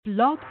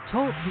Blog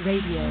Talk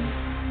Radio.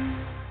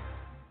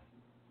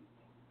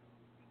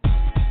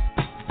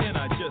 And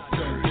I just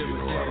don't give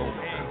a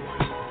damn.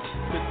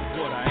 This is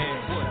what I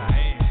am.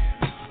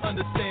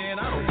 Understand,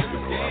 I don't give a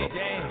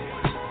damn.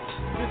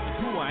 This is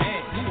who I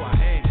am.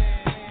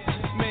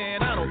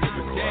 Man, I don't give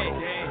a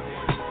damn.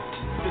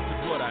 This is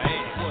what I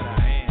am.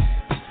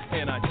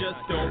 And I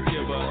just don't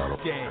give a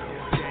damn.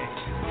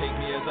 Take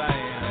me as I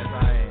am.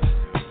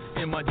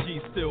 And my G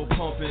still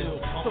pumping.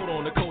 Sold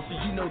on the culture,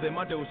 you know that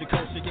my Doja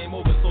culture game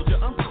over, soldier.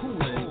 I'm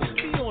coolin'.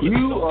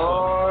 You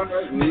are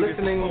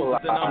listening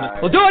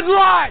live. We'll do it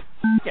live!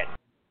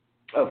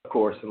 Of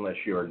course, unless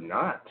you're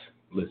not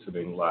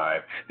listening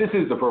live. This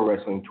is the Pro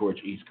Wrestling Torch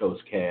East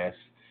Coast cast.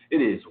 It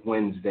is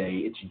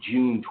Wednesday. It's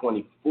June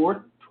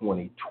 24th,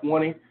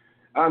 2020.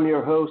 I'm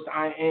your host.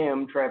 I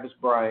am Travis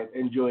Bryant,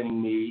 and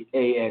joining me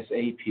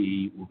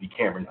ASAP will be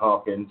Cameron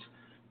Hawkins,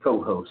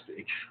 co-host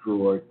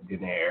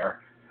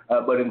extraordinaire.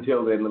 But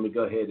until then, let me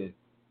go ahead and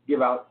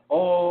give out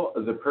all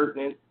of the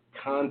pertinent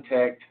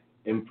contact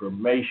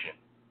information.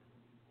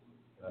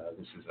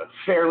 This is a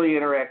fairly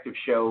interactive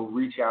show.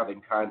 Reach out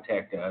and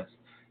contact us,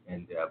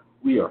 and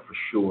we are for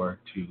sure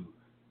to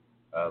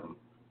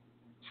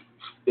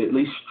at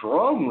least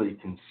strongly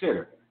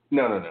consider.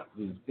 No.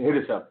 Hit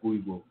us up. We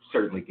will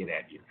certainly get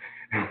at you.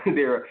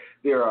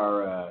 There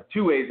are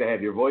two ways to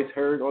have your voice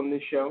heard on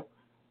this show.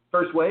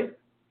 First way,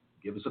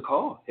 give us a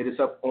call. Hit us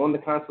up on the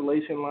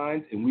Constellation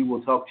lines, and we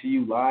will talk to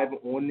you live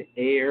on the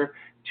air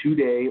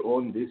today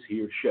on this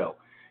here show.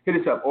 Hit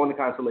us up on the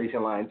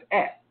Constellation lines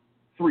at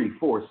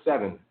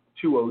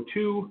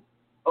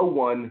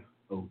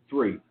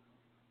 347-202-0103.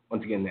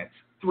 Once again, that's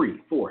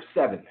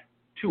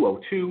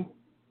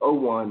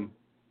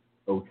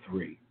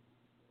 347-202-0103.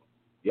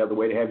 The other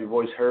way to have your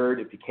voice heard,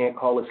 if you can't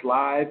call us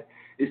live,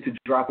 is to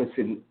drop us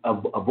in a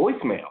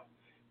voicemail.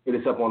 Hit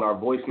us up on our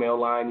voicemail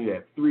line. You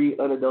have 3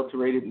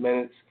 unadulterated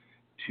minutes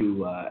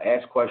to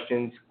ask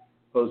questions,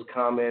 pose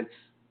comments,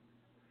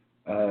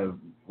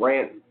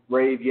 rant,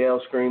 rave,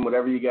 yell, scream,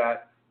 whatever you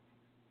got.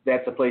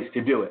 That's the place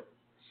to do it.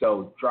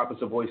 So drop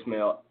us a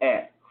voicemail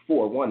at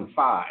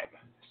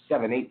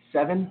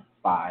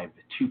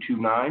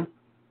 415-787-5229.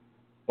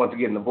 Once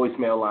again, the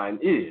voicemail line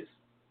is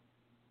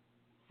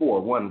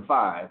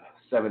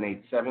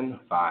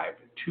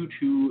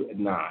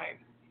 415-787-5229.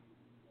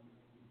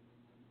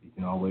 You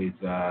can always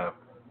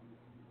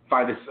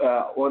find us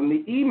on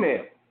the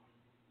email.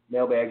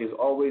 Mailbag is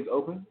always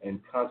open and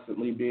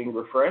constantly being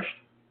refreshed.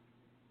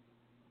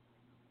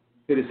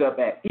 Hit us up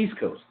at East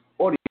Coast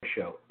Audio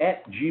Show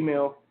at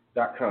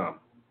gmail.com.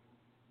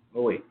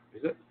 Oh wait,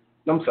 is it?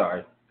 I'm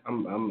sorry.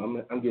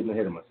 I'm getting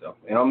ahead of myself,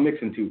 and I'm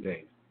mixing two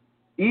things.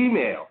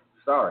 Email.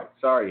 Sorry,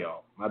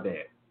 y'all. My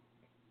bad.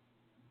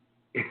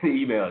 The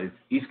email is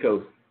East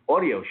Coast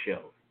Audio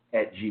Show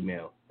at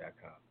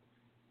gmail.com.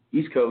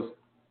 East Coast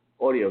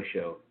Audio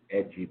Show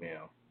at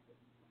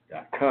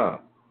gmail.com.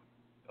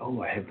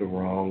 Oh, I have the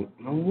wrong.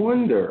 No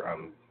wonder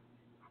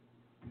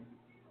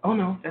Oh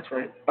no, that's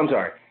right. I'm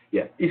sorry.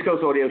 Yeah, East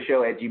Coast Audio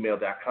Show at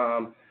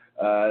gmail.com.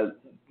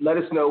 Let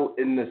us know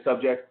in the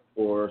subject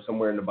or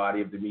somewhere in the body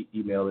of the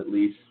email at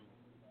least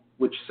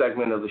which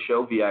segment of the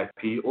show,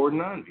 VIP or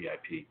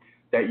non-VIP,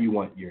 that you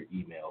want your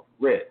email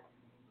read.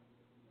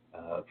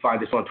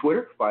 Find us on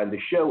Twitter. Find the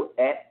show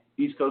at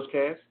East Coast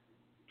Cast,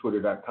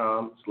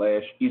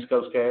 twitter.com/East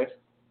Coast Cast.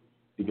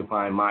 You can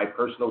find my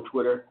personal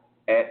Twitter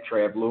at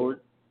TravLord,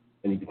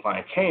 and you can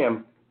find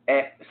Cam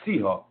at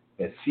Seahawk.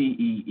 That's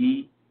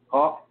CEE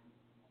Hawk.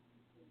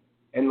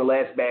 And the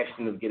last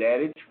bastion of Get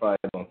At It, find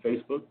us on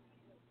Facebook.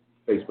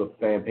 Facebook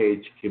fan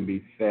page can be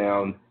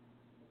found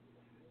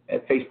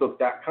at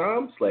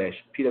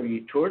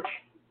facebook.com/PW Torch,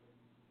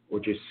 or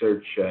just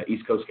search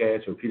East Coast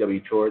Cast or PW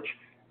Torch,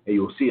 and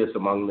you will see us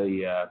among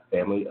the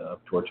family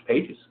of Torch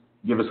pages.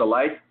 Give us a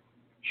like,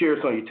 share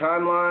us on your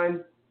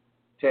timeline,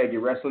 tag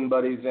your wrestling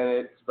buddies in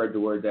it, spread the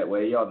word that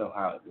way. Y'all know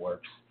how it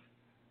works.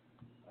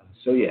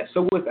 So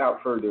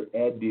without further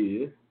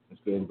ado,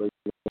 let's go ahead and bring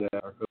in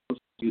our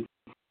host.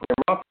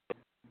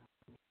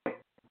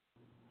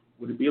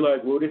 Would it be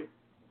like Woody?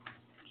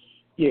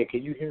 Yeah,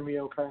 can you hear me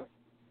okay?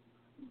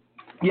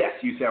 Yes,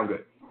 you sound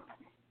good.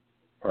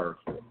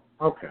 Perfect.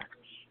 Okay.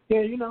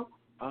 Yeah,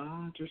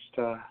 just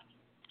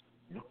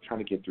trying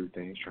to get through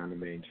things, trying to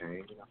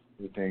maintain,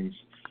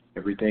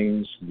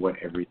 everything's what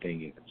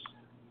everything is.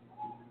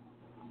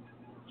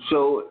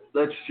 So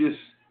let's just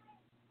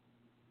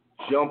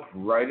jump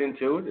right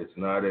into it. It's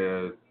not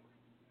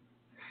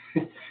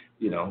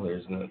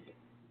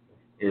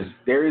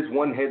there is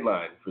one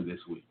headline for this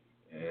week,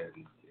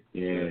 and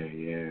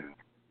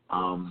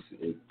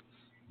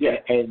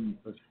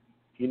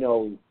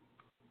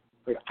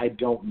I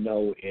don't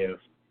know if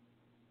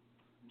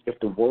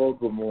the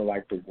world were more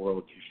like the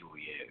world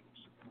usually is.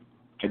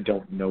 I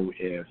don't know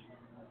if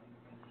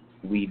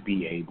we'd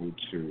be able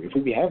to, if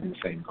we'd be having the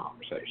same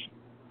conversation.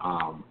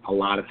 A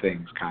lot of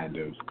things kind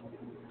of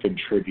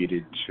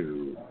contributed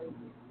to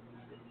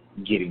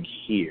getting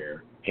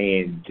here,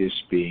 and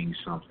this being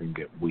something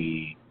that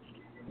we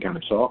kind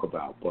of talk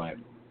about. But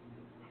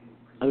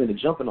the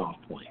jumping off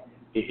point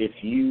if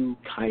you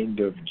kind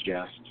of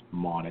just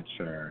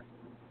monitor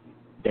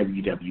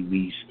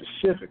WWE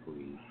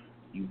specifically,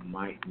 you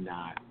might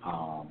not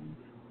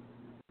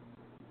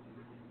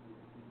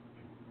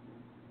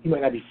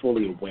be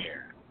fully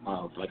aware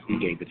of like who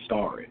David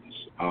Starr is.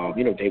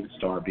 David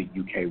Starr, big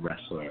UK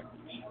wrestler,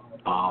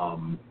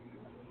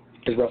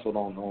 has wrestled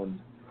on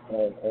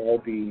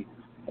all the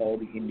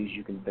indies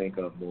you can think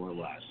of, more or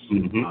less.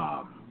 Mm-hmm.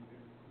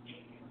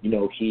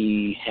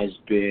 He has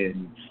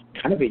been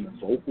kind of a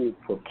vocal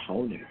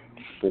proponent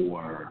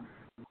for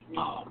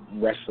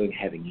wrestling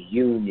having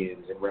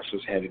unions and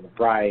wrestlers having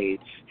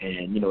rights,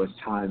 and as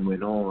time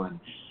went on,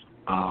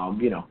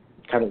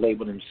 kind of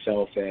labeled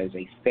himself as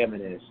a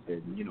feminist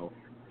and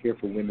here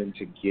for women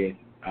to get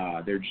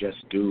their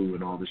just due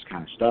and all this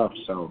kind of stuff.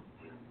 So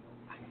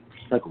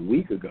like a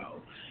week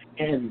ago,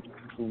 and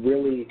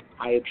really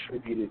I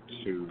attribute it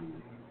to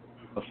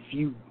a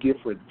few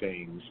different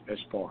things as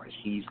far as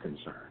he's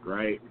concerned,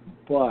 right?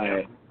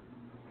 But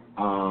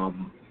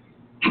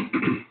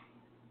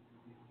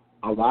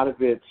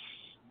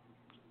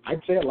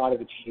I'd say a lot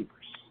of it's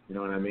hubris. You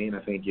know what I mean? I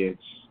think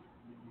it's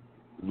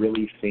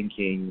really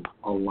thinking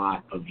a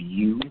lot of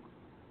you,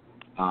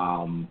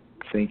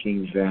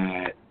 thinking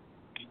that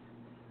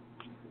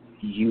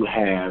you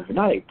have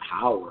not a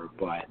power,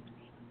 but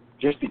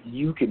just that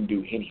you can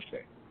do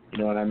anything. You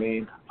know what I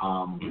mean?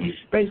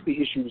 Basically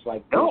issues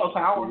like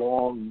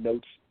long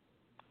notes.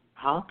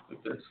 Huh?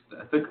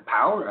 I think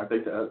power. I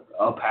think a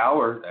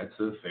power. That's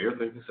a fair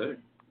thing to say.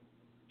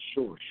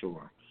 Sure.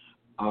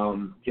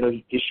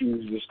 He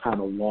issues this kind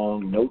of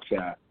long notes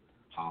app,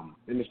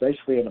 and it's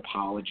basically an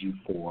apology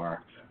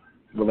for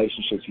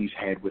relationships he's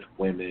had with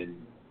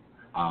women,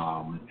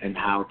 and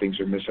how things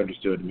are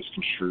misunderstood and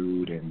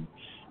misconstrued, and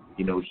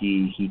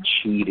he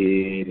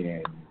cheated,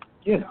 and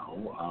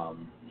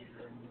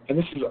and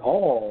this is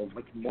all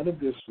like none of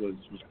this was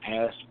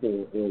asked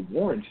for or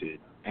warranted.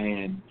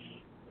 And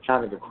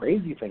kind of the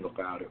crazy thing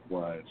about it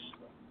was,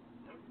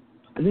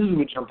 and this is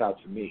what jumped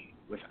out to me,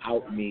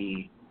 without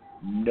me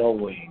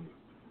knowing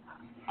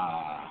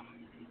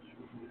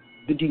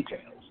the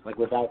details, like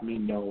without me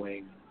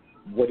knowing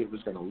what it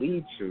was going to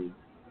lead to,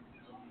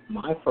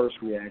 my first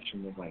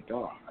reaction was like,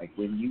 oh, like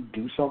when you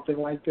do something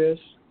like this,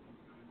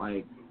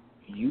 like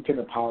you can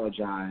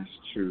apologize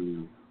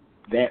to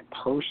that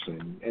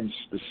person, and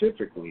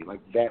specifically like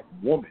that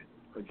woman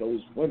or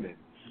those women,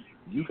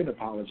 you can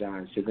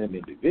apologize to them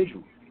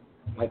individually,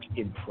 like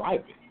in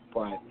private,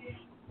 but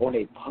on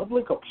a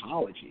public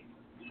apology,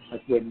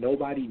 like where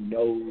nobody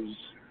knows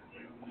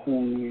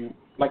who,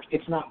 like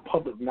it's not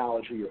public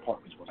knowledge who your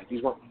partners were. Like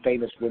these weren't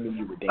famous women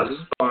you were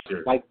dating.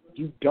 Like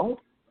you don't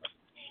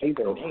say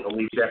their name. Don't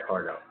leave that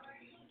part out,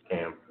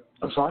 Cam.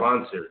 A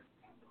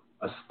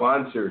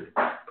sponsored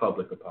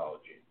public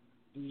apology.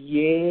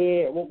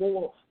 Yeah.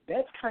 Well,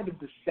 that's kind of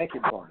the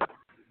second part,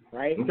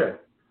 right? Okay.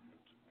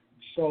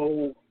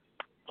 So,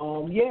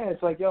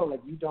 it's like,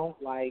 like you don't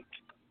like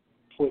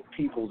put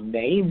people's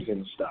names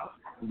and stuff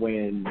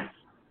when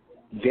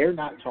they're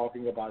not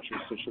talking about your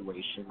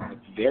situation, like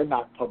they're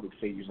not public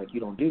figures, like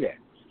you don't do that.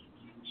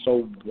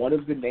 So one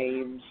of the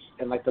names,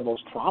 and like the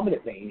most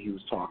prominent name he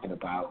was talking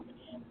about,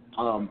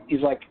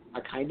 is like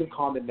a kind of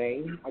common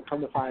name. I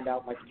come to find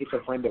out, like it's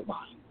a friend of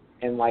mine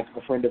and like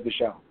a friend of the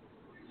show.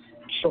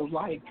 So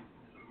like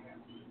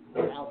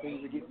now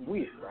things are getting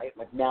weird, right?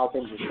 Like now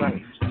things are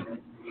strange.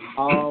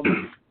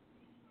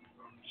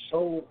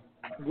 So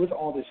with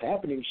all this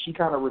happening, she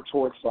kind of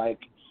retorts like,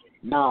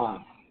 nah,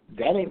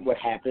 that ain't what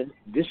happened.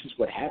 This is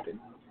what happened.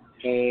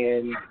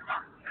 And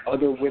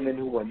other women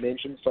who were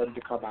mentioned started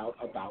to come out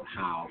about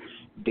how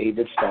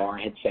David Starr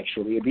had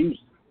sexually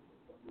abused.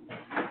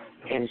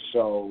 And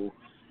so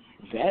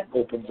that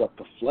opens up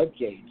the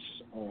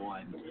floodgates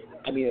on,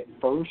 at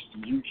first,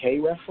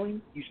 UK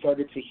wrestling, you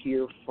started to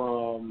hear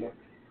from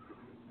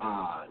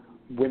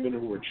women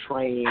who were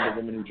trained, or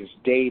women who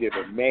just dated,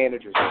 or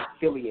managers, or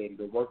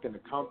affiliated, or worked in the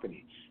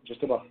company,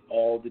 just about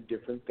all the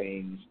different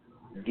things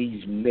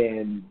these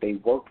men they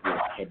worked with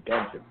had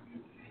done to them.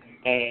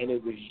 And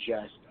it was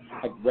just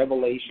like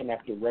revelation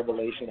after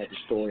revelation after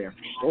story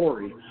after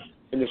story.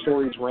 And the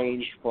stories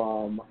ranged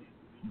from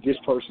this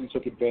person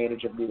took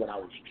advantage of me when I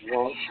was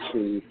drunk,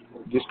 to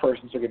this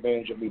person took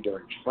advantage of me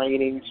during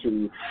training,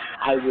 to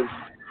I was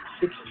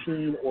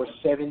 16 or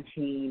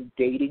 17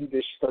 dating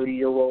this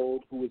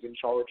 30-year-old who was in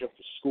charge of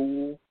the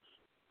school,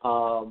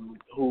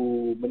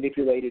 who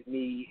manipulated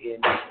me in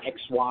X,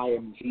 Y,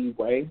 and Z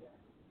way,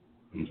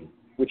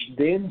 which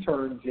then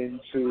turns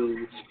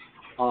into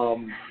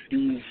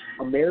these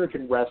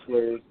American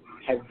wrestlers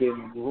have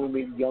been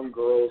grooming young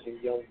girls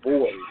and young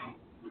boys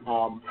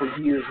for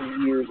years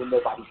and years, and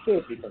nobody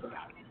said anything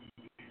about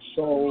it.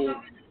 So,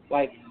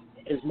 like,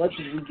 as much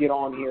as we get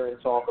on here and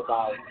talk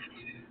about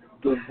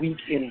the week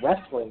in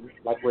wrestling,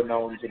 like we're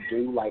known to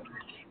do, like,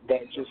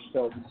 that just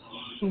felt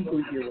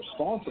super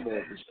irresponsible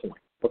at this point,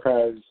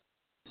 because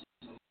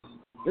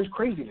there's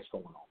craziness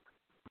going on.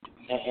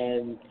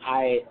 And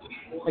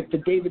the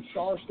David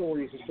Starr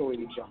story is a story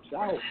that jumps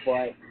out,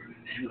 but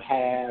you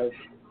have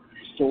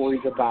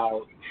stories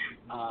about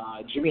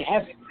Jimmy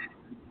Havoc.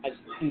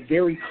 he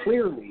very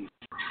clearly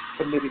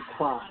committed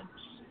crimes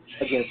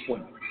against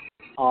women.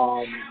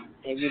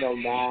 And, you know,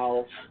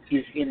 now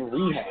he's in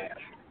rehab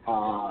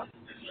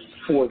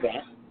for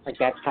that. Like,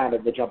 that's kind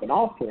of the jumping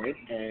off point.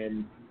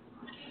 And,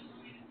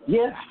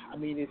 yeah, I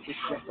mean, it's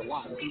just a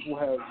lot. People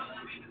have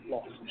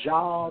lost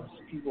jobs.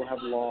 People have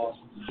lost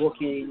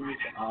bookings.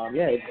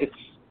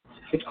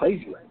 It's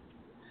crazy right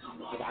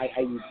now. Like,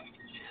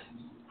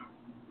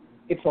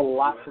 it's a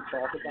lot to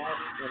talk about,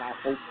 and I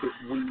hope that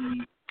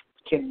we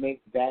can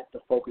make that the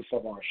focus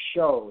of our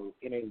show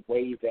in a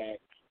way that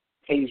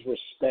pays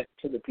respect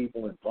to the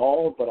people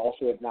involved, but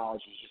also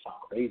acknowledges just how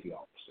crazy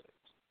all this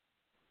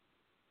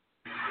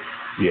is.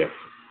 Yes,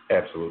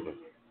 absolutely.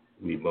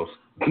 We most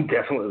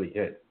definitely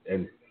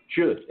and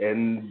should.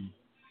 And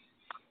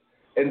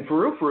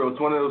for real, it's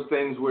one of those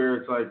things where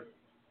it's like,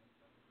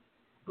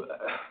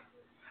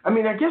 I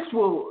mean, I guess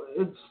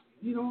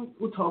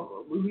we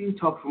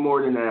talk for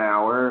more than an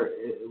hour.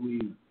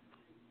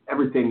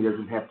 Everything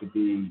doesn't have to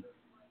be,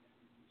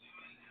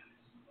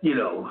 you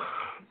know,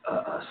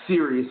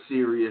 serious,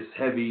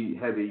 heavy,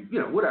 you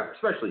know, whatever.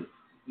 Especially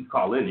you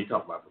call in, you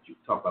talk about what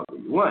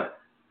you want.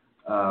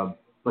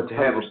 But to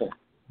have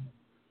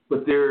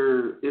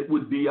it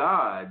would be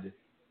odd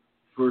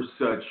for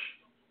such.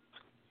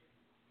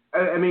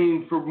 I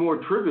mean, for more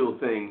trivial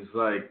things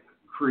like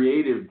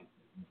creative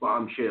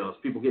bombshells,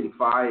 people getting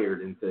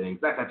fired and things.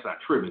 That's not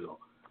trivial,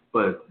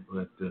 but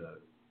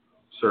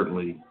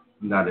certainly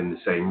not in the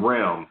same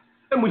realm.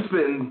 And we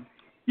spend,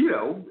 you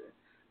know,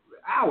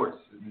 hours,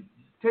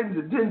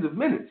 tens of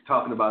minutes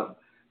talking about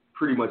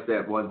pretty much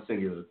that one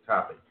singular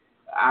topic.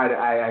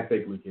 I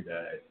think we could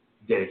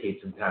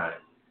dedicate some time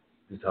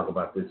to talk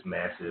about this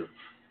massive,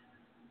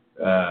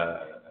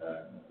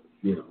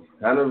 you know,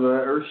 kind of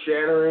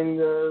earth-shattering,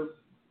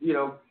 you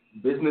know,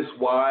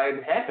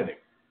 business-wide happening.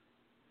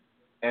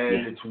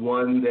 And it's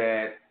one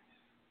that,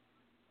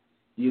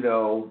 you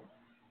know,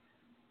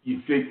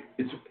 you think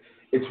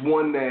it's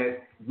one that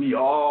we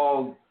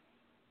all,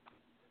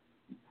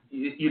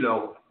 you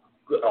know,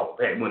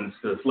 when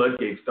the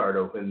floodgates start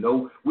open,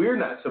 no, we're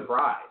not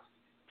surprised.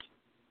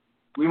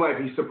 We might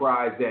be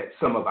surprised at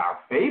some of our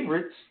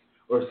favorites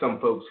or some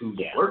folks whose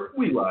work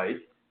we like,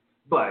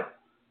 but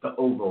the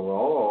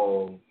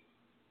overall,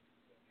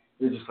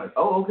 they're just like,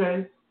 oh,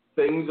 okay,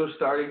 things are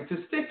starting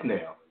to stick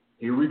now.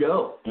 Here we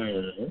go.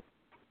 Mm-hmm.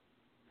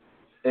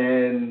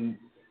 And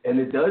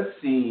it does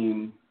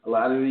seem, a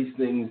lot of these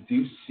things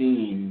do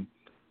seem,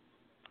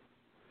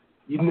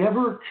 you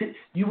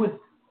would,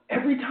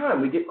 every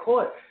time we get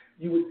caught,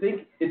 you would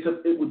think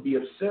it would be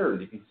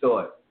absurd if you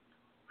thought,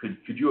 could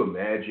you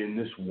imagine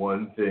this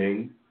one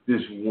thing,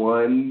 this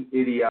one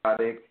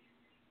idiotic,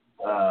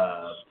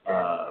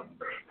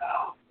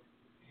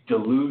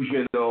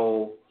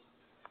 delusional,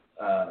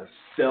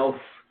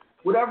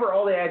 whatever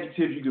all the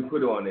adjectives you can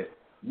put on it,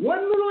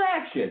 one little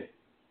action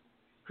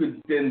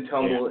could then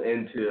tumble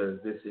into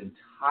this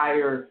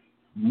entire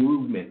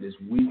movement, this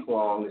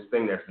week-long, this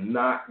thing that's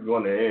not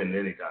going to end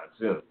anytime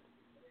soon.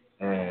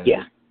 And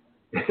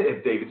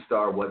if David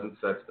Starr wasn't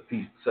such a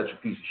piece of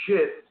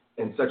shit,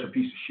 and such a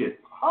piece of shit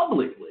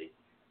publicly,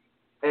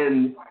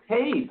 and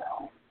paid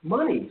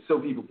money so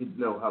people could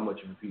know how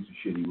much of a piece of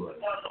shit he was.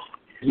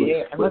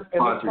 Yeah, and let's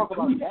talk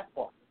about that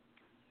part.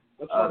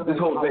 This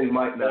whole thing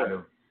might not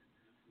have,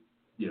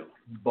 you know,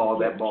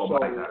 that ball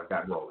might not have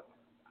got rolling.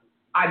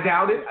 I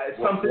doubt it.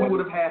 Something would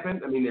have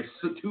happened. I mean, there's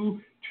too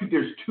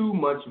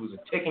much. It was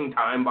a ticking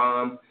time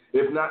bomb.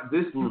 If not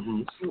this,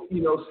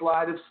 you know,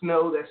 slide of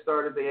snow that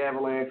started the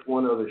avalanche,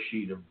 one other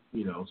sheet of,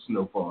 you know,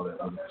 snowfall that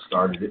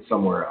started it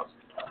somewhere else.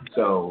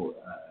 So,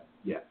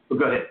 But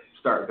go ahead.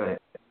 Go ahead.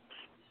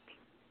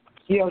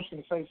 Yeah, I was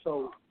going to say,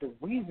 so the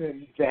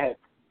reason that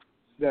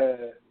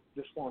the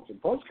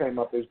sponsored post came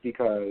up is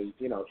because,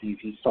 you know,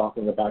 he's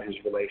talking about his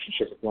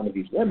relationship with one of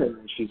these women,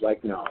 and she's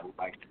like, no,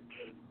 like,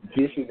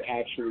 this is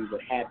actually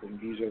what happened.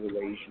 These are the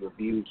ways you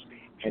abuse.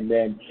 And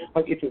then,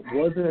 like, if it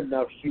wasn't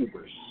enough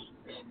hubris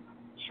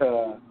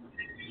to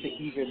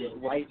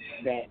even write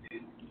that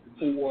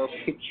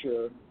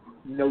 4-picture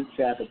notes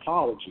app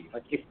apology,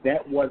 like, if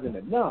that wasn't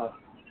enough,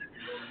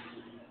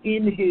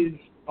 in his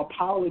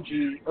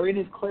apology, or in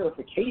his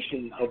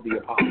clarification of the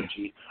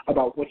apology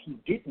about what he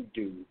didn't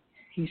do,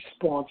 he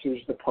sponsors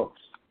the post.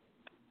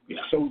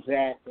 So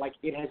that, like,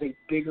 it has a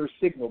bigger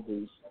signal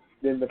boost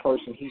than the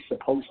person he's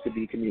supposed to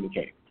be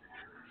communicating.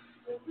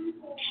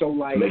 So,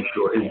 like, make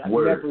sure his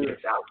word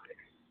gets out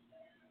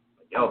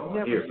there. I've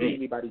never seen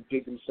anybody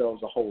dig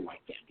themselves a hole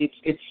like that.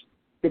 It's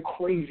the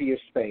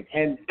craziest thing.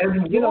 And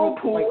you know,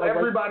 pull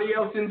everybody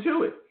else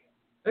into it.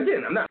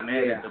 Again, I'm not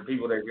mad at the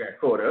people that got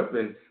caught up,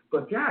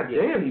 but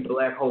goddamn, he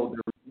black holed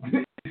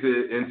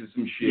into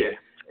some shit,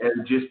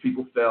 and just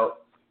people felt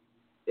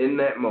in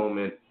that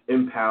moment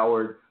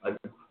empowered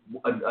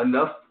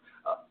enough.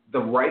 The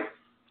right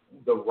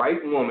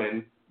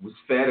woman was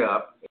fed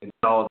up and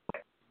all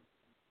that.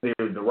 The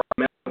right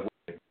man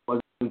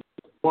wasn't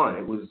one.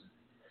 It was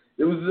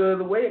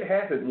the way it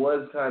happened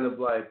was kind of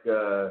like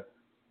I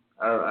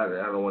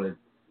don't want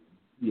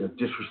to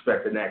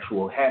disrespect an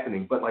actual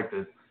happening, but like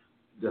the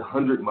the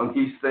 100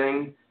 Monkeys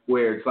thing,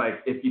 where it's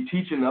like if you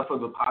teach enough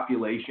of the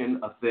population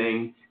a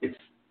thing, it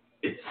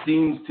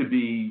seems to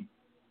be,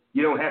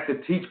 you don't have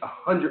to teach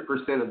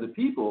 100% of the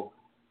people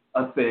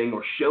a thing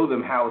or show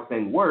them how a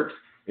thing works.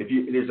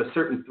 There's a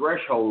certain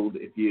threshold,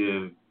 if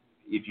you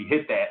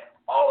hit that,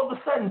 all of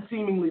a sudden,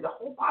 seemingly the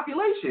whole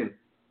population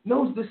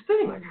knows this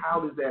thing. Like, how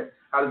does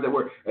that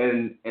work?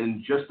 And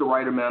just the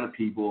right amount of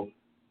people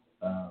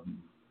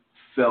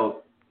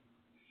felt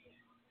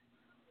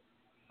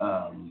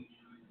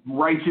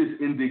righteous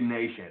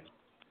indignation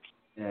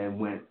and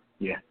went,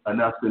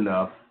 enough's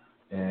enough,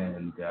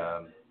 and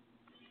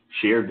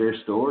shared their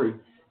stories,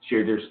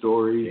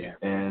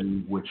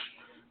 and which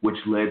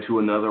led to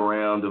another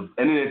round of,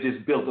 and then it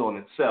just built on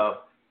itself,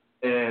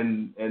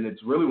 and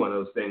it's really one of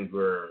those things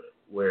where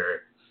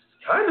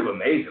it's kind of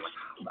amazing,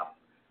 like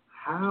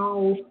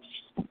how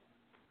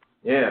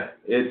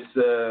it's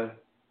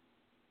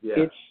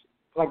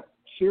like,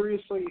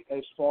 seriously,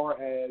 as far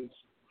as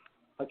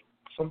like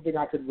something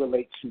I could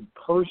relate to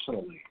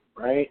personally,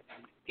 right?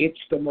 It's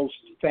the most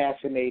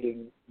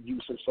fascinating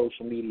use of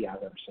social media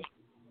I've ever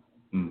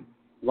seen.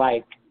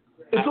 Like,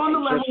 it's on the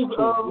levels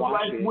of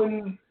like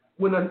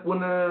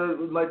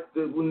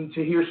when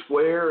Tahrir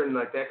Square and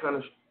like that kind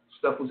of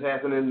stuff was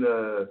happening.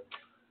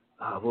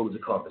 What was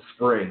it called? The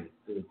Spring,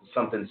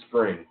 something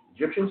Spring,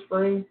 Egyptian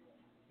Spring,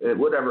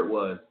 whatever it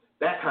was.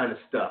 That kind of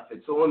stuff.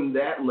 It's on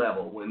that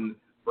level. When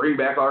Bring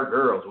Back Our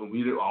Girls, when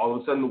we all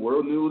of a sudden the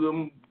world knew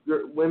them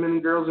women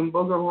and girls in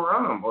Boko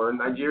Haram, or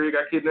Nigeria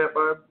got kidnapped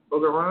by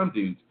Boko Haram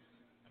dudes.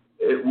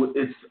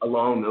 It's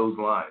along those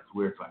lines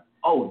where it's like,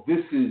 oh,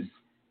 this is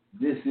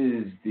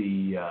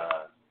the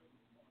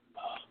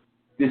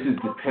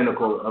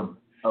pinnacle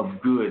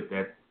of good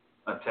that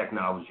a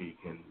technology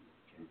can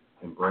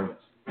bring us.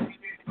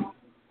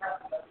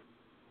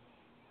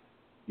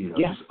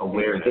 Just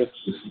awareness,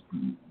 just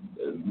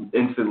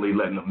instantly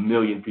letting a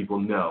million people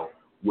know,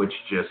 which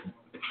just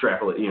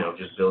extrapolate,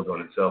 just builds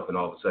on itself, and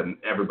all of a sudden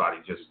everybody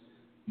just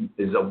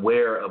is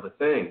aware of a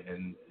thing,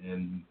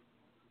 and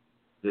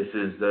this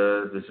is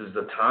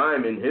the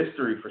time in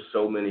history for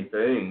so many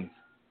things.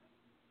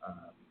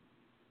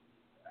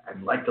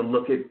 I'd like to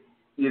look at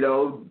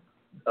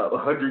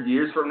 100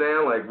 years from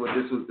now, like what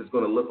this is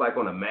going to look like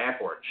on a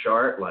map or a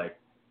chart. Like,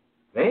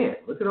 man,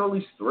 look at all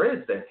these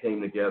threads that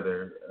came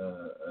together,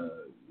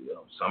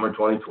 summer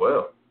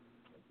 2012.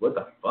 What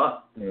the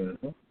fuck?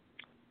 Mm-hmm.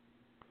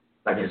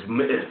 Like, is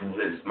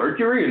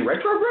Mercury in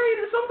retrograde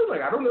or something?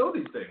 Like, I don't know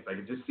these things. Like,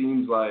 it just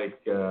seems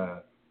like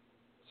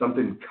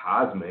something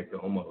cosmic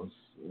almost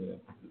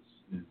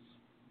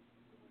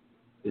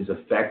is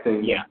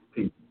affecting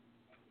people.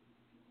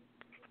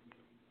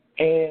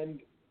 And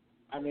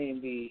I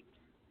mean,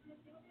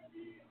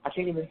 I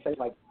can't even say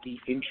like the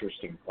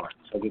interesting parts.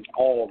 Like, it's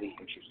all the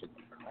interesting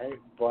part, right?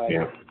 But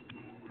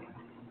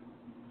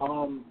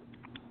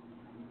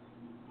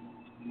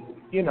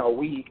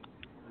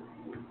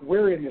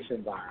we're in this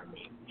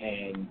environment,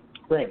 and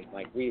granted,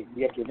 like we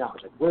have to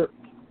acknowledge, like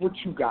we're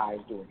two guys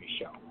doing this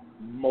show.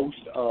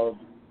 Most of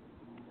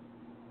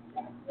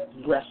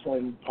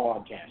wrestling,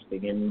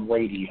 podcasting, and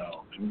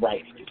radio and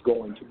writing is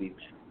going to be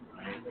men,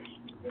 right?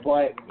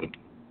 But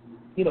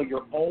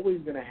you're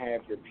always going to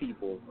have your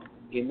people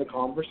in the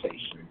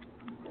conversation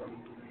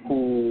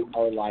who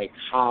are like,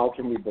 how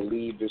can we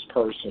believe this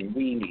person?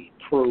 We need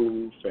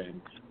proof,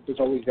 and there's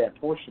always that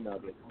portion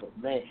of it. But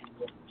man,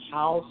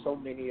 how so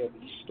many of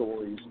these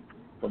stories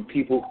from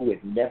people who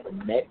had never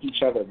met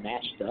each other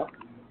matched up.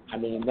 I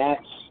mean,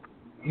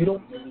 you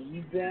don't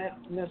need that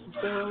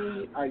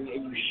necessarily, and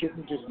you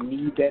shouldn't just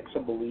need that to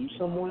believe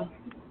someone.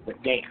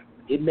 But damn,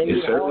 it made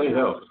it certainly hard.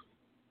 Helps.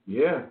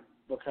 Yeah.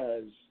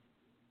 Because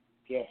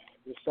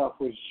this stuff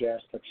was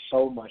just like,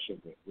 so much of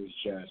it was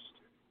just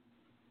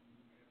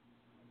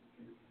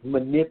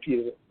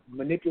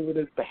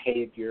manipulative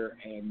behavior,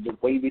 and the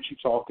way that you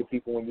talk to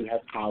people when you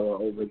have power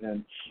over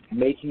them,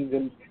 making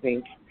them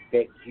think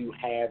that you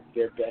have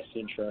their best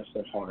interests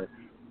at heart.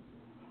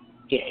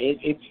 Yeah,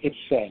 it's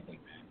saddening.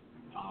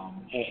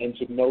 And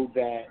to know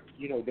that,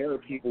 there are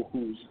people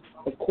whose,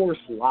 of course,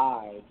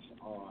 lives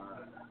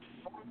are,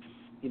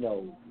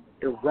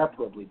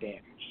 irreparably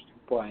damaged.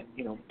 But,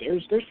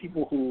 there's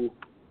people who,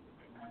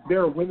 there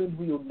are women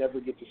who you'll never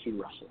get to see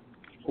wrestle,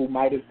 who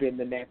might have been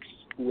the next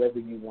whoever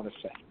you want to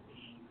say,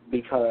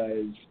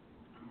 because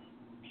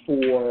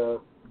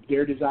for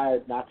their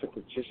desire not to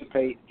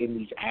participate in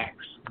these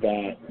acts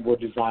that were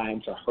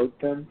designed to hurt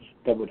them,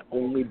 that would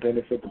only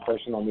benefit the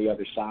person on the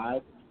other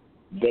side,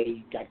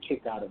 they got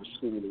kicked out of a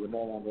school. They were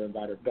no longer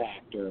invited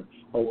back, or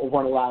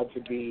weren't allowed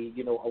to be,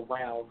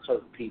 around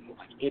certain people.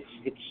 Like, it's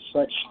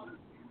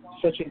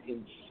such an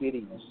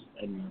insidious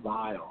and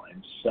vile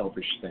and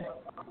selfish thing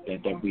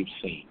that we've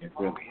seen. It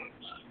really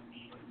is.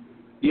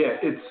 Yeah,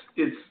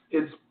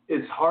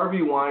 it's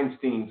Harvey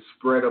Weinstein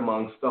spread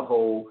amongst the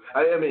whole.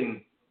 I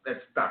mean, let's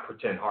not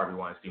pretend Harvey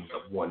Weinstein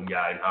was one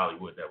guy in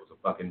Hollywood that was a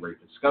fucking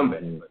rapist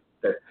scumbag,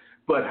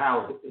 but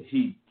how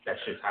that's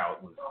just how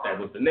it was. That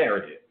was the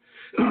narrative.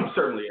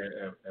 Certainly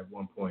at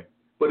one point,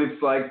 but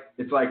it's like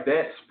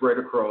that spread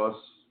across,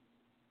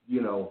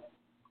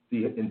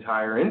 the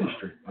entire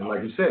industry. And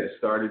like you said, it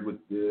started with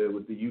the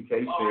UK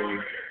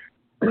thing,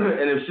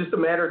 and it's just a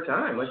matter of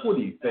time. Like, what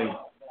do you think?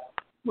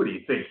 What do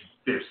you think?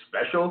 They're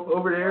special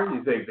over there?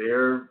 You think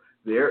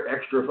they're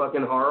extra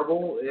fucking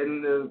horrible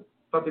in the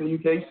fucking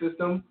UK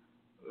system?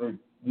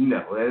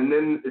 No. And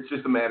then it's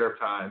just a matter of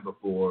time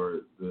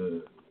before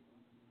the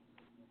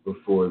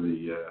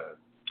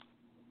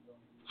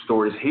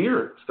stories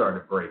here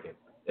started breaking,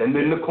 and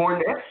then the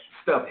Cornette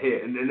stuff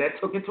hit, and then that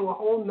took it to a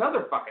whole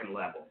nother fucking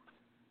level.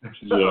 Yeah,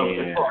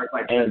 as far as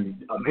like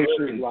and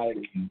American like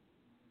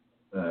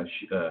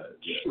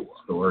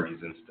stories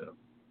and stuff.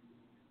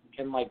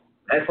 And like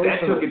that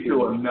took it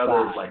to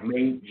another side. like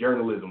main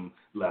journalism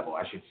level,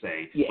 I should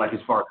say. Yeah. Like as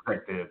far as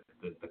like the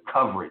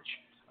coverage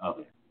of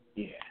it.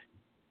 Yeah.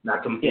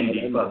 Not some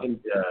indie fuck, in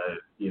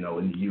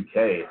the UK.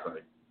 It's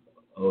like,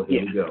 oh,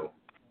 here we go.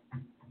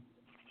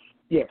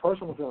 Yeah,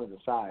 personal feelings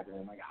aside,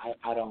 man, like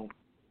I don't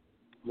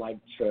like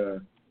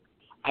to.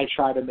 I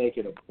try to make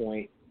it a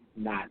point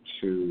not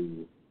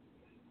to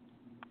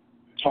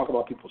talk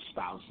about people's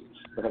spouses,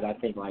 because I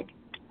think, like,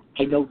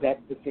 I know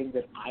that's the thing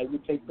that I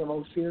would take the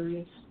most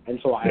serious, and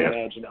so I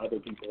imagine other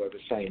people are the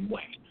same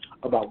way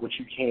about what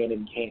you can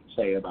and can't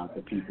say about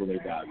the people they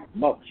value the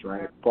most,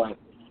 right? But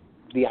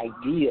the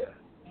idea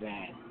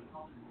that,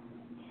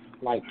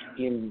 like,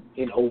 in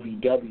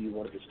OVW,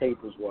 one of the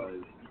staples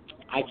was,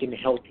 I can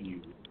help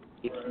you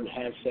if you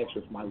have sex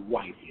with my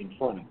wife in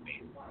front of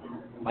me.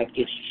 Like,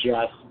 it's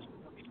just,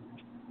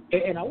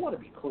 and I want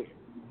to be clear,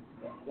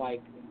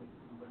 like,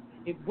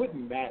 it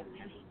wouldn't matter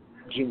if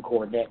Jim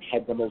Cornette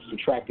had the most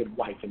attractive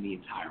wife in the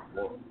entire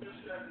world.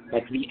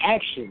 Like, the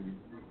action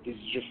is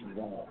just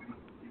wrong.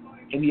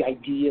 And the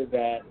idea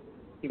that,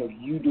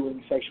 you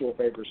doing sexual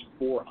favors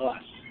for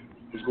us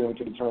is going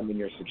to determine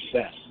your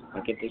success,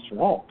 like, it's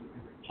wrong.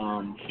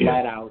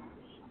 Flat out,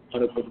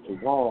 unequivocally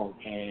wrong.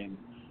 And,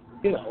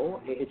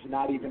 it's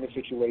not even a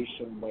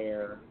situation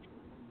where,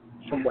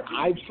 from what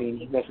I've seen,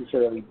 he's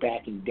necessarily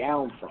backing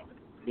down from it.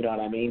 You know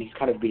what I mean? He's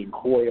kind of being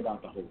coy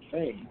about the whole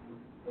thing.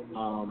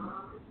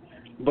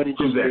 But it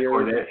just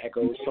mirrors and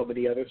echoes so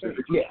many other things.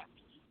 Yeah.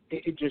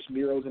 It just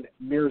mirrors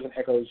and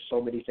echoes so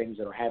many things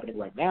that are happening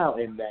right now,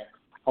 in that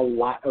a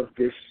lot of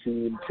this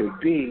seemed to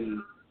be,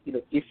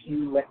 if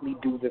you let me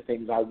do the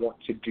things I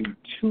want to do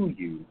to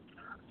you,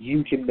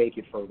 you can make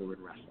it further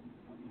in wrestling.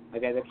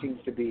 Like that seems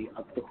to be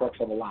the crux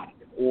of a lot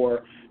of it.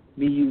 Or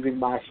me using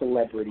my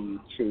celebrity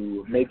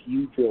to make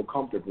you feel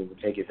comfortable to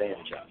take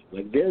advantage of it.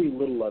 Like, very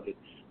little of it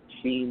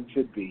seemed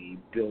to be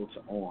built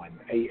on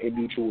a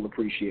mutual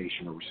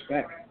appreciation or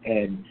respect.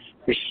 And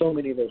there's so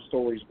many of those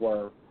stories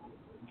where,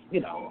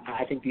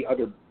 I think the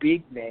other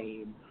big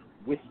name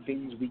with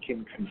things we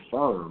can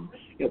confirm,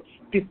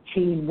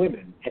 15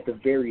 women at the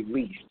very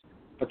least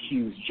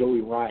accused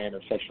Joey Ryan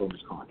of sexual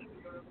misconduct.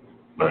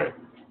 Right.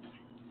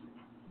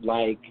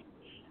 Like,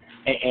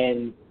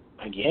 and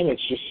again,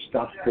 it's just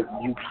stuff that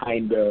you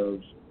kind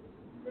of,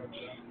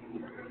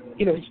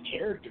 his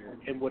character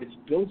and what it's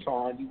built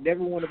on. You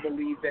never want to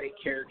believe that a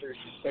character is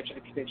just such an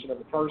extension of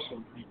the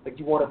person. Like,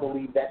 you want to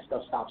believe that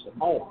stuff stops at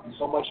home. And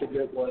so much of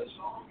it was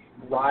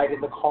ride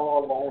in the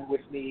car alone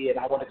with me, and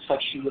I want to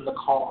touch you in the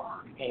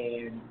car,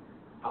 and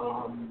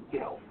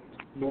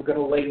we're going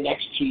to lay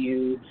next to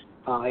you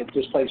at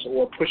this place,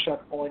 or push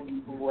up on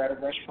you when we're at a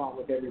restaurant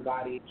with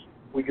everybody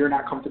where you're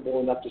not comfortable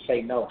enough to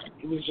say no.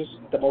 It was just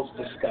the most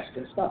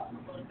disgusting stuff.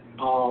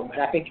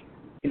 And I think,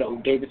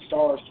 David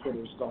Starr's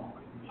Twitter is gone.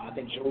 I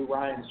think Joey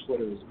Ryan's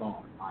Twitter is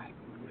gone. I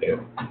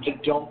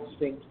don't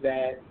think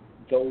that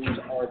those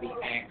are the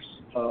acts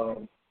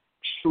of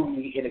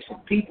truly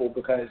innocent people,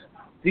 because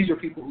these are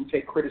people who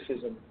take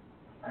criticism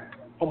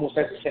almost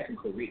as a second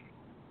career.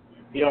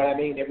 You know what I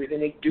mean? Everything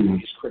they do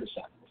is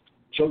criticized.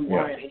 Joey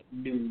Ryan ain't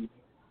new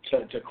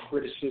to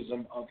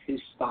criticism of his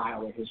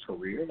style and his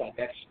career. Like,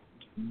 that's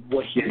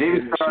what he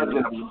David Starr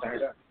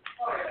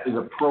is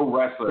a pro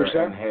wrestler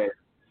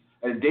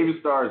and David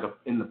Starr is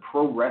in the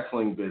pro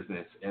wrestling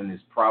business and is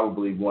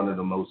probably one of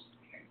the most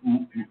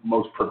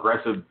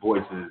progressive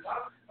voices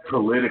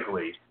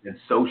politically and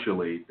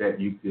socially that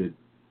you could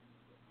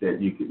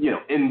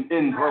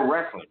in pro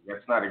wrestling.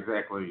 That's not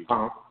exactly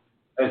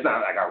it's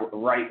not like a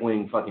right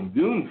wing fucking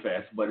goon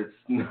fest, but it's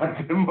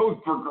not the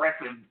most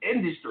progressive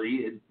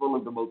industry. It's full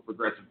of the most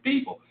progressive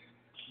people.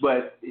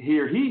 But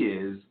here he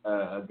is,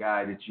 a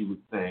guy that you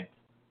would think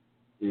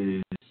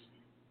is,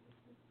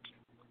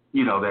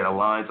 that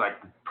aligns, like,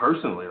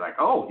 personally, like,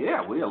 oh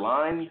yeah, we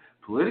align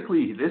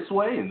politically this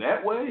way and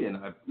that way, and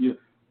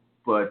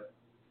but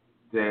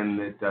then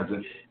it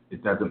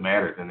doesn't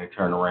matter. Then they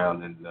turn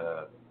around and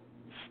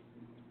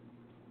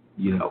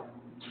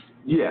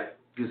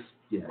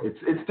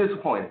it's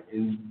disappointing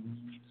in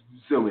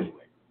so many ways.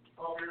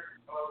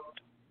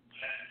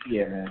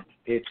 Yeah, man,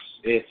 it's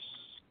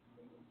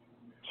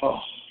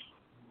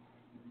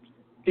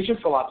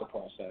just a lot to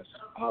process.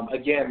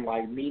 Again,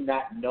 like, me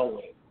not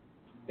knowing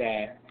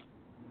that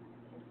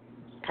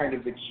kind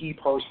of the key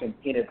person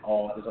in it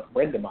all is a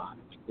friend of mine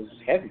is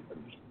heavy for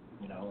me.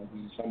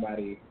 He's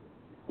somebody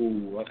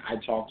who, like, I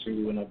talk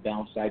to and I've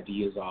bounced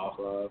ideas off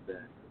of,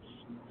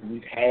 and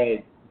we've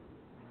had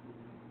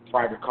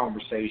private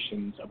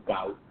conversations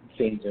about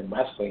things in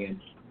wrestling. And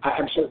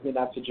I'm certainly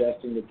not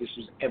suggesting that this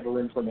was ever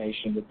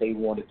information that they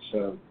wanted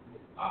to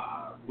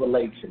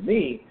relate to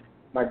me.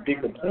 My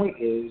bigger point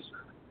is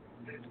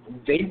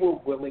they were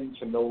willing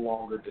to no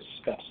longer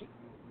discuss it,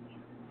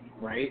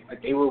 right?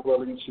 Like they were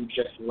willing to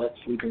just let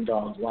sleeping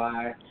dogs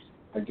lie.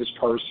 Like this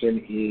person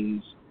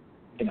is,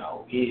 you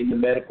know, in the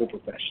medical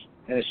profession.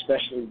 And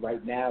especially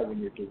right now when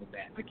you're doing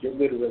that, like you're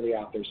literally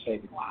out there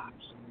saving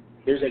lives.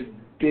 There's a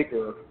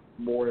bigger,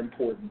 more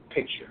important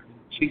picture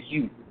to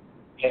you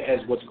as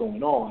what's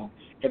going on,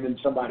 and then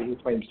somebody who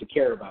claims to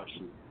care about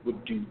you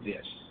would do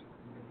this.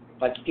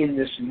 Like in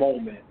this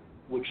moment,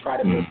 would try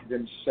to make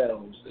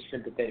themselves a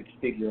sympathetic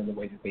figure in the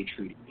way that they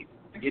treated people.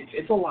 Like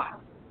it's a lot,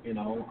 you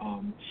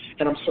know.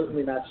 And I'm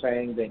certainly not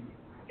saying that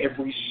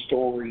every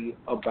story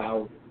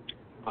about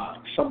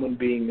someone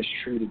being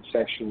mistreated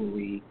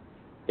sexually,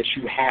 that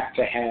you have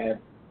to have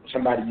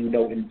somebody you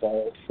know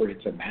involved for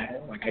it to matter.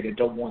 Like I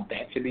don't want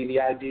that to be the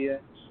idea,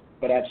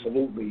 but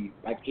absolutely,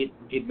 like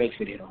it makes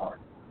it hit hard.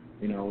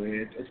 You know,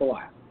 it's a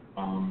lot.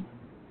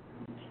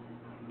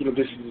 You know,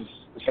 this is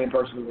the same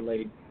person who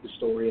relayed the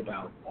story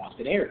about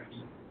Austin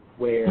Aries,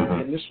 where,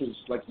 and this was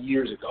like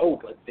years ago,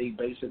 but they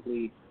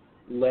basically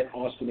let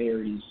Austin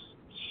Aries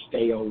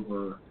stay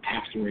over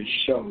after his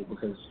show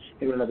because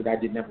him and another guy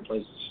didn't have a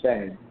place to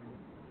stay.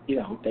 You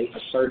know, they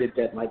asserted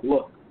that, like,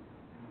 look,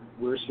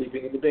 we're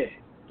sleeping in the bed,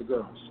 the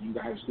girls, you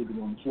guys are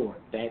sleeping on the floor.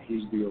 That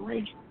is the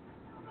arrangement.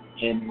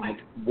 And, like,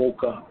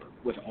 woke up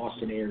with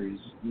Austin Aries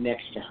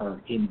next to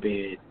her in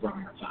bed,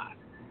 rubbing her thigh.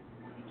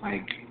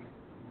 Like,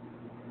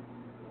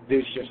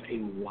 there's just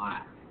a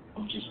lot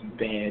of just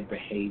bad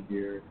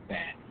behavior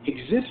that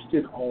exists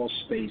in all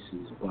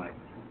spaces, but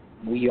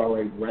we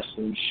are a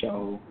wrestling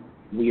show.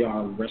 We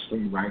are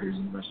wrestling writers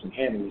and wrestling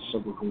analysts, so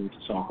we're going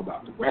to talk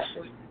about the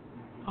wrestling.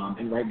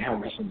 And right now,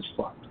 wrestling is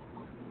fucked.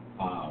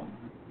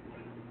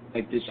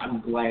 Like this, I'm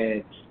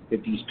glad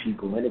that these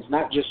people, and it's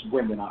not just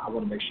women. I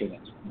want to make sure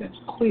that's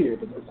clear.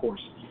 But of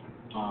course,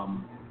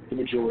 the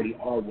majority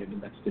are women.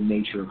 That's the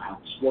nature of how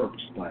this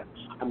works. But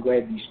I'm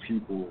glad these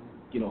people,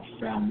 you know,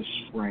 found the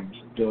strength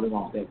building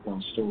off that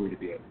one story to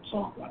be able to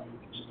talk about it.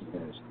 Just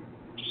because,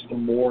 just the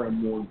more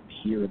and more you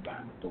hear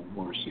about it, the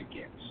worse it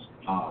gets.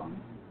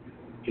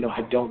 You know,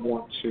 I don't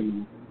want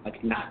to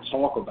like not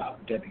talk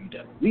about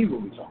WWE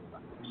when we talk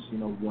about this. You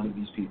know, one of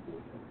these people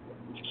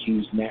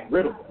accused Matt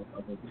Riddle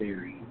of a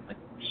very like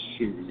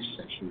serious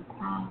sexual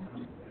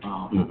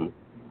crime.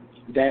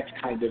 That's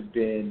kind of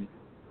been,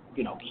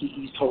 you know,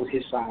 he's told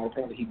his side.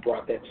 Apparently, he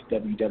brought that to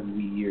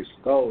WWE years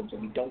ago, so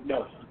we don't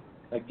know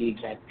like the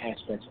exact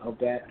aspects of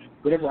that.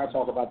 Whenever I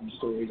talk about these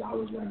stories, I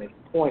always want to make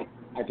a point.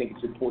 I think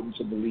it's important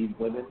to believe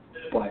women,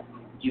 but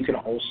you can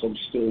also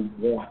still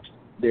want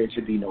there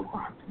to be no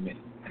crime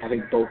committed. I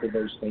think both of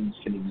those things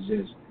can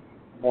exist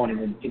on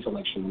an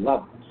intellectual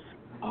level.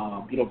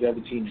 You know,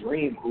 Velveteen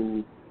Dream,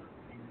 who,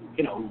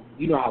 you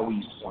know how we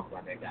used to talk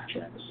about that guy,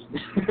 Travis.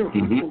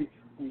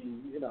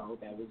 You know,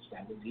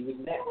 he was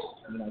next.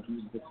 You know, he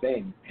was the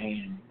thing.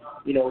 And,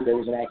 you know, there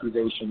was an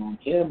accusation on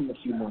him a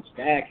few months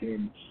back,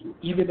 and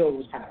even though it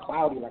was kind of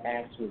cloudy, like I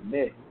have to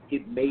admit,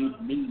 it made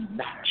me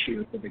not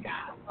cheer for the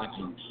guy. Like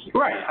he was cheering.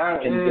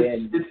 Right.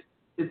 And then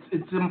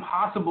it's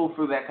impossible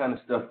for that kind of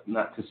stuff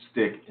not to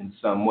stick in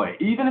some way,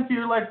 even if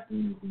you're like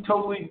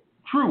totally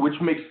true, which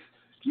makes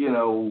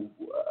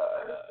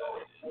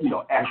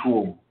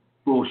actual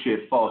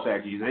bullshit, false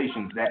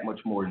accusations that much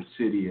more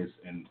insidious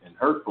and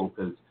hurtful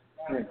because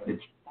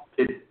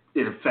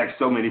it affects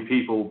so many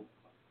people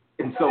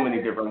in so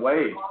many different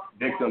ways.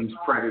 Victims,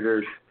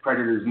 predators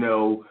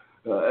know,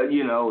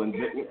 and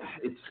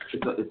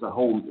it's a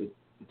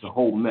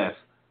whole mess.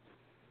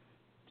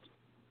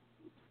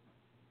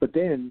 But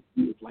then,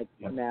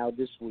 now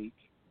this week,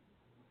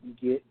 you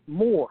get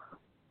more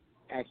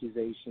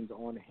accusations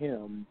on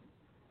him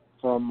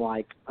from,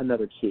 like,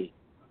 another kid.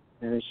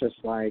 And it's just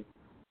like,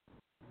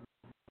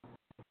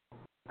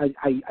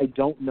 I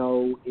don't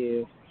know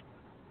if,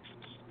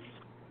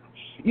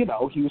 you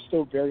know, he was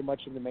still very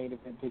much in the main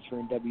event picture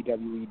in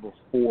WWE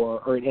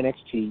before, or in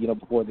NXT,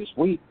 before this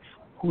week.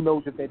 Who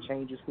knows if that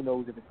changes? Who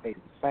knows if it stays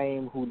the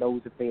same? Who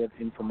knows if they have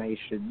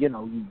information? You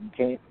know, you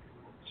can't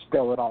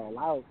spell it all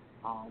out.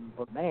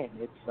 But man,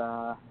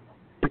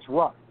 it's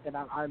rough, and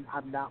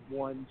I'm not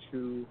one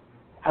to.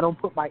 I don't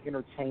put my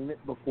entertainment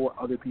before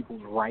other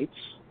people's rights,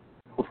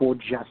 before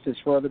justice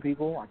for other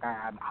people. Like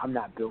I'm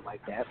not built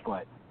like that.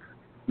 But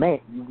man,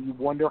 you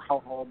wonder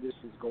how all this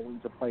is going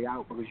to play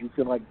out because you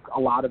feel like a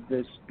lot of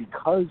this,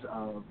 because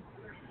of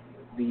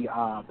the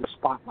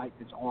spotlight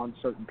that's on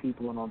certain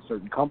people and on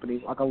certain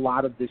companies, like a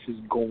lot of this is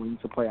going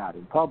to play out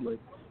in public,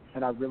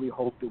 and I really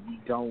hope that we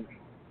don't,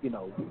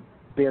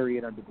 bury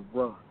it under the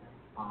rug.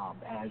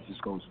 As this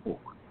goes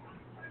forward.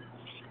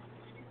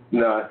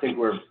 No, I think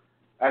we're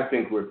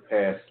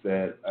past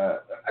that.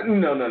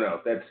 No.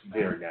 That's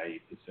very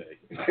naive to say.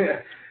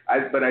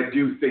 But I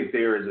do think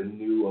there is a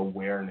new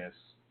awareness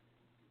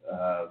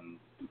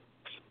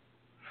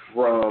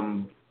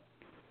from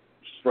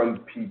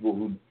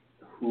people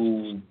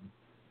who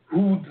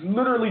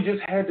literally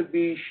just had to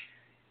be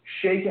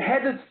shake.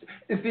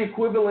 It's the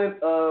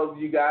equivalent of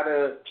you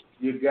gotta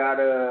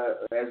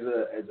as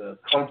a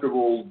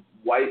comfortable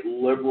white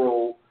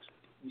liberal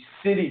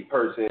city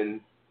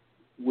person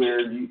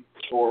where you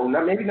or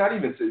not maybe not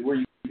even city where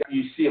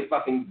you see a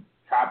fucking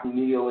cop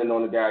kneeling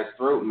on the guy's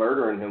throat,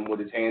 murdering him with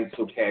his hands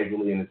so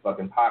casually in his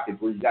fucking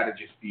pockets, where you gotta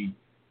just be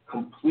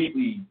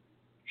completely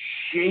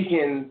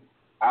shaken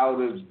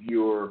out of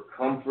your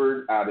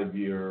comfort, out of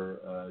your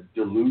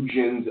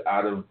delusions,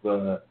 out of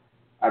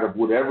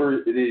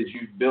whatever it is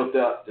you've built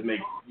up to make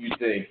you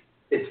think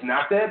it's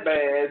not that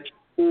bad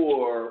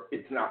or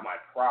it's not my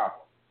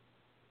problem,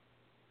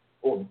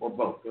 or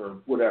both, or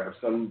whatever,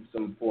 some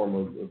form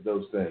of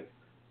those things.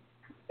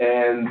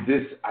 And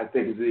this, I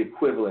think, is the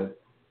equivalent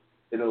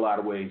in a lot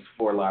of ways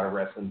for a lot of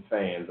wrestling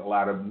fans, a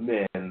lot of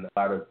men, a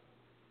lot of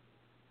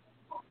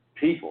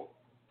people.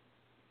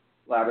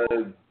 A lot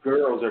of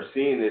girls are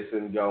seeing this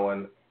and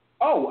going,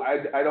 oh,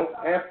 I don't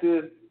have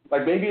to,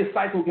 like, maybe a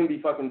cycle can be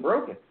fucking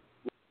broken.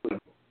 You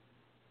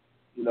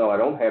know, I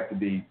don't have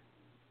to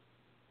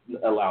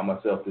allow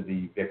myself to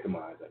be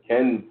victimized. I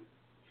can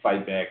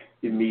fight back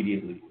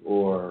immediately,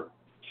 or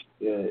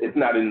if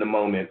not in the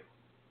moment,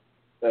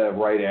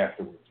 right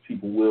afterwards.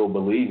 People will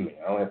believe me.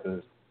 I don't have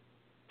to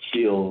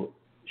feel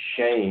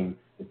shame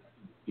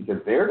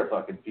because they're the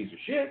fucking piece of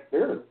shit.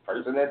 They're the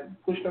person that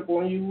pushed up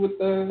on you with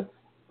the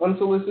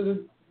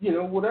unsolicited, you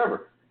know,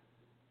 whatever.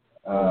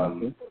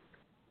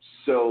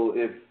 So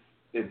if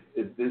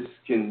this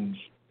can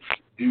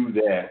do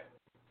that,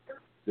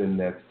 then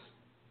that's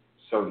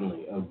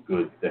certainly a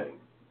good thing.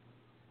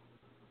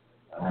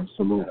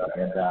 Absolutely.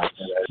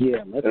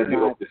 Let's I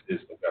hope this is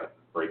going to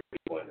break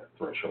people in the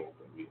threshold.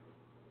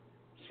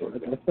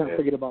 Let's not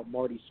forget about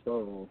Marty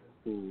Scurll,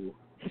 who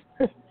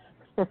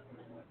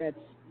that's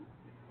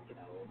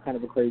kind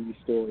of a crazy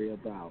story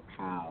about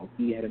how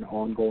he had an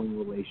ongoing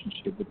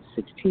relationship with a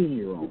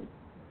 16-year-old,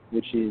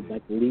 which is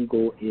like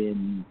legal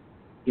in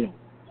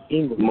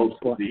England, most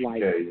but of the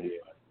like, UK,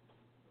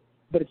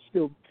 but it's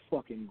still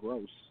fucking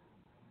gross.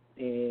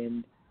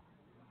 And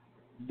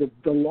the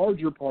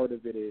larger part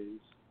of it is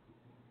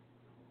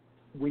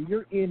when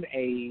you're in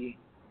a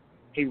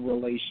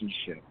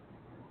relationship,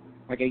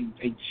 like a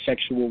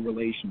sexual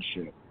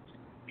relationship,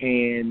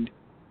 and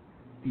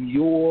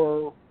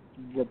your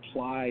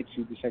reply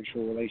to the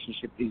sexual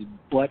relationship is,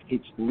 but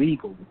it's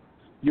legal,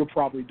 you're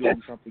probably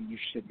doing something you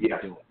shouldn't be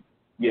doing.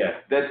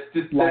 Yeah, that's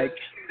like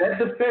that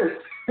defense.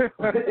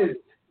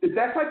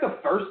 That's like the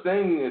first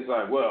thing. It's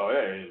like, well,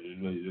 hey,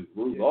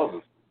 rules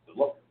laws.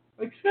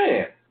 Like,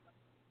 man.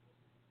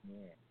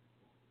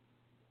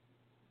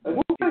 Like,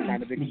 what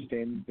kind of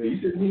extends the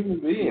decent human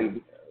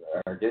being.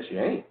 I guess you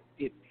ain't.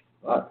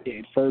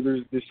 It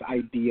furthers this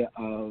idea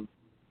of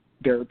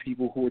there are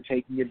people who are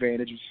taking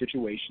advantage of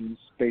situations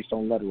based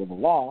on letter of the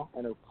law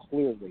and are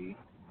clearly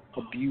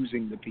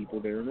abusing the people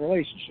they're in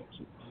relationships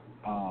with.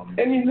 And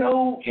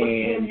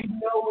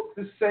it's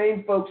the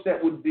same folks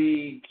that would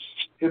be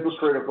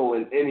hypocritical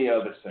in any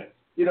other sense.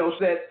 You know, it's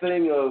that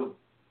thing of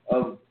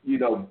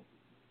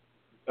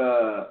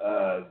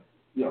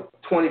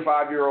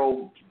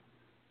 25-year-old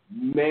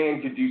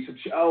man could do some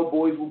shit. Oh,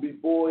 boys will be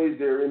boys.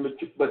 They're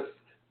immature, but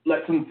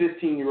let some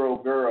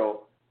 15-year-old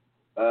girl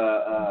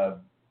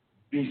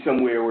be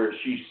somewhere where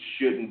she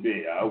shouldn't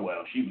be. Oh,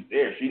 well, she was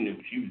there. She knew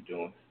what she was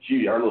doing.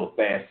 Her little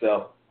fast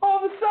self.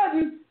 All of a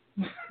sudden,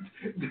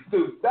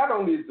 not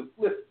only is the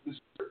flip,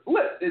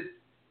 it's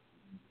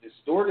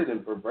distorted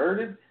and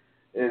perverted,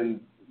 and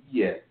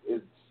yeah,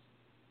 it's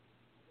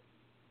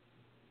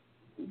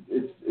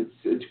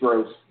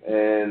gross,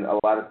 and a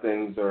lot of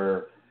things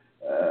are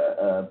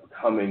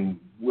becoming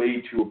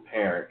way too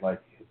apparent,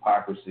 like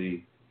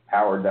hypocrisy,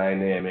 power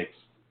dynamics,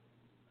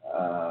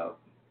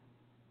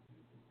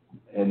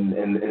 and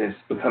it's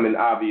becoming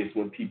obvious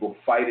when people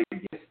fight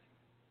against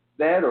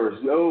that, or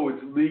it's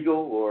legal,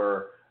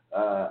 or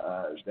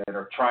that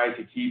are trying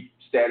to keep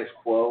status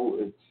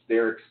quo.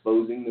 They're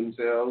exposing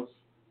themselves.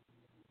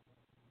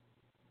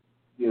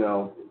 You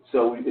know,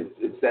 so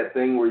it's that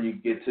thing where you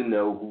get to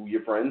know who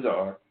your friends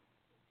are.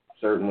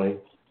 Certainly,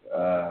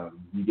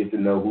 you get to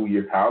know who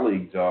your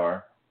colleagues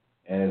are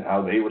and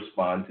how they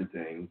respond to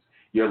things.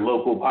 Your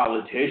local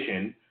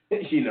politician,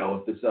 you know,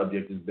 if the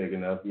subject is big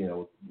enough, you know,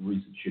 with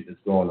recent shit that's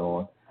going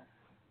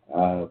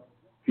on,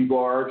 people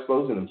are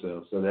exposing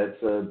themselves. So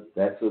that's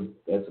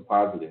a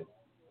positive.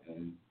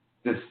 And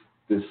this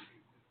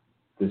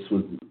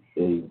was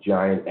a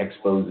giant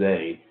expose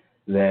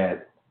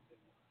that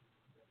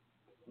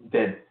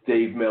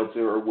Dave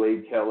Meltzer or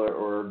Wade Keller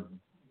or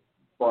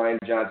Brian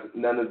Johnson,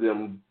 none of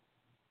them.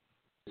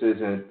 This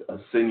isn't a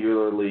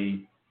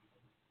singularly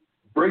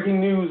breaking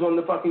news on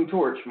the fucking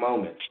torch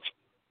moment.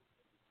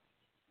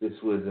 This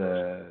was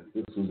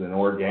an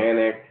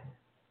organic,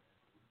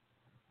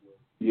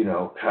 you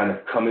know, kind of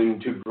coming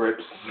to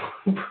grips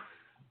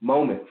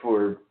moment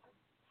for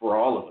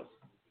all of us.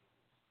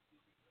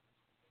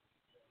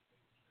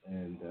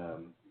 And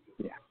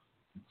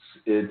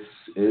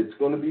it's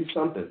going to be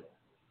something.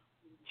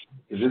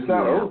 It's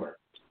not over.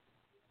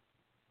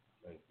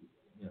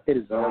 It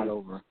is not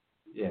over.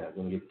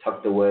 going to get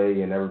tucked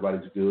away and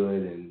everybody's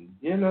good. And,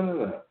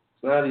 no.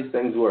 It's not how these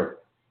things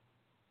work.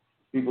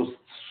 People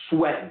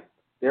sweating.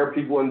 There are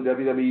people in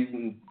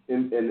WWE's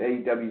and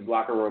AEW's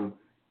locker room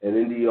and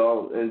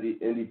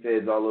indie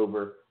feds all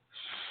over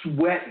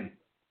sweating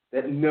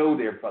that know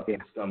they're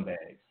fucking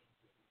scumbags.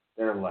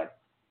 They're like,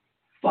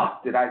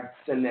 fuck, did I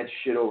send that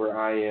shit over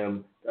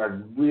IM? Did I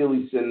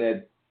really send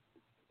that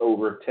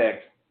over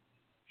text?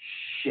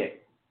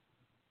 Shit.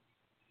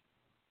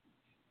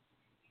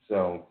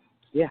 So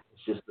yeah,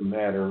 it's just a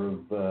matter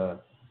of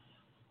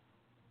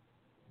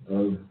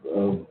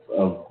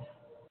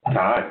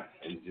time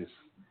and just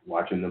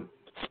watching the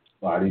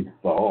bodies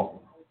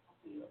fall.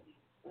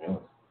 Yeah.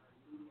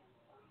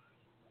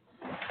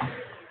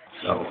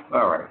 So,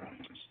 all right.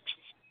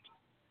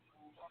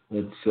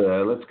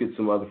 Let's get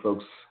some other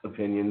folks'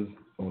 opinions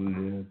on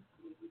the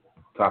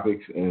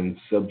topics and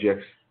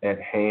subjects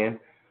at hand.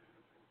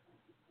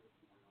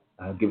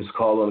 Give us a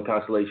call on the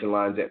Constellation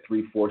lines at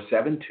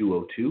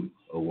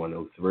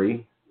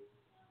 347-202-0103.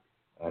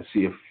 I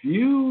see a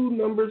few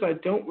numbers I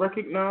don't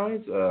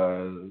recognize.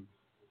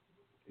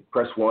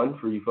 Press 1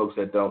 for you folks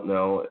that don't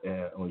know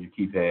on your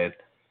keypad,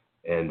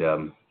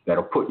 and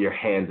that'll put your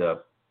hand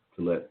up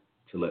to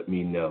let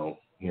me know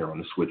here on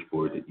the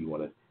switchboard that you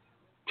want to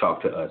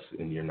talk to us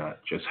and you're not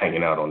just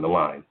hanging out on the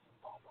line.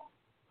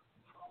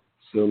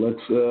 So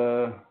let's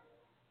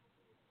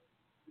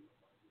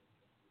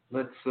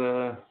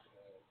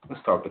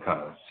talk to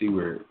Colin. See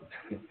what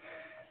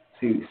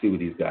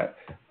he's got.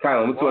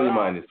 Colin, what's on your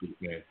mind this week,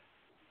 man?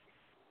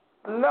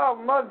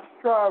 Not much,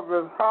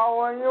 Travis. How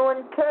are you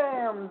and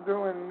Cam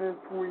doing this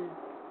week?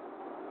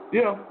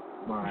 Yeah,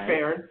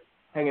 faring,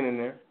 hanging in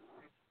there.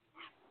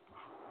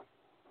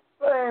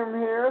 Same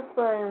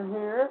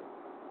here.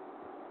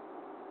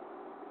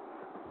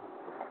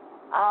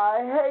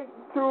 I hate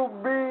to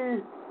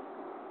be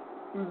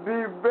the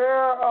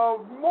bearer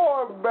of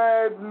more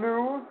bad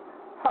news.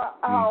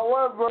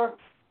 However,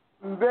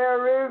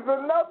 there is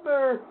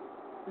another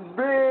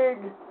big,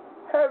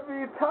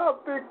 heavy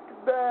topic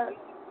that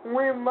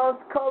we must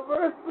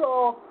cover,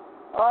 so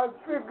I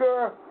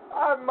figure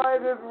I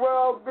might as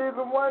well be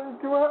the one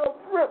to help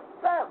rip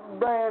that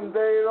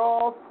Band-Aid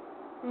off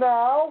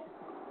now.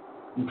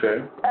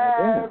 Okay.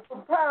 As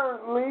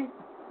apparently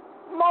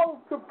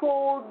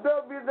multiple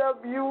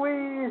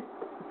WWE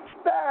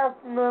staff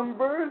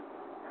members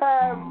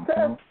have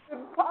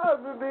tested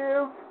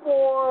positive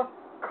for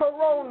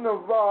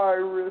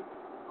coronavirus.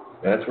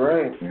 That's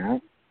right. Yeah.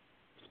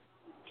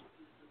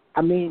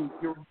 I mean,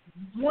 you're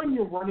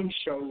running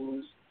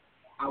shows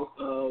out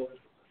of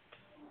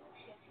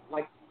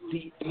like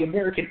the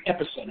American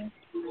epicenter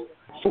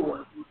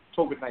for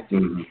COVID-19.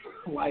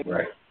 Mm-hmm. Like,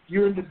 right.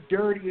 You're in the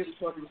dirtiest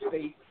fucking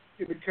state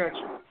in the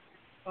country.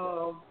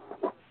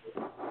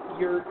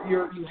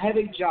 You have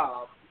a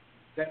job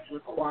that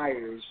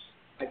requires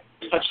like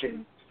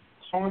touching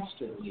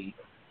constantly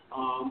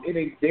in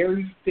a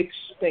very fixed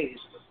space.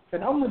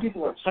 And not only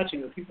people are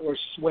touching, but people are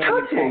sweating.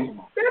 Touching?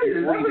 That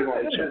is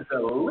the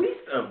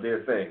least of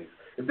their things.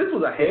 If this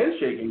was a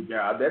handshaking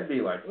job, that'd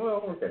be like,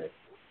 well, okay.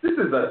 This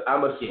is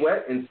I'm a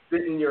sweat and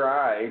spit in your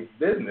eye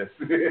business.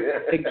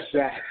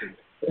 Exactly.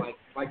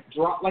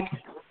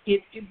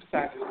 It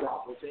impacts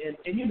droplets. And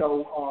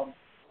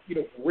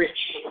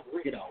Rich,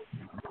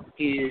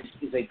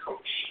 is a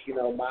coach.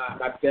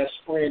 My best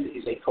friend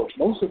is a coach.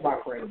 Most of my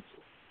friends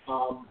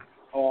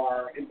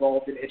are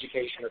involved in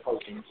education or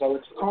coaching. So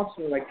it's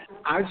constantly like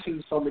I've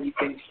seen so many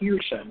things here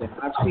shut down.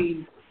 I've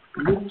seen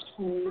middle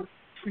school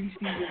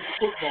preseason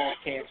football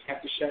camps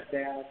have to shut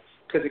down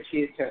because a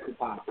kid tested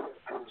positive.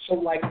 So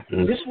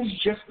this was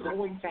just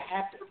going to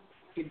happen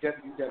in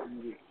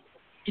WWE.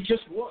 It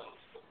just was.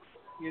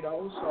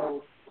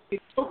 So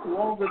it took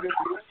longer than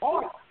we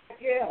thought.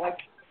 Yeah,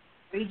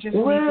 they just need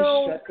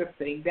to shut the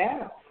thing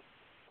down.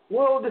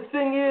 Well, the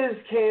thing is,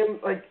 Cam,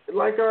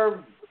 like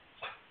our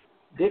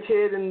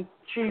dickhead and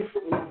chief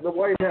in the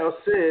White House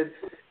said,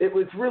 it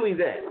was really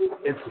that.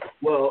 If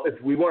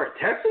we weren't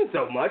testing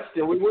so much,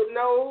 then we wouldn't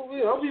know,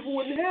 people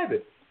wouldn't have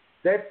it.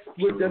 That's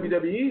what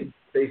WWE's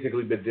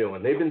basically been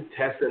doing. They've been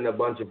testing a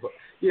bunch of,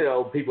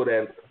 people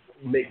that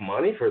make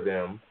money for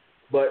them,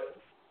 but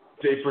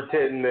they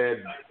pretend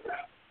that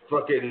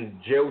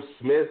fucking Joe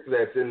Smith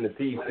that's in the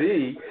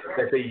PC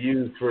that they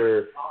use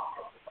for,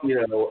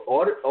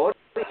 audit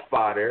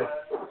spotter.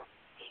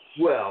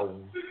 Well,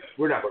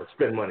 we're not going to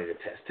spend money to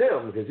test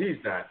him because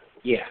he's not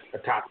a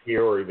top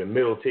tier or even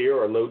middle tier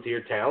or low tier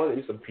talent.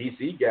 He's a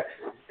PC guy,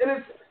 and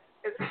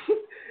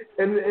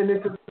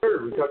it's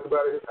absurd. We talked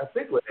about it, I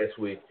think, last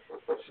week.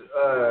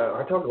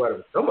 I talked about it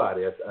with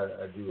somebody.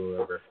 I do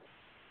remember,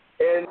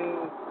 and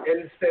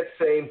it's that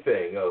same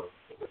thing of,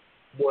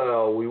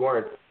 well, we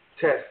weren't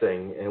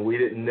testing and we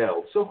didn't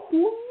know. So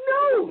who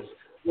knows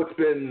what's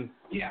been?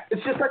 Yeah.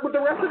 It's just like with the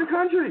rest of the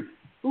country.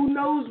 Who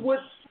knows what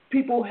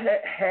people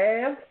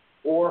have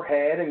or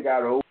had and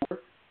got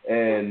over,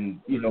 and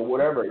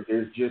whatever.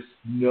 There's just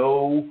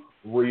no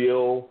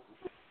real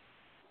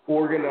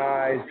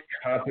organized,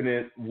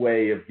 competent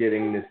way of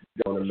getting this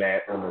on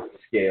a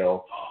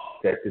scale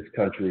that this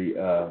country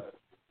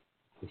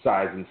the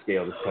size and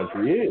scale this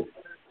country is.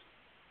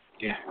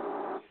 Yeah.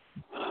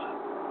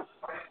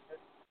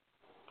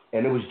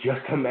 And it was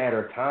just a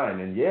matter of time.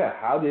 And yeah,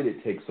 how did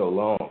it take so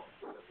long?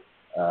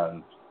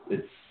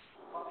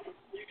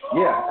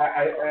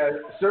 I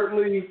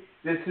certainly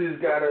this has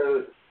got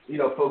to,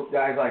 folks,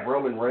 guys like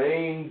Roman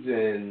Reigns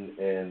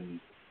and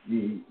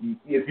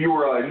if you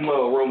were, even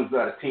though Roman's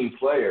not a team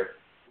player,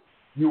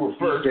 you were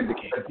first a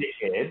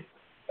dickhead.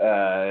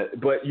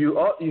 But you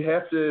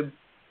have to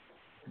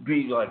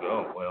be like,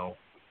 oh well,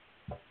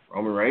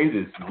 Roman Reigns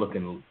is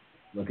looking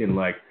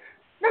like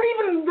not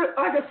even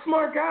like a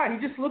smart guy.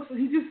 He just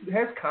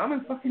has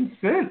common fucking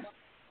sense.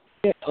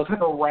 Yeah, looks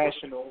like a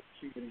rational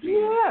human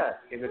being. Yeah,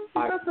 he's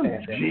not some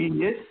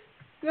genius.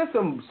 He's not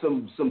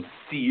some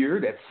seer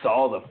that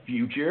saw the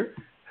future.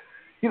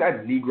 He's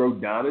not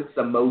Negrodamus,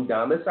 some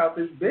Modamus out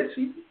this bitch.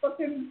 He's a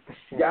fucking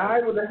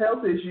guy with a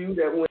health issue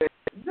that went,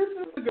 this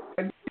is a good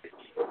idea.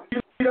 You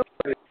don't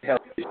have a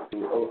health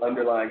issue or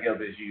underlying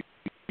health issue.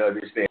 You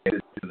understand this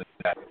is a good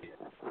idea.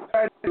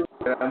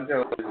 I'm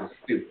telling you, this is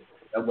stupid.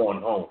 I'm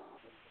going home.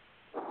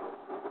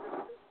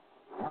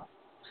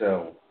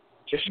 So,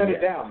 just shut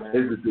it down, man.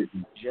 His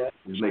decision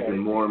is making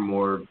more and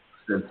more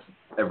sense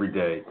every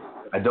day.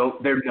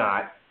 They're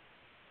not.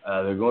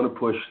 They're going to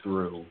push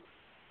through.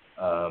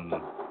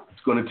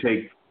 It's going to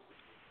take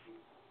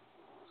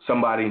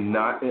somebody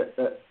not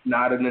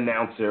an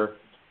announcer,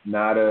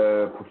 not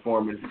a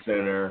performance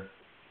center,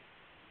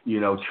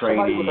 trainee.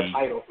 Somebody with a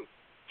title.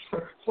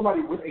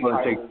 Somebody with a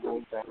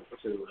title.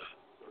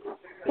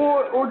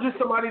 Or just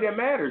somebody that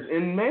matters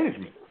in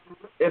management.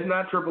 If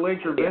not Triple H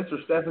or Vince or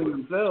Stephanie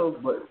themselves,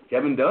 but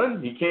Kevin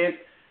Dunn, he can't.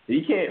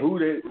 Who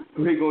they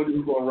going to do?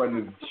 Who's going to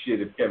run this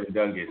shit if Kevin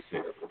Dunn gets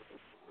sick?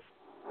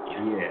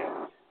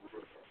 Yeah.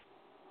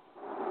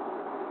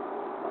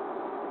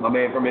 My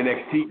man from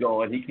NXT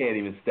going, he can't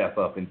even step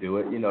up and do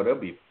it. They'll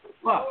be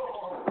fucked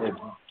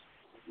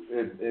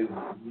if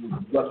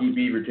Lucky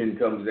Beaverton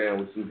comes down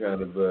with some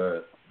kind of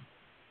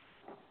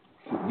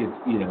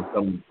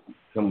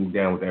come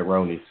down with that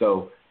Roni.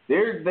 So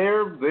they're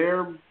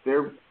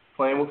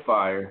playing with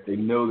fire. They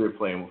know they're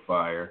playing with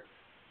fire.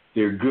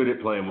 They're good at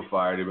playing with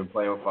fire. They've been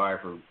playing with fire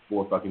for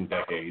 4 fucking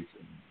decades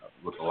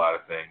with a lot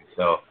of things.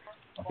 So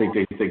I think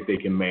they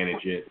can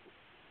manage it.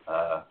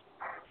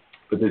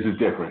 But this is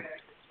different.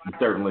 And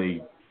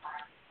certainly,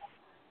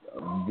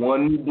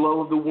 one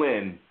blow of the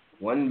wind,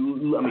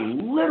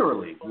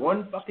 literally,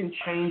 one fucking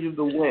change of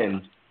the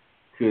wind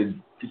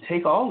could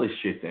take all this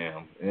shit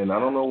down. And I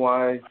don't know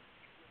why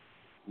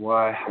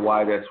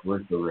that's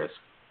worth the risk.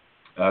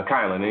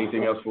 Kylan,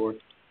 anything else for us?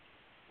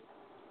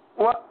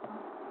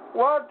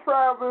 Well,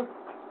 Travis,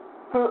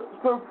 to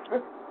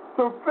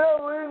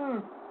fill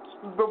in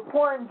the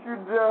point you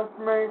just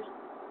made,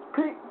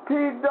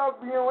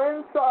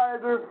 PW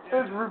Insider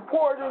is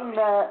reporting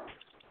that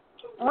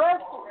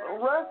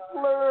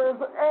wrestlers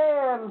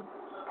and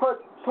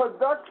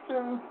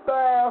production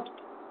staff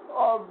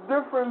of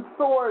different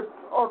sorts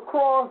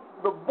across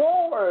the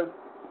board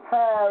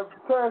have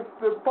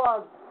tested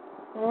positive.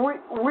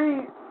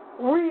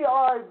 We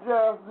are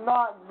just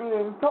not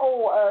being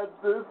told at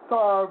this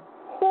time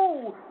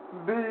who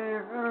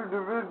these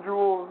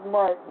individuals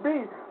might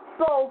be.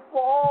 So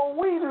for all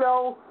we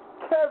know,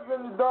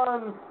 Kevin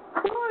Dunn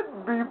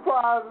could be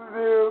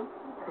positive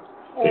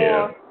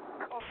for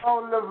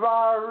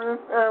coronavirus,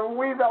 and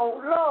we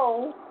don't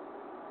know.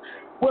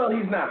 Well,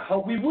 he's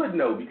not. We would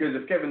know, because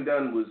if Kevin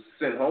Dunn was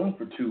sent home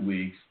for 2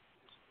 weeks,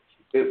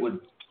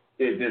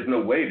 there's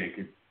no way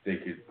they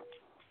could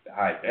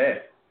hide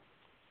that.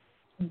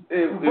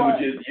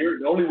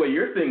 The only way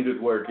your thing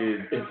could work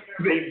is if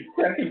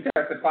he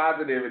tested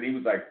positive and he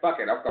was like, "Fuck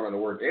it, I'm coming to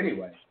work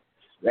anyway."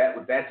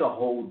 That's a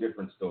whole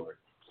different story.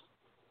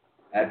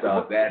 That's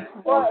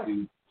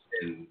lawsuit,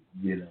 and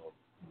yeah.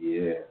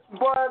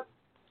 But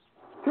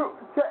to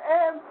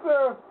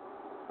answer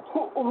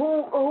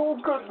who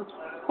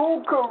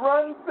could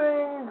run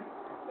things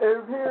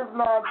if he's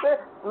not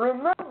there,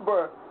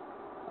 remember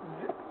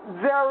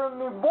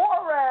Jeremy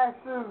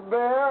Borash is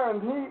there,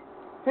 and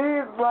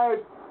he's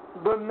like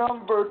the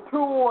number 2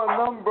 or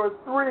number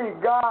 3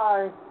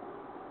 guy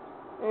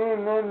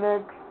in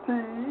NXT.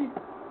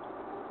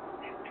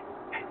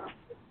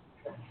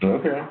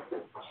 Okay.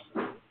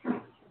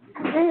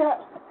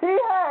 He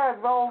has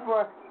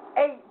over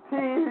 18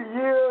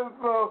 years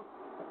of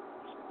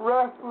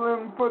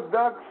wrestling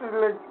production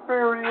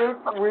experience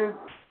with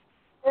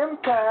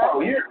Impact.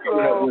 Oh, you're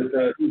coming up with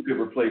who could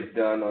replace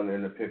Dunn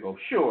in the pickle.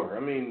 Sure.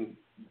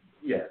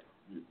 Yeah.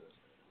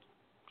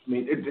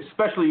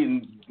 Especially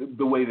in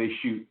the way they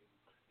shoot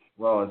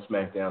Raw and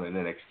SmackDown and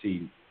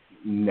NXT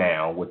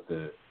now with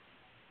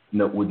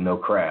no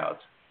crowds,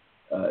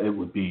 it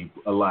would be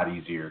a lot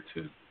easier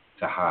to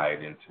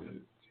hide and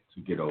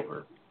to get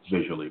over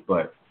visually.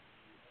 But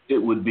it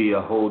would be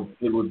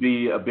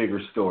a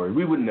bigger story.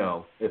 We would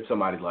know if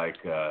somebody like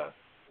I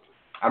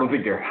don't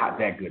think they're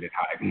that good at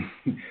hiding.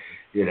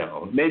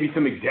 Maybe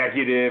some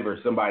executive or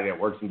somebody that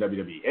works in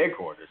WWE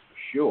headquarters for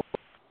sure.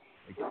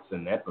 They can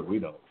send that, but we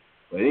don't.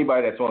 But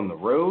anybody that's on the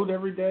road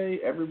every day,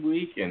 every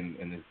week, and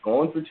is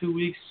gone for 2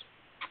 weeks,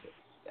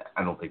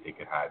 I don't think they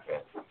could hide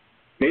that.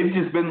 They've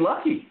just been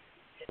lucky.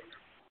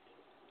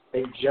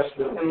 They've just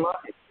been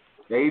lucky.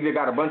 They either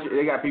got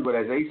they got people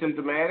that's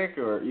asymptomatic,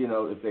 or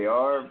if they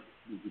are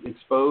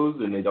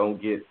exposed and they don't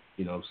get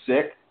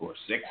sick or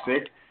sick,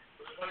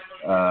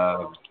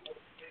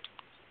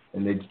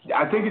 and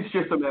I think it's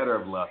just a matter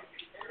of luck.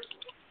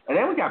 And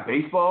then we got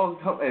baseball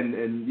and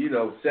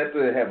set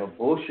to have a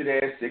bullshit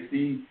ass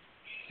 60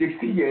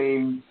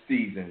 game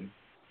season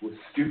with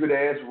stupid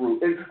ass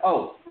rules. And,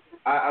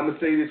 I'm gonna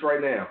say this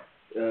right now,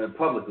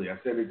 publicly. I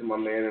said it to my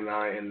man and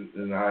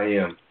I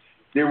am.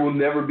 There will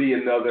never be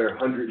another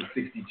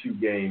 162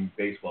 game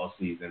baseball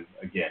season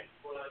again.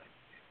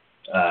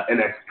 And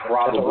that's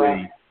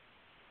probably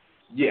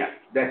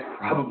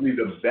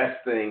the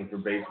best thing for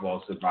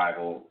baseball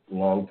survival,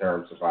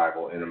 long-term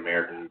survival in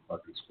American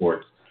fucking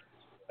sports,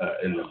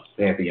 in the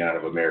pantheon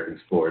of American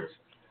sports,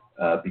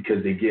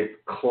 because they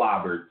get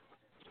clobbered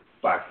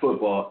by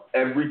football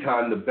every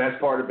time the best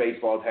part of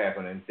baseball is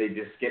happening. They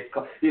just get,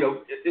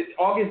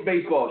 August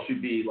baseball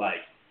should be like,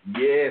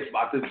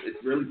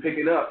 it's really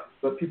picking up,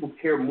 but people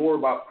care more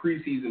about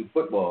preseason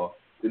football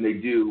than they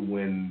do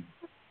when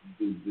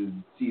the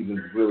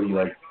season's really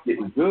like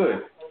getting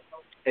good.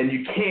 And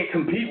you can't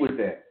compete with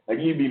that. Like,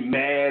 you'd be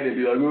mad and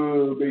be like,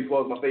 oh,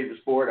 baseball is my favorite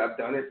sport. I've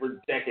done it for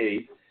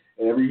decades.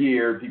 And every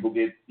year people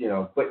get,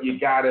 but you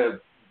got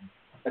to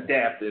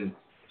adapt. And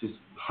just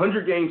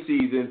 100-game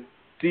season.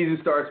 Season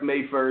starts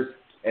May 1st,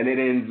 and it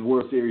ends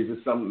World Series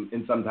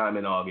sometime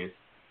in August.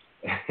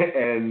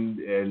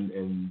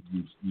 and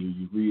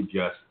you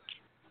readjust.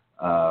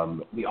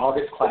 The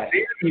August Classic.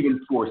 They're even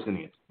forcing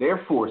it.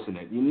 They're forcing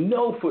it.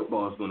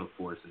 Football is going to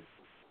force it.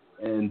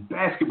 And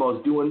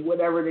basketball's doing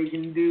whatever they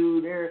can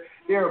do.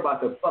 They're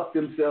about to fuck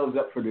themselves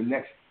up for the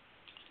next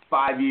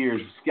 5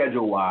 years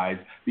schedule-wise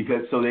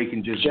so they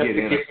can just get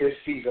in. Get their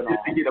season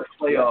off. To get a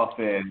playoff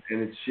in,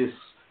 and it's just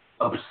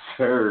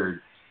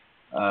absurd.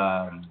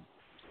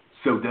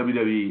 So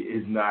WWE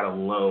is not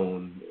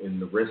alone in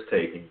the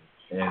risk-taking,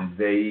 and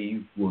they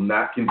will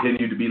not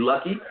continue to be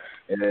lucky.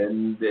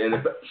 And the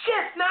NFL,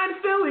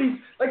 9 Phillies,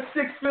 like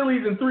 6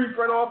 Phillies and 3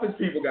 front office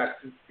people got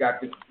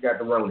the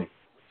Roni.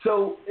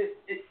 So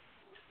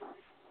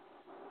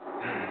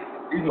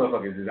these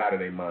motherfuckers is out of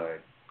their mind.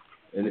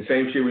 And the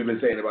same shit we've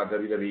been saying about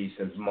WWE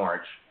since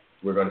March,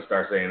 we're going to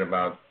start saying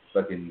about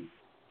fucking,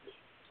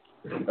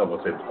 I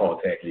won't say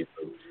Paul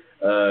Tagliabue,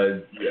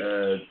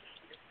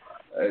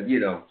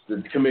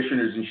 the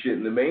commissioners and shit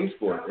in the main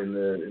sport, in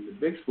the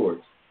big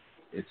sports.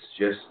 It's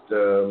just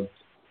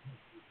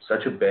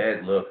such a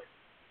bad look.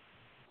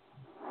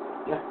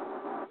 Yeah.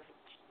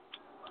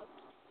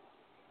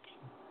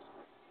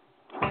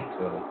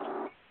 So,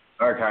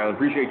 all right, Kyle,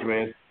 appreciate you,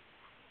 man.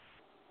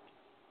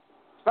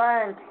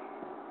 Thanks.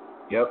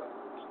 Yep.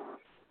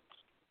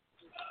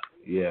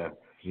 Yeah,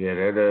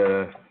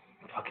 that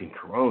fucking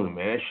Corona,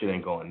 man, that shit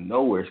ain't going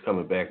nowhere. It's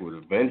coming back with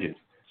a vengeance.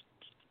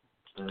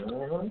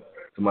 Mm-hmm.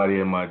 Somebody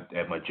at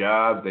my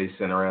job, they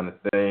sent around a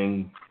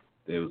thing.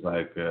 It was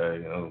like,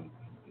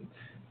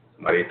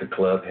 somebody at the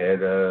club had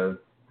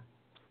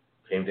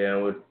came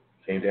down with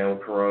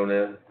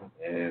Corona,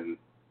 and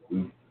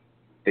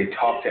they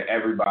talked to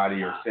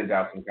everybody or sent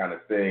out some kind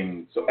of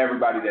thing. So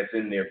everybody that's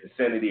in their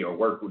vicinity or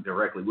worked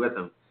directly with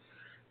them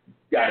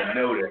got to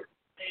know that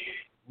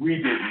we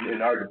didn't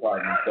in our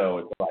department. So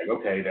it's like,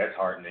 okay, that's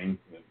heartening.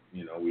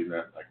 We're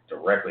not like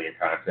directly in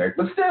contact,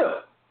 but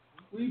still,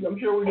 I'm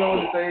sure we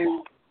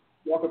go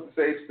walk up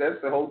the same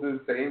steps to hold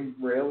the same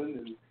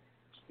railing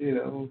and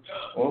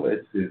all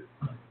that shit.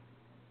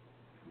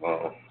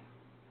 Well,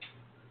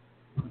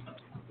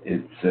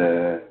 it's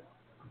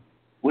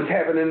what's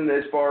happening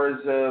as far as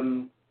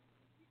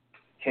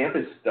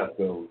campus stuff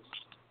goes.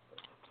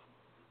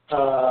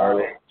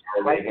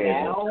 Right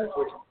now,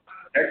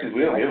 actually,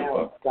 we don't give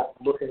a fuck.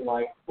 It's looking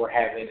like we're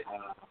having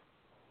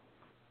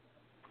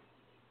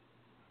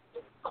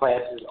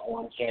classes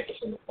on campus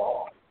in the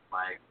fall.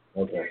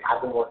 Okay.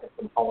 I've been working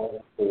from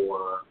home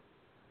for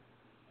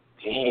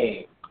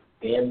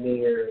damn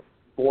near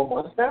 4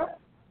 months now.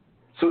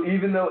 So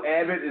even though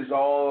Abbott is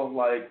all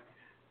like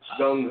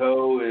gung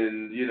ho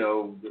and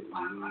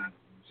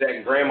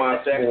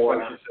grandma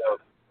sacrifice yourself,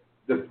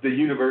 the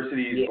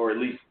universities or at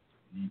least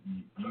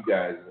you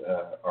guys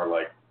are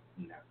like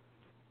no.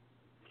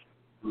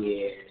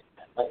 Yeah,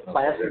 like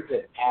classes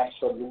that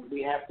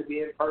absolutely have to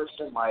be in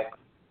person, like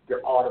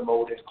your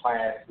automotive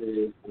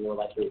classes or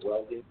like your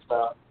welding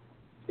stuff.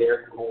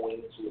 They're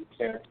going to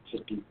attempt to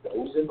do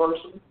those in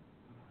person,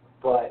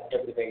 but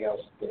everything else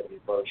is going to be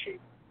virtual,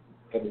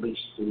 at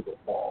least through the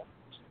fall.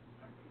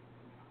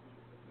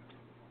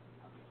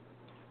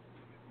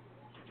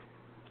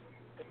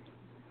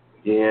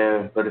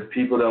 Yeah, but if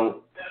people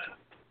don't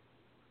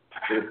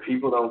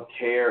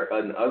care,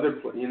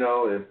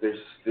 if there's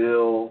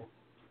still,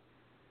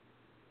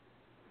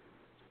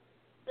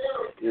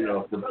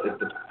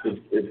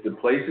 if the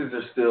places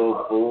are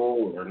still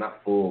full or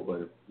not full,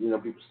 but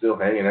people still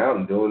hanging out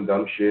and doing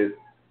dumb shit,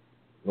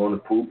 going to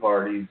pool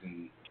parties,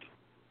 and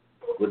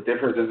what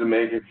difference does it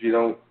make if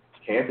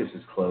campus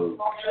is closed?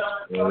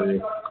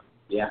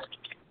 Yeah.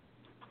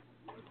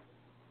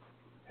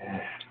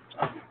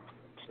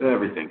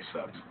 Everything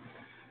sucks.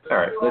 All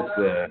right,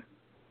 let's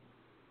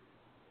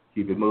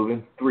keep it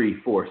moving.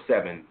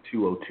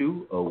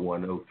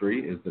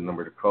 347-202-0103 is the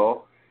number to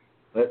call.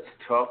 Let's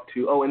talk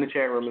to. Oh, and the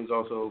chat room is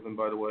also open,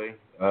 by the way.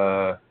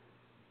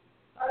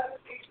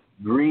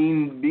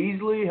 Green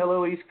Beasley,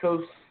 hello East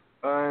Coast.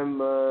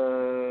 I'm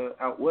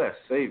out west.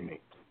 Save me.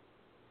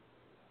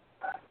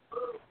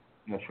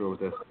 Not sure what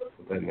that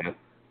meant.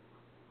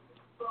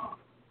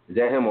 Is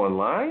that him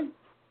online?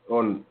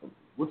 On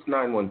what's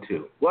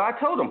 912? Well, I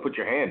told him put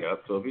your hand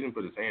up. So if he didn't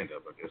put his hand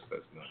up, I guess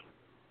that's not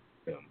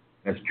him.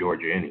 That's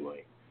Georgia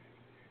anyway.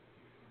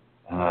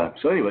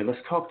 So anyway,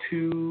 let's talk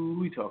to who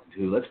we talking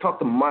to. Let's talk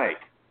to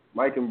Mike.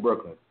 Mike in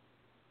Brooklyn.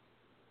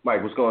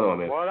 Mike, what's going on,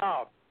 man? What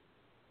up?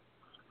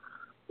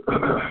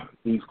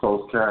 East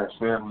Coast Cash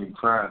family,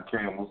 trying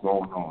Cam, what's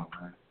going on,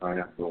 man? How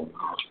you doing?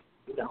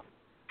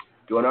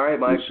 Doing all right,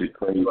 Mike? This shit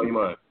crazy. What's on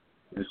your mind?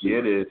 Yeah,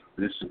 it is.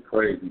 This shit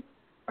crazy.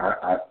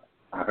 I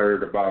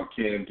heard about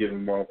Cam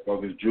giving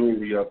motherfuckers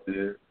jewelry up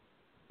there.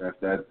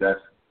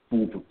 That's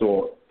food for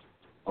thought.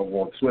 I'm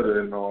on Twitter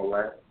and all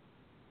that.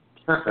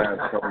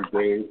 Past couple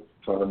days,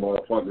 telling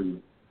motherfuckers,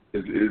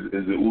 is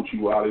it Uchi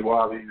Wally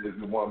Wally? Is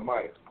it one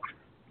Mike?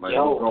 Like,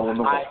 Yo, what's going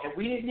on? and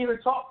we didn't even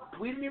talk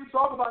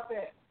about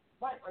that.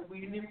 Like we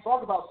didn't even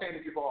talk about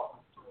Sandy Guevara.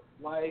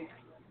 Like,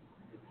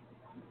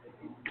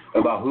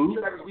 about who?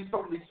 We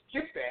totally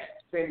skipped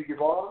that, Sandy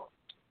Guevara.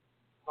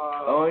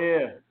 Oh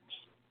yeah.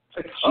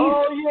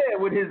 Oh yeah,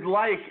 with his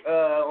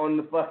on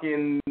the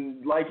fucking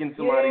liking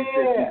somebody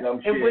said some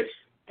dumb shit.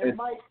 And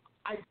Mike,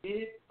 I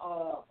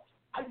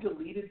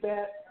deleted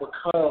that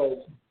because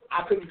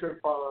I couldn't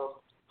confirm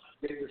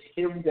that it was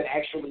him that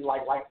actually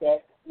liked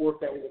that, or if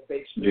that was a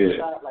fake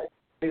screenshot. Like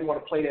they didn't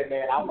want to play that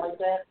man out like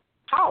that.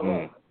 How?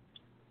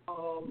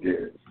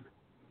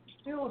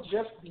 Still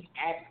just the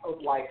act of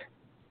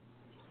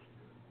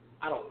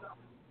I don't know.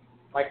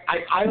 Like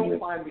I don't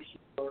find the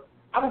humor.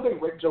 I don't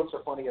think rape jokes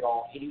are funny at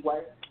all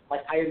anyway.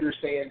 Like I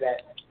understand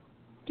that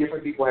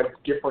different people have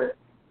different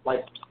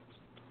But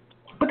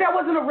that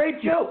wasn't a rape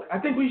joke. I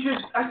think we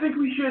should.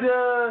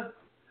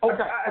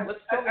 Okay.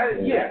 Let's tell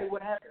exactly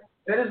what happened.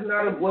 That is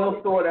not a well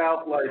thought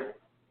out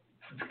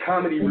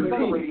comedy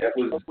routine. That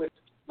was with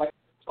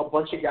a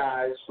bunch of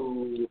guys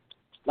who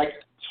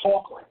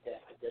talk like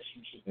that. I guess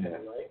you should say,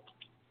 right?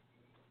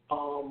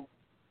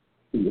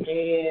 And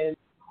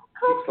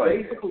it's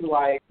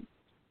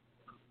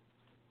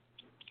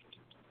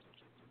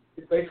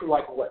basically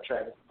like what,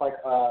 Travis? I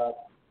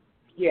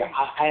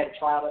had a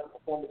trial at the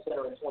Performance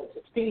Center in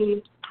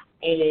 2016,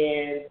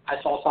 and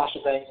I saw Sasha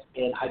Banks,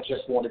 and I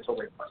just wanted to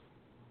rape her.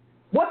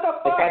 What the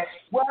fuck?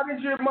 Why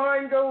did your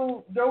mind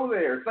go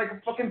there? It's like a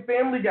fucking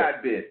Family Guy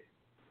bit.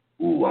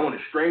 Ooh, I want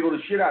to strangle the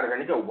shit out of her.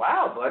 And you go,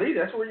 wow, buddy,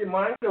 that's where your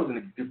mind goes.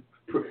 And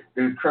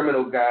the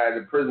criminal guy,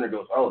 the prisoner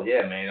goes, oh,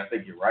 yeah, man, I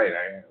think you're right.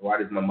 Why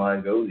does my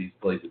mind go these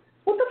places?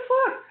 What the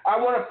fuck? I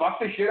want to fuck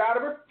the shit out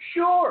of her?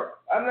 Sure.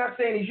 I'm not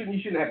saying you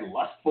shouldn't have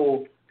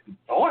lustful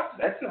thoughts.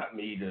 That's not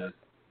me to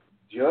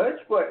judge.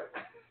 But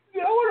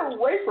I want to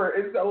rape her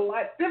is a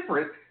lot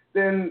different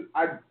than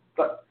I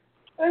thought.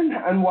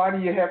 And why do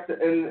you have to?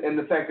 And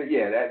the fact that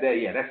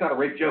that's not a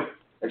rape joke.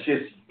 It's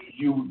just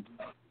you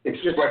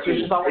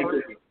expressing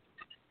racist.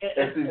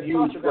 This is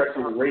you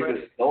expressing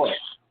racist thoughts.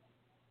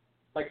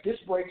 Like this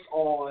breaks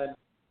on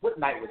what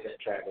night was it,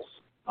 Travis?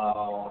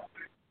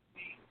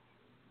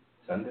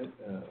 Sunday.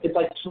 It's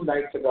like 2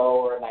 nights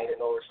ago or a night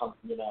ago or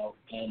something,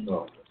 And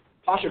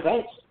Sasha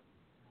Banks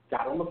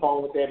got on the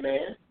phone with that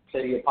man,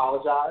 said he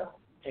apologized,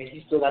 and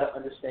he still got to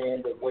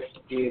understand that what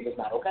he did was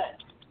not okay.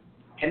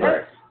 And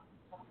that's.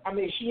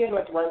 She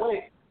handled it the right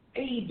way.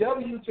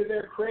 AEW, to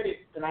their credit,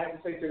 and I have to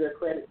say to their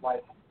credit,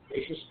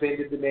 they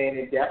suspended the man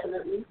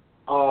indefinitely.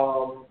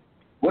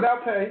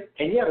 Without pay.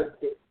 And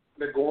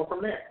they're going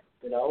from there,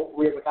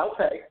 without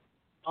pay.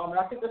 And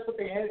I think that's what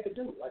they had to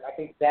do. I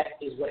think that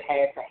is what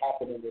had to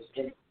happen in this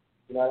case.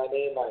 You know what I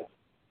mean?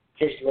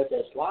 Case let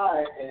that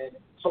slide. And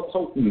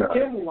so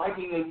him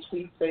liking a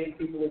tweet saying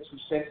people are too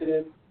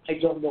sensitive, I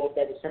don't know if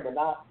that was him or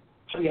not.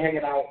 He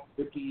hanging out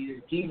with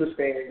these Divas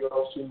fan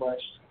girls too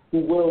much, who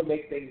will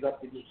make things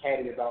up to be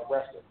catty about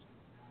wrestling.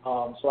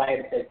 So I had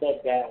to take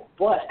that down.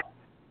 But,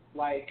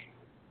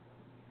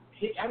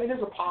 his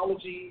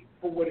apology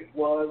for what it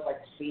was,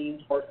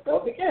 seemed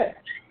heartfelt. Again,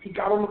 he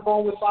got on the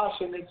phone with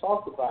Sasha and they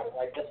talked about it.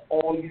 That's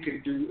all you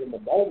can do in the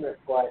moment.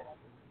 But,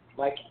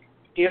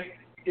 if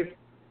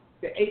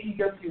the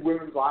AEW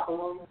women's locker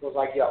room was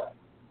yo,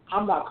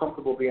 I'm not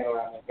comfortable being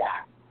around that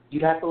guy,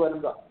 you'd have to let him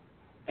go.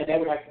 And that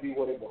would have to be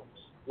what it was.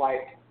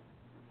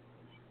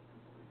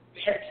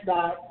 That's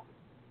not...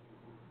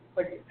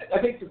 I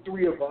think the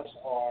three of us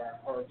are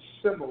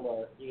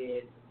similar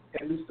in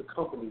at least the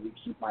company we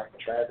keep, Mike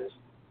and Travis.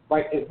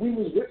 If we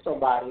was with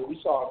somebody and we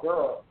saw a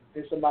girl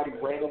and somebody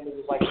randomly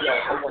was yo,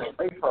 I want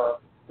to rape her,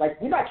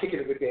 we're not kicking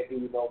it with that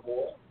dude no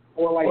more.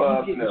 Or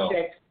you getting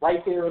checked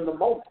right there in the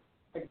moment.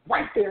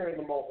 Right there in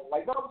the moment.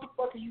 What the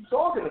fuck are you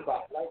talking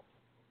about?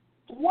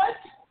 What?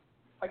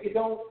 It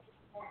don't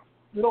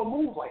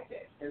move like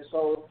that. And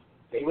so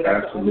they would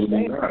have to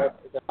understand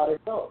that's how they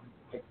go.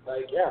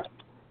 Like, yeah.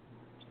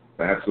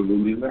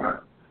 Absolutely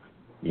not.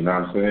 You know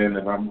what I'm saying?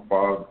 And I'm a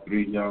father of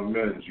 3 young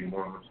men, you know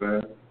what I'm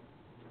saying?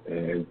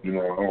 And, you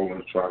know, I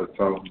always try to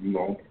tell them, you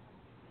know,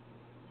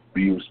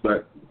 be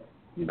respectful.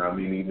 You know what I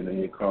mean? Even in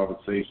your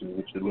conversations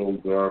with your little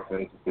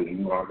girlfriends, because, you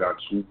know, I got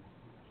you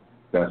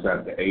that's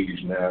at the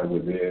age now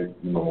where they're,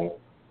 you know,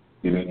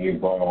 getting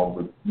involved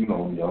with, you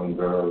know, young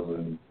girls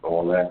and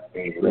all that,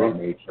 things of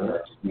that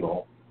nature, you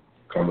know,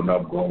 coming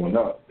up, growing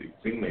up. They're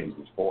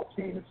teenagers,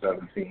 14 and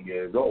 17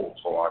 years old.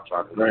 So I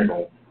try to, you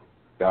know,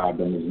 guide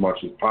them as much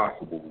as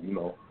possible, you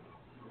know.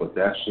 But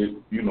that shit,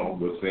 you know,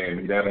 with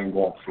Sammy, that ain't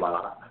gonna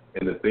fly.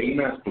 And the thing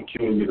that's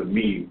peculiar to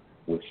me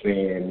with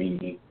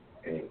Sammy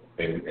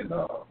and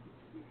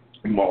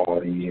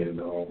Marty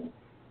and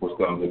what's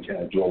the other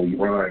cat, Joey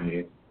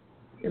Ryan,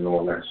 and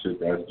all that shit,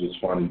 that's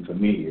just funny to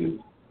me is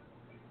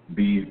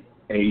these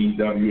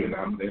AEW,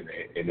 and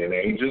it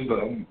ain't just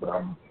them, but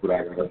I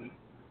gotta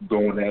go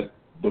in that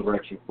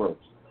direction first.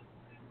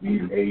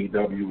 These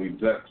AEW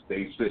execs,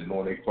 they sitting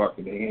on their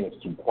fucking hands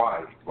too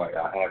quiet. Like,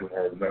 I haven't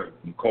heard nothing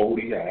from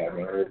Cody, I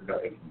haven't heard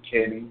nothing from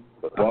Kenny,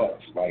 but us,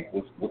 like,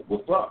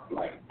 what's up?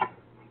 Like,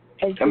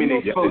 I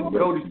mean,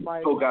 Cody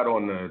still got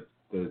on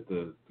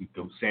the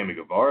Sammy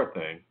Guevara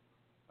thing.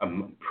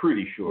 I'm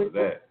pretty sure of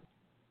that.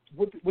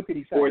 What did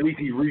he say? Or at least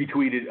he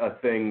retweeted a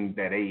thing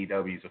that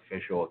AEW's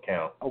official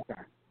account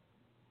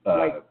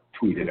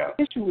tweeted out.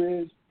 The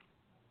issue is,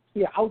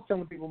 I was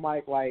telling people,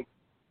 Mike, like,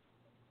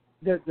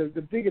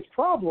 the biggest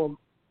problem,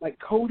 like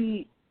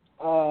Cody,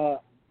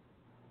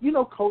 you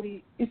know,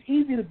 Cody, it's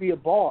easy to be a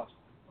boss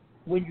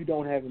when you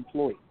don't have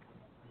employees.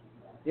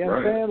 You know what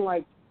I'm saying?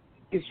 Like,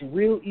 it's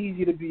real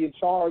easy to be in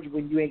charge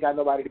when you ain't got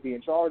nobody to be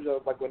in charge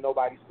of, like when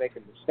nobody's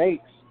making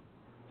mistakes,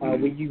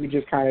 when you can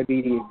just kind of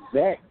be the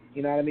exec.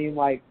 You know what I mean?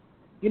 Like,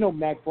 you know,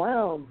 Mac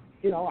Brown,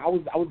 you know, I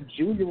was a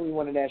junior when we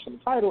won a national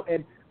title,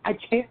 and I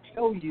can't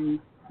tell you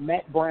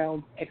Mac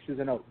Brown's X's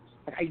and O's.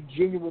 Like, I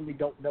genuinely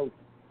don't know them.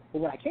 But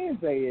what I can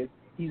say is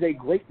he's a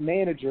great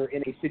manager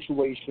in a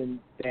situation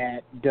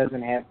that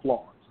doesn't have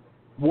flaws.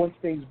 Once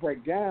things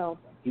break down,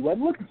 he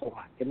wasn't looking for a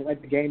lot. He didn't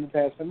let the game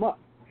pass him up.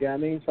 You know what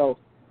I mean? So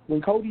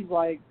when Cody's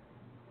like,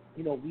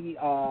 you know,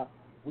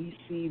 we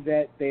see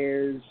that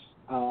there's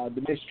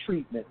the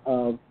mistreatment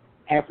of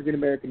African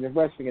Americans in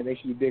wrestling and they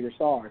should be bigger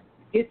stars.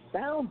 It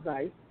sounds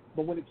nice,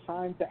 but when it's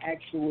time to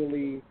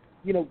actually,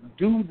 you know,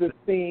 do the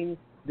thing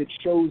that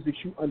shows that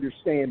you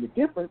understand the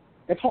difference,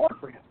 it's hard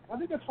for him. I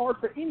think it's hard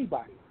for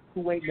anybody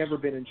who ain't never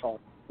been in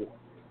charge before.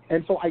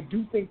 And so I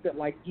do think that,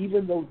 like,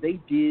 even though they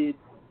did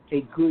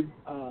a good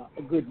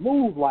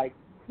move, like,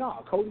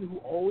 Cody, who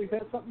always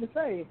had something to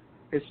say,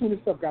 as soon as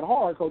stuff got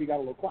hard, Cody got a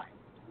little quiet.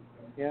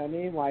 You know what I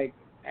mean? Like,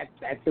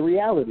 that's the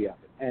reality of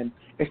it. And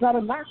it's not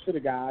a knock to the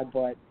guy,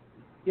 but,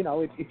 you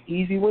know, it's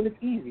easy when it's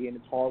easy and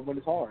it's hard when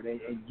it's hard. And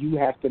you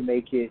have to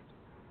make it,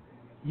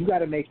 you got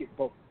to make it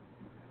both.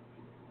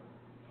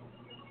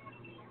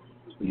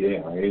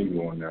 Yeah, I hear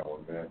you on that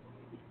one, man.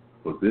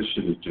 But this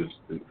shit is just,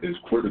 it's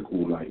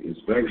critical. Like, it's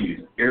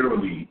very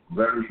eerily,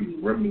 very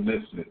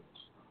reminiscent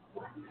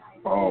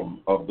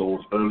of those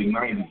early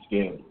 90s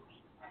scandals.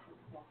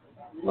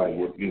 Like,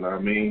 you know what I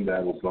mean?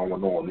 That was going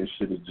on. This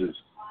shit is just,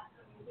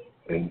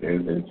 and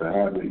to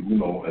have it, you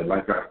know, and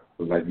like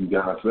you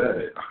guys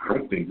said, I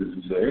don't think this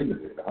is the end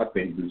of it. I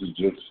think this is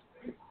just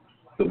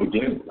the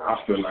beginning. I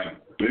feel like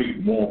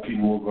more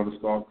people are going to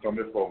start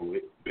coming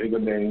forward. Bigger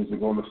names are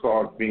going to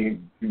start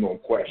being, you know,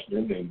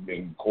 questioned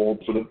and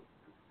called to the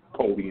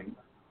podium.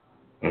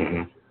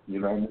 Mm-hmm. You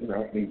know what I mean?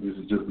 I think this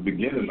is just the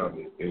beginning of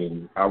it.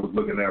 And I was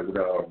looking at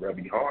what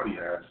Reby Hardy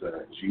had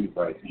said. She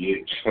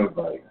was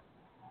like,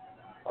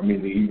 I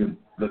mean, they even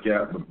look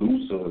at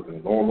Medusa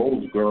and all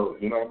those girls,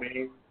 you know what I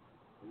mean?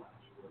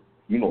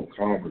 You know,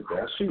 calm with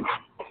that shit.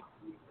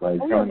 Like,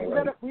 kind of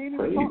like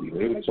crazy.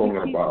 They were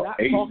talking about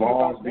 8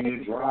 balls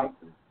being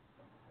dropped.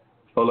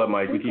 Hold up,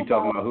 Mike. We keep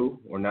talking about who?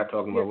 We're not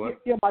talking about what?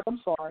 Yeah, Mike, I'm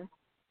sorry.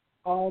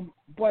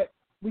 But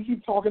we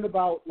keep talking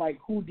about, like,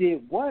 who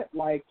did what.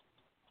 Like,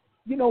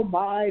 you know,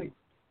 my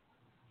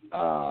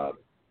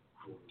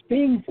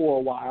thing for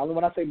a while, and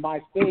when I say my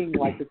thing,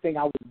 like the thing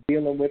I was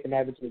dealing with and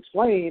having to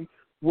explain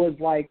was,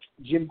 like,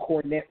 Jim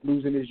Cornette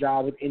losing his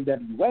job with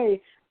NWA.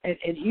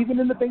 And even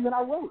in the thing that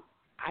I wrote,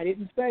 I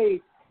didn't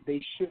say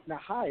they shouldn't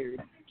have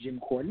hired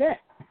Jim Cornette.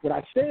 What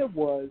I said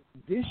was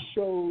this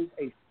shows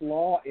a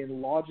flaw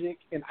in logic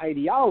and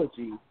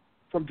ideology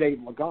from Dave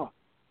Lagana,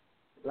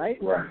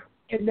 right? Right.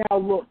 And now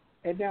look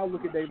at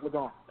Dave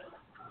Lagana.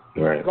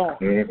 Right.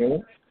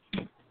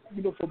 Mm-hmm.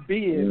 You know, for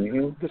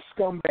being the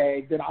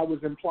scumbag that I was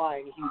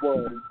implying he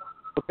was,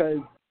 because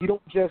you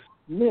don't just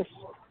miss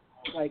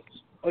like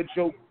a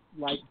joke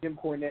like Jim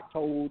Cornette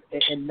told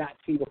and not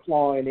see the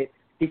flaw in it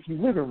if you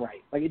live it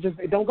right. Like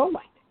it don't go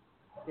like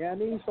that. You know what I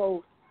mean?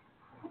 So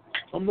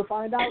I'm gonna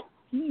find out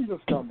he's a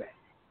scumbag,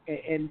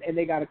 and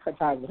they got to cut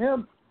ties with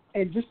him.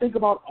 And just think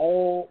about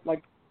all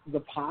like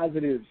the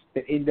positives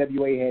that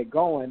NWA had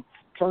going.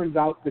 Turns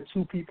out the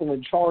 2 people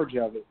in charge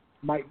of it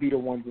might be the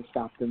ones that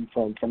stopped them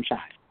from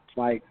shining.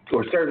 Like,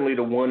 or certainly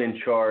the one in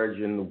charge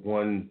and the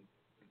one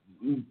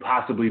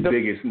possibly the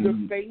biggest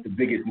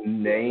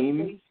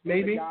name,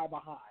 maybe. The guy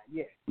behind,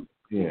 yeah.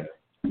 Yeah.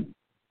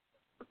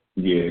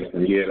 Yeah. That's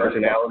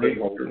Personality.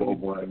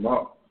 brought him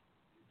up.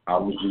 I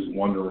was just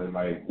wondering,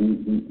 like, who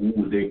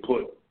would they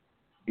put,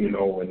 in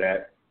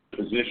that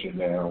position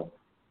now,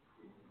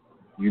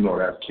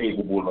 that's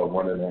capable of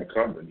running that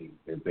company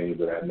and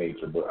things of that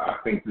nature. But I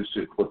think this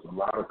shit puts a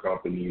lot of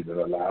companies and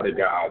a lot of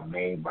guys'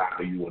 name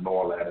value and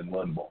all that in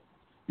limbo.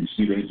 You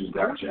see, they just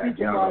got Jack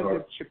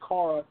Gallagher.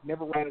 Chikara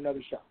never ran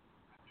another show.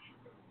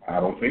 I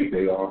don't think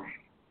they are.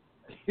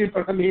 You know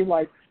what I mean?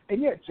 Like,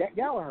 and yeah, Jack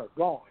Gallagher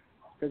gone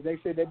because they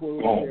said they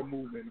were over there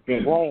moving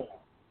wrong.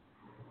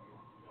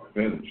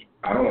 Finished.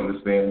 I don't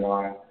understand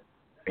why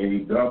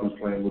AEW is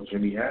playing with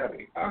Jimmy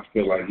Havoc. I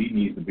feel like he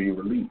needs to be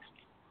released.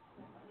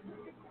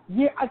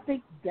 Yeah, I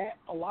think that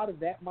a lot of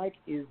that, Mike,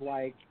 is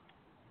like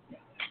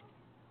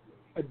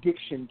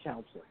addiction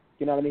counseling.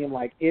 You know what I mean?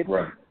 Like it's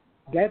right.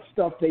 That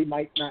stuff they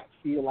might not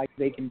feel like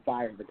they can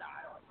fire the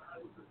guy.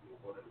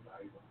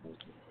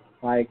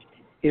 Like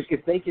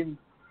if they can,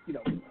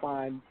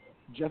 find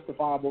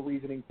justifiable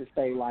reasoning to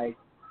say like,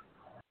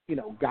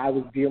 guy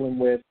was dealing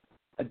with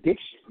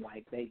addiction.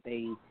 Like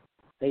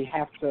they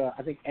have to.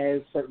 I think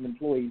as certain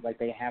employees, like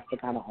they have to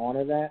kind of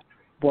honor that.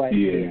 But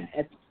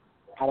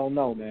I don't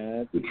know,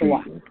 man. It's a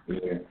lot.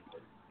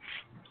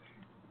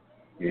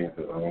 Yeah,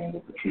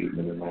 with the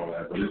treatment and all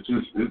that. But it's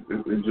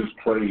just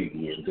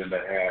crazy. And then they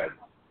had,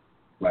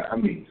 I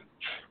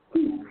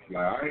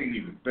ain't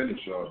even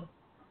finished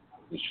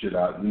the shit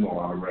I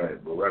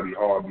read. But Reby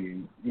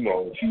Harvey,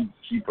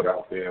 she put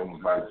out there and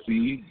was like,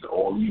 see,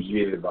 all these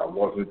years I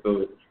wasn't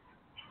the,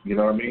 you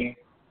know what I mean?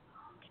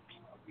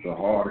 The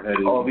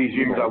hard-headed. All these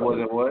years I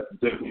wasn't what?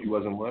 Difficult. You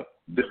wasn't what?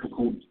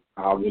 Difficult.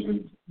 I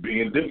wasn't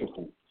being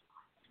difficult.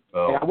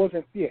 Oh. I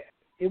wasn't. Yeah,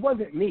 it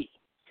wasn't me.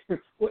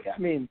 I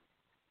mean,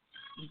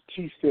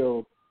 she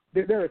still.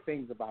 There are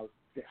things about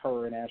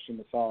her and Ashley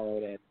Massaro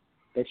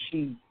that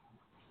she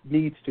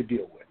needs to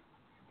deal with.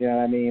 You know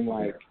what I mean?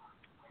 Like,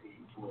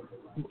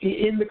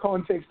 in the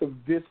context of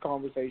this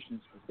conversation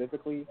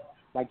specifically,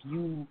 like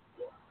you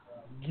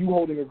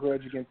holding a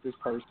grudge against this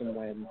person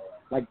when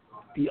like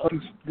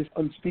this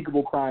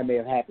unspeakable crime may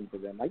have happened to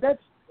them. Like that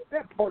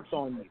part's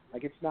on you.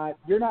 Like it's not.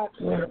 You're not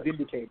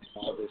vindicated in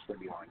all this for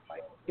me.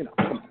 Like come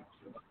on.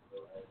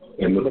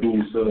 And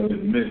Medusa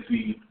and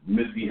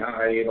Missy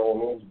Hyatt,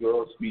 all those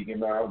girls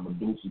speaking out.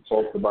 Medusa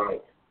talked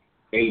about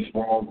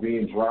H-bombs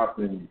being dropped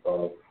in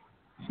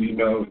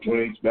female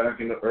drinks back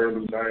in the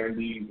early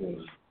 90s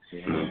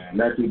and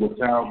nothing but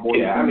cowboys.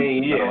 Yeah, I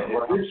mean,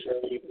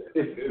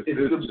 if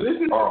the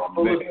business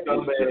full of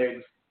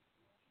scumbags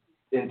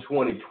in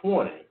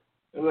 2020,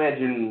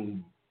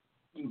 imagine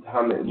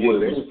how many they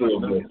were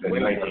still in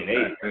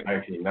 1980,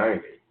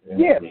 1990.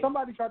 Yeah,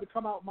 somebody tried to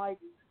come out, Mike,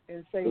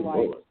 and say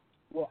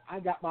well, I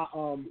got my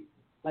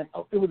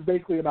it was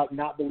basically about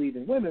not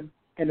believing women,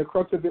 and the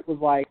crux of it was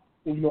like,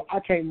 I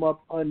came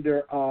up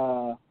under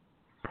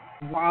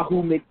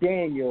Wahoo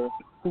McDaniel,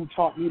 who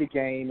taught me the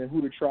game and who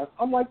to trust.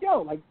 I'm like,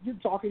 yo, like you're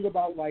talking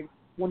about like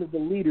one of the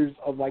leaders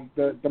of like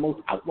the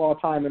most outlaw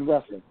time in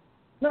wrestling.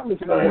 Not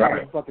listening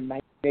to fucking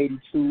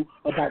 1982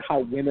 about how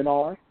women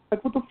are.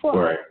 Like what the fuck?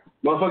 Right.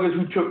 Motherfuckers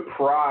who took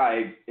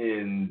pride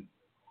in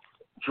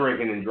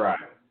drinking and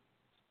driving.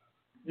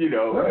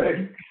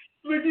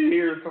 Like you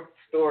hear some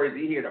stories,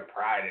 you hear the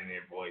pride in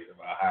their voice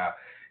about how,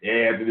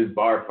 after this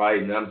bar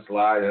fight and I'm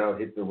sliding, I'll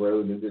hit the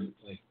road and just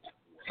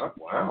like,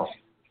 wow.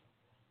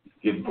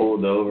 Getting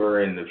pulled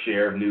over and the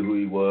sheriff knew who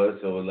he was,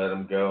 so we let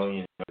him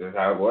go. That's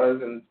how it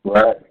was. And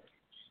right.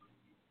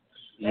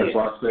 That's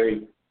why I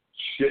say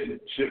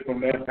shit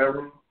from that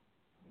era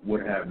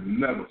would have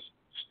never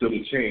stood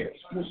a chance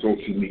with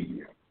social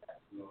media.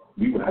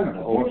 We would have a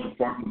bunch of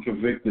fucking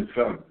convicted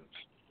felons.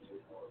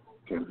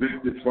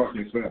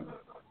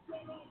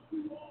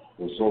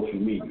 With social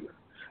media.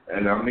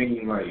 And I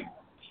mean, like,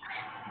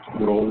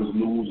 with all this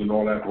news and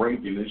all that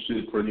breaking, this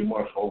shit pretty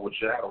much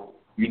overshadowed,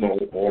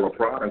 all the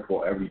product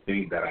for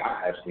everything that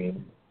I have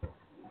seen.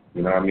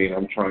 You know what I mean?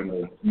 I'm trying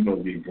to,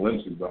 get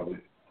glimpses of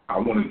it. I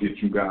want to get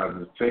you guys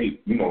to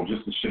take,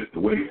 just to shift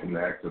away from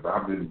that, because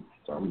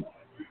I'm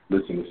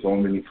listening to so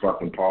many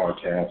fucking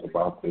podcasts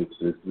about this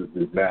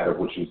matter,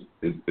 which is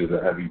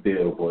a heavy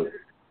deal, but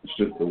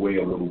shift away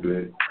a little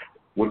bit.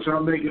 What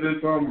y'all make it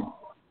is,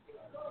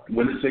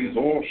 when it takes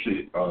all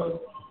shit,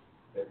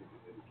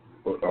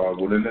 with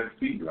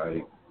NXT,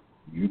 like,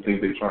 you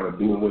think they're trying to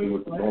do away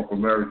with the North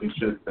American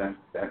shit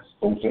that's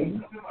so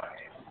soon?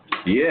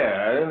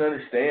 Yeah, I didn't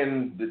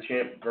understand the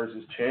champ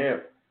versus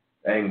champ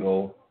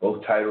angle.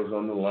 Both titles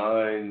on the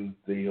line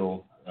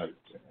deal.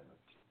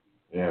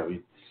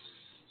 We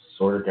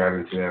sort of got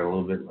into that a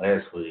little bit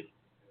last week.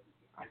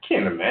 I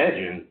can't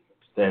imagine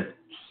that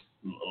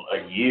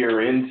a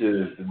year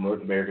into the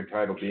North American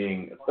title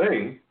being a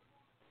thing,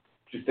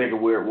 just think of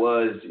where it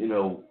was,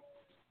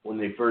 when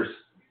they first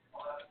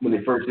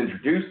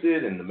introduced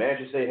it and the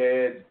matches they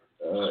had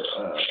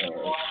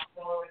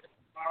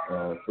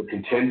for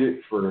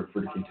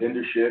the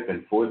contendership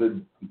and for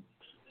the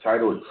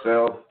title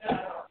itself.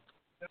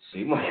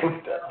 seemed like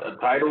a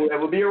title that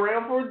would be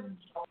around for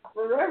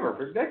forever,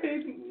 for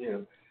decades.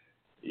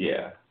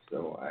 Yeah.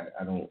 So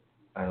I don't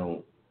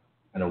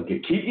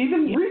get Keith.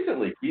 Even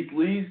recently, Keith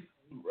Lee's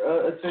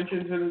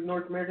ascension to the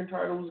North American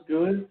title was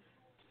good.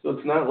 So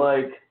it's not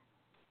like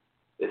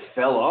it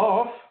fell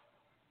off.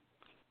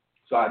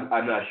 So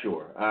I'm not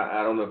sure.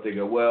 I don't know if they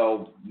go,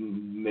 well,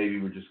 maybe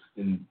we're just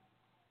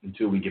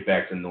until we get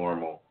back to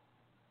normal.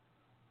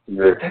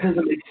 Yeah. That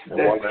doesn't make sense.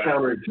 That's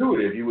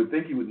counterintuitive. You would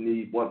think you would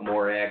want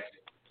more acts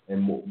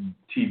and more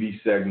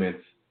TV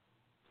segments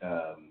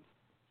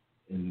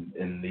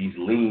in these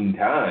lean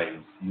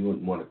times. You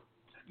wouldn't want to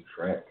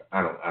contract.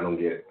 I don't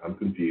get it. I'm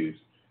confused.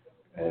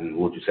 And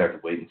we'll just have to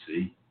wait and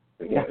see.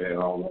 Yeah, and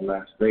one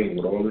last thing,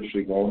 with all this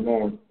shit going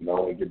on, not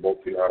only get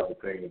both of y'all's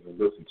opinions and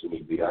listen to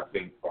it, I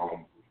think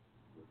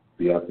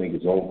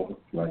it's over,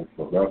 like,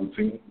 for the other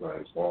team,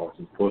 like, as far as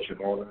pushing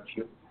all that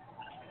shit.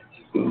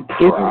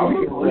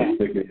 Probably.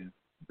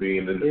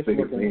 Being in the thick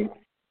of things.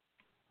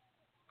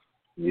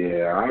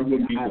 Yeah, I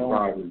wouldn't be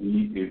surprised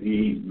if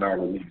he's not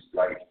released,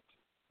 like,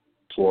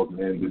 towards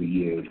the end of the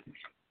year.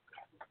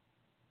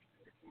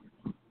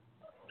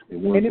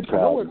 And if for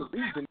no other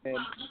reason, then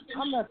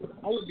I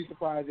would be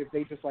surprised if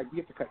they just, like, we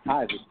have to cut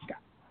ties with this guy.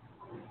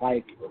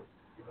 Like,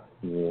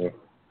 yeah.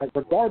 Like,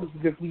 regardless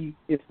of if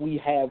we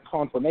have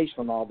confirmation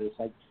on all this,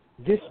 like,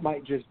 this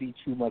might just be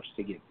too much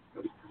to give.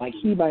 Like,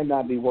 he might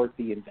not be worth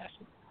the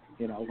investment.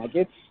 Like,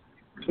 it's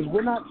because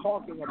we're not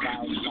talking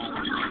about, like,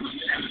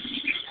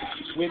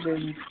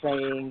 women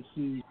saying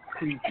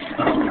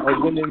or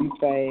women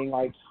saying,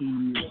 like,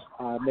 he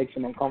makes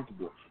them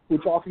uncomfortable. We're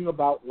talking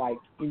about, like,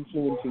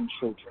 influencing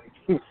children.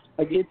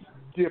 Like, it's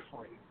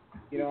different.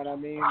 You know what I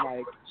mean?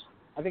 Like,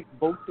 I think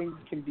both things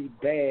can be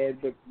bad,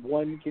 but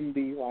one can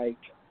be, like,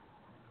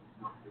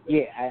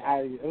 yeah,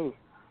 I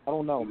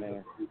don't know,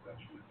 man.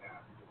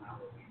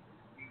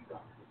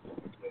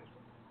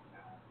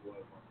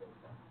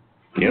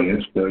 Yep.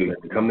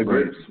 Come to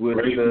grips with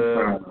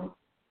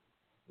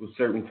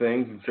certain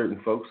things and certain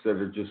folks that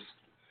are just,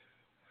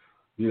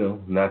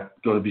 not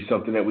going to be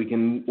something that we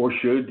can or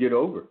should get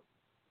over.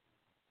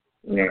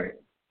 Right.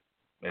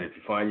 And if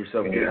you find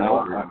yourself getting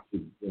over,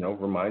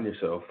 remind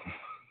yourself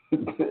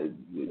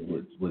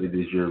what it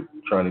is you're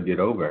trying to get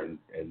over, and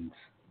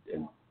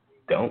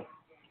don't.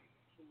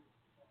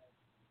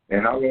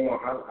 And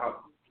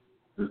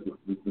this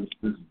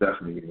is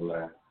definitely going to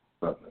last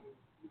something.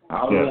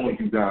 How long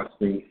do you guys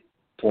think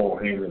Paul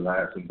Heyman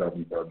lasts in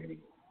WWE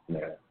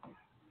now?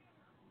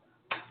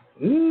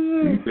 Do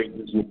you think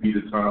this will be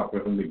the time for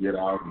him to get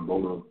out and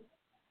go to,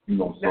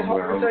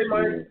 somewhere else?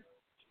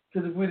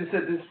 Because if we'd have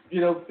said this,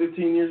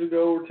 15 years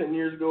ago or 10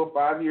 years ago or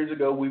 5 years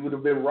ago, we would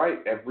have been right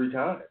every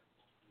time.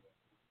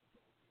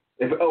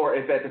 If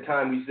at the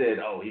time we said,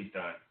 oh, he's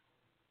done,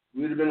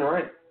 we would have been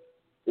right.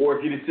 Or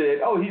if you'd have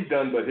said, oh, he's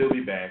done, but he'll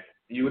be back,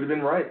 you would have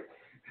been right.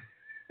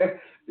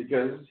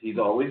 Because he's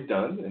always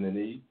done, and then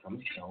he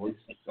comes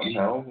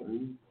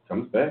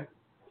back.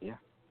 Yeah.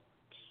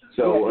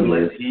 So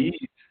unless he's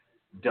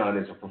done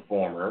as a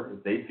performer,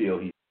 if they feel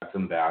he's got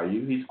some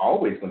value, he's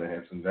always going to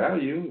have some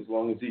value as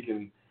long as he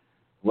can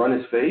run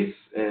his face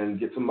and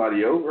get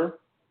somebody over.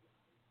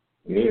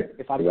 Yeah.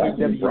 If I'm WA,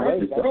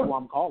 that's who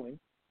I'm calling.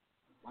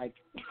 Like,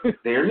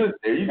 there you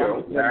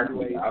go.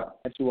 Exactly. I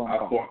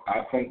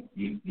think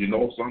you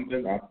know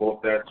something. I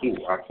thought that too.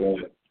 I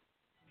said,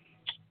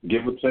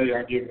 give or take,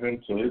 I give him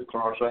till his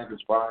contract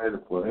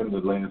expired for him to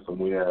land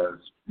somewhere as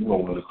in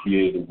a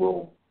creative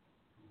role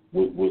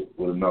with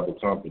another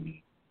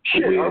company.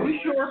 Shit, are we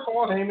sure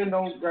Paul Heyman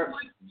don't got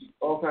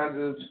all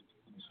kinds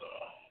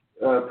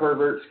of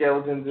pervert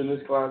skeletons in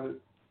his closet?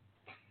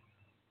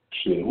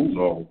 Shit, who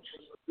knows?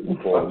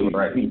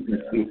 Right.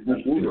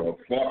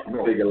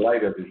 Take a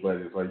light up his butt.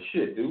 It's like,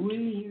 shit, do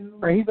we?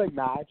 Right, he's like,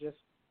 nah, I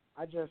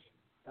just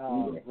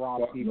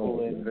rob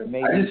people and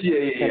maybe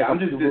I'm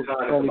just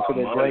early to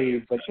their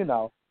grave, but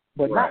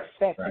not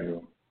sexy.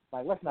 Right.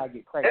 Like, let's not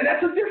get crazy. And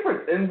that's a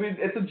difference. And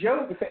it's a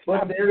joke,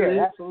 but there is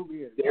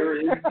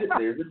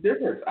a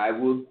difference. I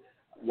will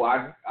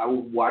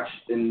watch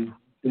and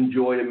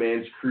enjoy a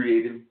man's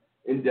creative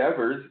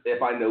endeavors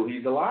if I know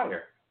he's a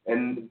liar,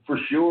 and for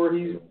sure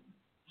he's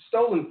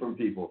stolen from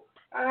people.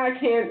 I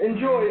can't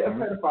enjoy a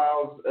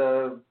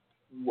pedophile's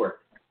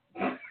work.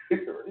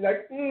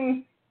 Like,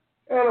 I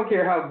don't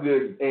care how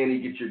good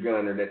Annie Get Your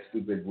Gun or that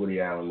stupid Woody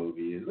Allen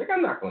movie is. Like,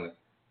 I'm not going to.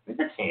 Like,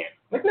 I can't.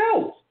 Like,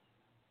 no.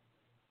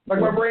 Like,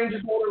 my brain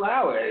just won't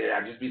allow it.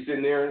 I'd just be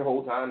sitting there the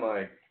whole time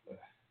like,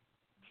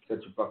 such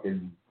a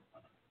fucking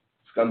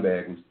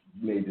scumbag who's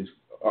made this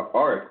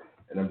art.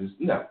 And I'm just,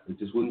 no, it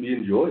just wouldn't be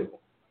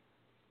enjoyable.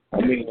 I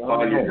mean,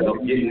 find yourself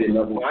getting it,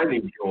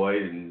 finding joy,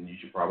 and you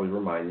should probably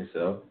remind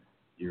yourself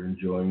you're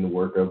enjoying the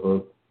work of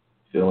a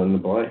fill in the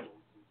blank.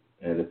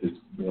 And if it's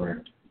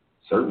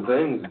certain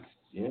things,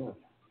 And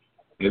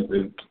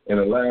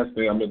the last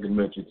thing I meant to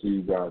mention to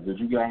you guys, did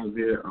you guys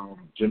hear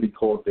Jimmy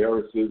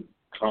Corderas'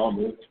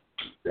 comment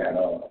that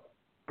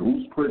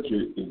Bruce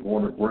Pritchard is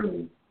going to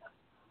bring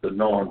the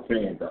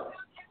non-fan guy?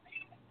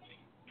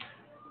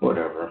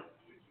 Whatever.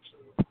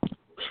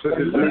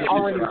 He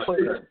already put.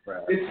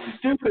 It's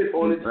stupid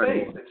on its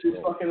face. It's just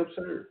fucking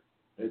absurd.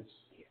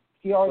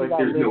 He already got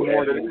there's Liv no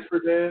Morgan, evidence for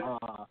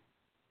that.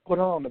 put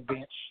her on the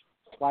bench.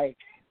 Like,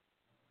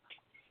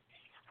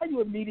 how do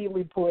you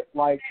immediately put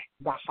like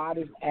the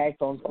hottest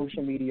act on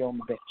social media on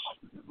the bench?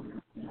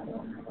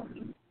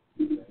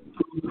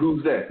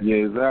 Who's that? Yeah,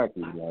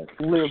 exactly. Like,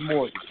 Liv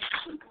Morgan.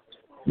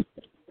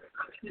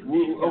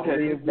 Okay,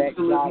 Liv that it's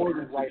the Liv guy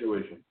Morgan who's like-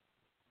 situation.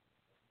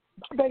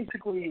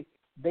 Basically,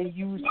 they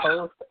used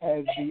her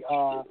as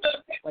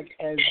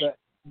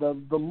the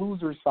the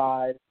loser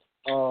side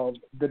of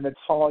the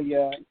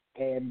Natalia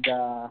and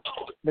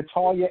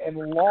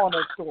Lana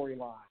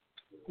storyline.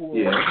 Who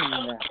are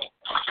now.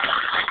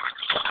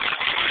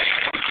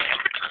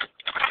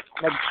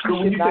 Like, So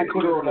when you say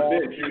put her on the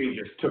involved- bench, you mean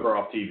just took her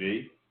off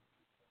TV?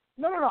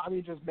 No. I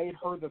mean, just made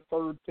her the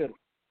third fiddle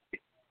in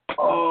that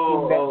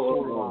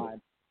Oh.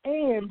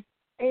 storyline,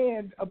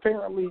 and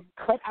apparently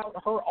cut out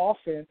her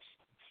offense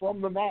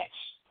from the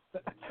match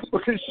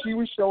because she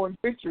was showing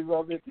pictures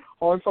of it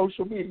on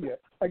social media.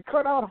 Like,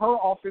 cut out her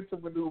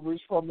offensive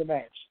maneuvers from the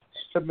match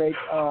to make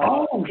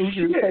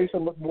Usu's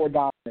Tyson look more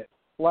dominant.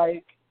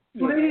 Like,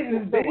 Well, they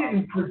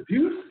didn't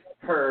produce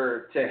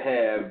her to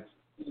have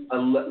a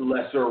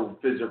lesser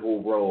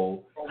physical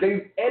role.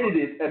 They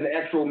edited an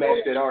actual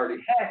match that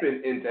already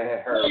happened into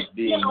her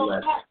being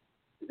less.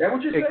 Is that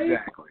what you're saying?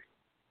 exactly.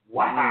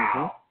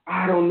 Wow.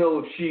 I don't know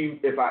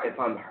if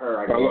I'm her,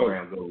 I go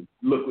around and go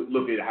look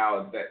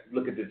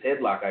at this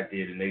headlock I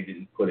did and they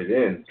didn't put it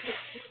in.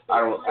 I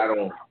don't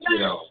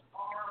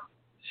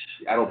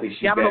think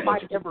she's Yeah, I don't know that if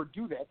much. I'd ever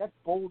do that. That's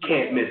bold.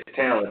 Can't miss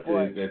talent.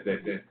 But-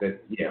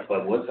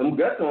 But what's some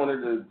guts on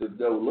her to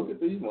go look at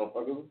these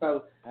motherfuckers? Look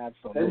how heavy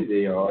Absolutely.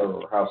 they are,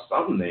 or how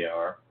something they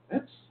are.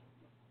 That's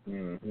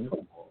man.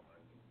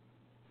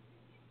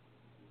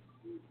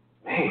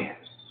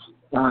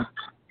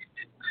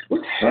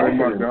 What's oh happening?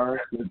 my God.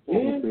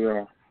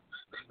 Yeah.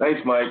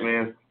 Thanks, Mike,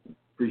 man.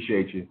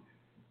 Appreciate you.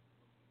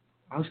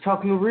 I was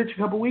talking to Rich a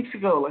couple weeks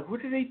ago. Like,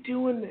 what do they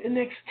do in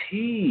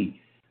NXT?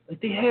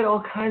 Like, they had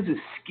all kinds of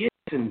skits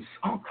and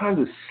all kinds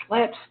of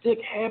slapstick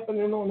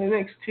happening on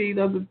NXT.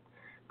 A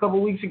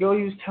couple weeks ago,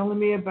 he was telling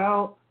me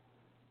about,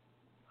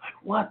 like,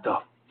 what the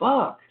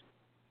fuck?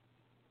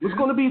 What's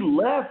going to be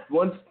left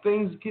once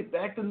things get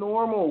back to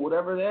normal,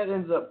 whatever that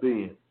ends up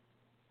being?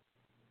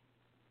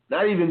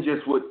 Not even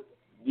just what,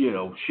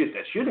 shit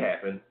that should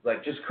happen,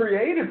 like, just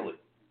creatively.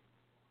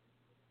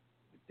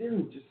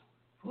 Dude, just,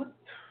 what?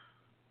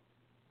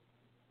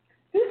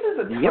 This is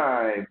a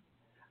time,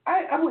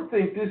 I would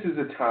think this is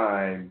a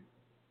time,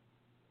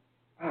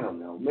 I don't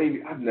know,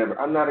 maybe I'm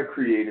not a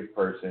creative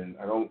person.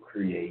 I don't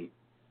create.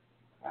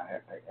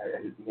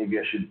 Maybe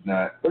I should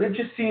not. But it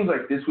just seems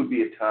like this would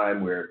be a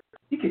time where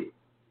you could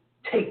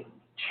take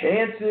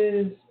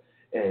chances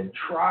and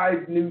try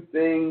new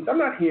things. I'm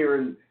not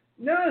hearing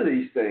none of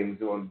these things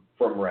from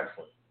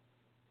wrestling.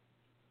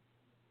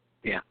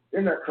 Yeah.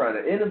 They're not trying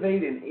to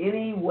innovate in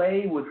any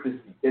way with this,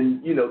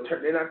 and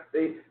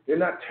they're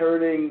not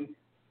turning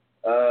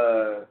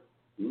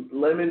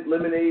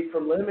lemonade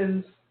from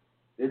lemons.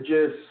 They're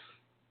just,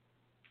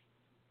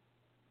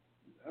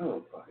 I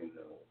don't fucking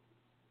know.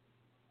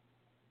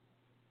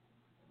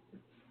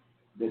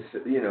 This,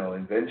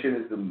 invention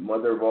is the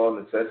mother of all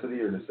necessity,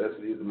 or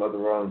necessity is the mother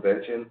of all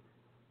invention.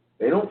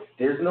 They don't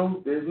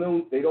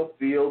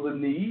feel the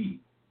need.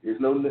 There's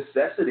no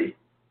necessity.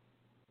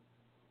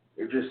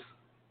 They're just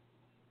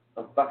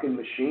a fucking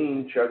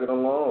machine chugging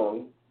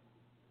along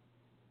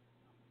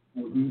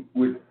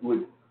with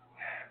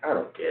I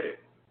don't get it.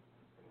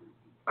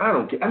 I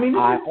don't get. I mean,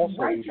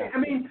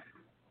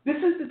 this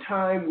is the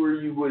time where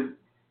you would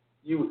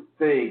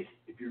think,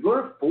 if you're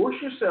going to force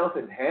yourself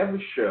and have a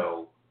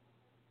show,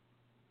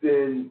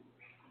 then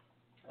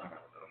I don't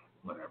know,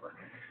 whatever.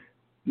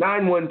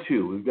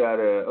 912. We got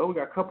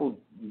a couple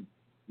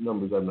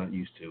numbers I'm not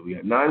used to. We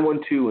got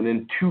 912 and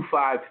then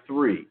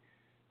 253.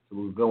 So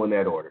we'll go in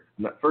that order.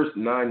 First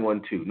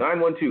 912.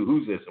 912.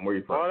 Who's this and where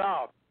you from? Hold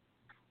on.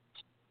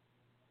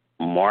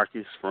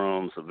 Marcus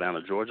from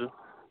Savannah, Georgia.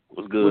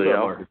 What's good, What's up,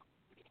 y'all? Marcus?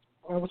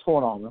 What's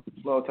going on, man?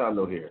 Long time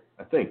no hear.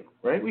 I think,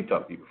 right? We've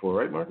talked to you before,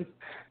 right, Marcus?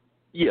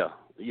 Yeah.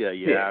 Yeah.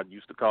 I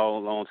used to call a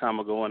long time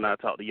ago, and I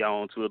talked to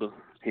y'all on Twitter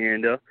here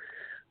and there.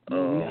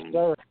 Yes,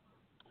 sir.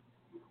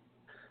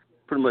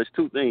 Pretty much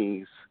two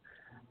things.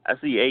 I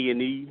see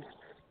A&E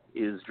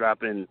is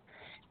dropping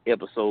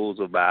episodes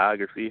of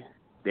biography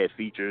that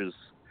features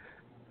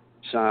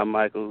Shawn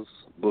Michaels,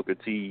 Booker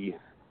T,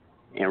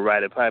 and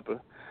Roddy Piper.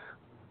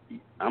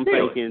 I'm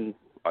thinking,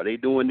 are they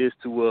doing this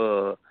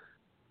to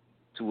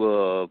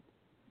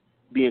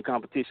be in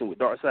competition with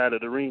Dark Side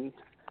of the Ring?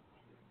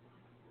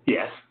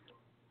 Yes.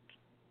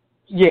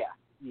 Yeah.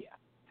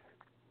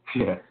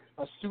 Yeah.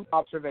 Astute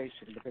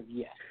observation, because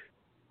yes.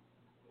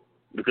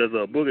 Because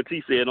Booker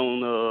T said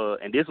on,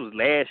 and this was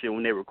last year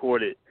when they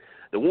recorded,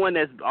 the one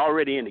that's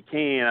already in the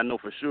can, I know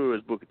for sure,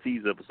 is Booker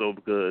T's episode,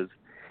 because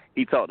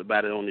he talked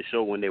about it on the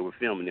show when they were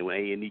filming it, when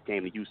A&E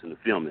came to Houston to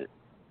film it.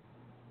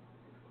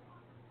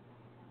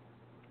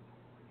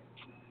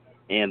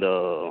 And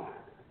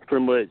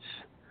pretty much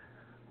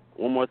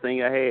one more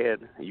thing I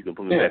had. You can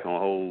put me back on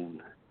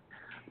hold.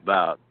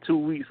 About 2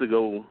 weeks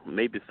ago,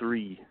 maybe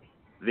 3,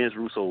 Vince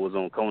Russo was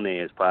on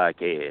Conan's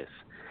podcast,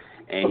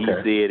 and he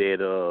said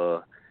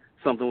that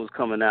something was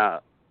coming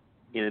out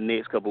in the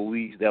next couple of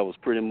weeks that was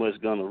pretty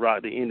much going to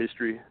rock the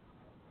industry,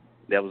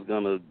 that was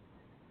going to,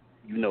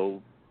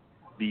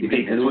 be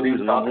big news.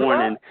 And I'm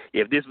wondering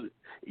if this was,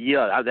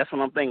 that's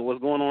what I'm thinking.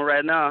 What's going on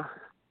right now?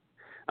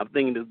 I'm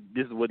thinking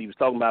this is what he was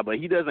talking about, but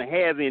he doesn't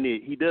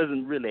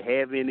really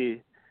have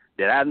any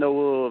that I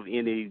know of,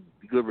 any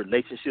good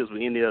relationships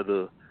with any of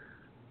the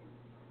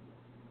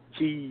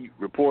key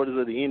reporters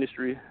of the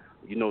industry,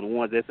 the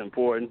ones that's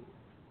important.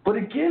 But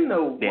again,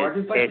 though,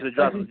 Marcus, actually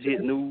drops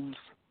legit news.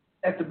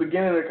 At the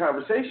beginning of the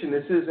conversation,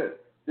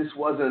 this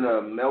wasn't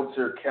a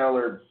Meltzer,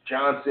 Keller,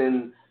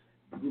 Johnson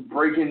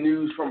breaking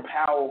news from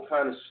Powell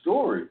kind of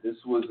story. This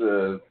was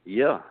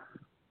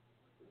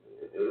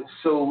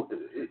So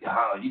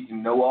you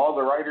can know all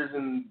the writers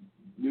and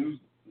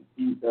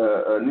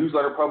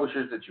newsletter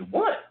publishers that you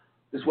want.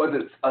 This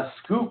wasn't a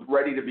scoop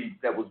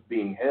that was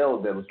being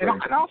held. That was. And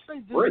I'll say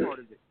this part of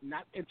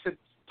it,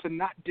 to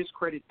not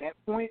discredit that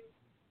point.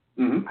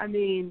 Mm-hmm. I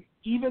mean,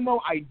 even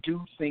though I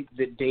do think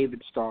that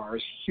David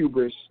Starr's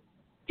hubris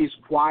is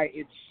why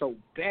it's so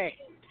bad,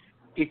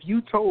 if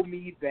you told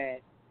me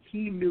that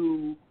he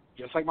knew,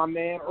 just like my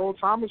man Earl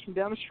Thomas from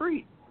down the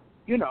street,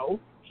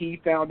 he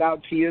found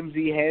out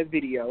TMZ had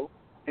video,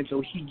 and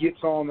so he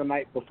gets on the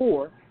night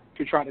before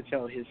to try to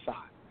tell his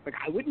side. Like,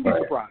 I wouldn't be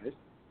surprised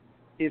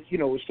if,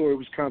 a story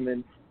was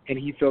coming and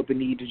he felt the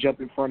need to jump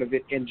in front of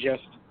it and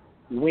just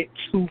went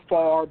too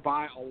far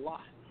by a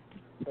lot.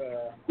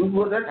 Isn't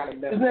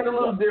that a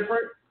little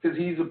different? Because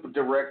he's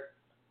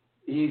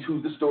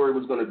who the story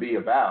was going to be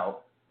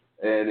about,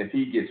 and if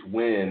he gets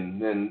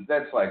wind, then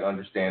that's like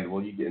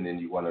understandable. You get in and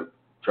you want to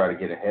try to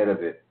get ahead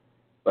of it.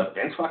 But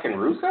Vince fucking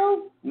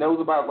Russo knows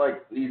about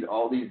like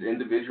all these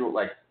individual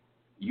like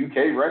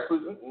UK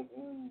wrestlers.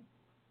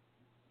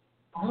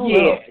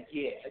 Yeah.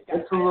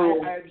 That's a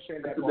little. I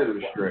understand that. That's a bit of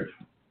a stretch.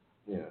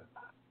 Yeah.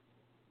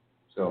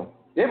 So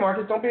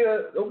Marcus, don't be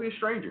a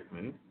stranger,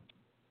 man.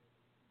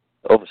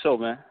 Oh, for sure,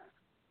 man.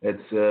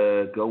 Let's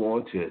go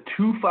on to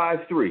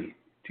 253.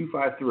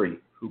 253.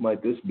 Who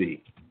might this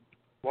be?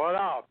 What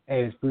up?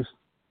 Hey, it's Bruce.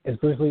 It's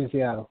Bruce Lee in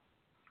Seattle.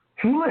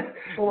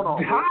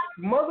 Hot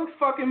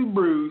motherfucking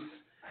Bruce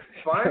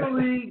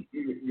finally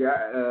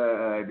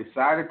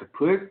decided to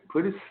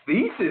put his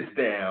thesis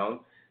down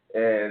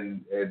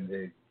and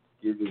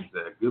give his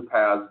good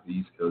pals at the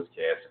East Coast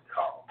Cast a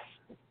call.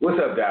 What's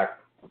up, Doc?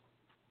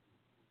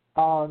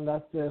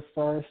 That's the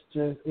first.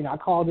 I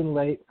called in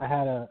late. I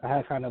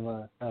had kind of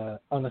a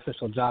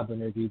unofficial job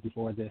interview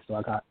before this,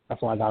 so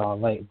that's why I got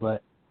on late.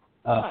 But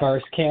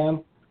first,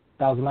 Cam,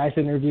 that was a nice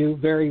interview,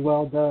 very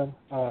well done.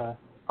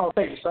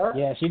 Thank you, sir.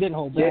 Yeah, she didn't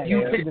hold back. Yeah,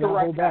 you picked the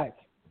right guy.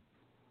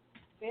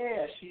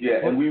 Yeah,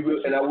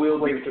 and I will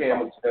give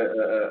Cam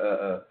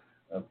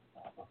a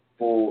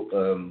full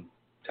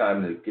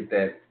time to get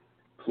that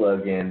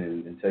plug in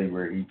and tell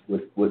you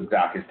what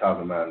Doc is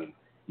talking about, and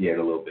he had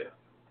a little bit.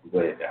 Go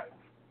ahead, Doc.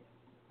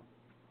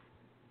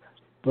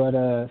 But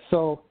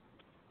so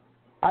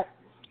I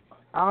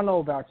don't know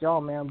about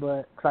y'all, man,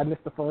 but because I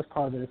missed the first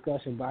part of the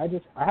discussion, but I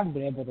haven't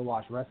been able to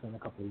watch wrestling in a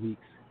couple of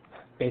weeks,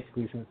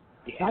 basically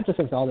not just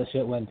since all this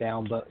shit went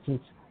down, but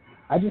since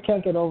I just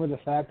can't get over the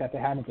fact that they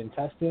haven't been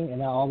testing, and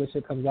now all this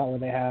shit comes out where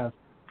they have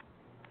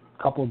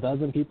a couple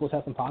dozen people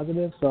testing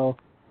positive. So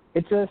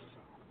it's just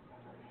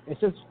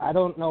I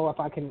don't know if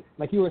I can,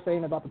 like you were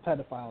saying about the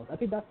pedophiles. I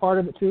think that's part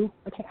of it too.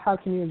 How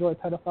can you enjoy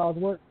pedophiles'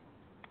 work?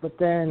 But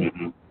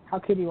then how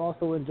can you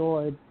also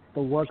enjoy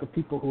the work of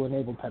people who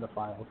enable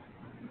pedophiles?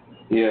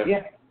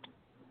 Yeah.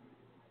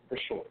 For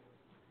sure.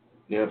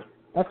 Yeah.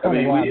 That's kind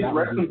of why we as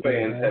wrestling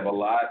fans have a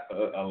lot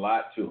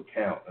to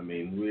account. I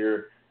mean,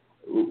 we're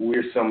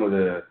some of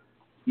the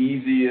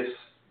easiest,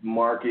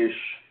 markish.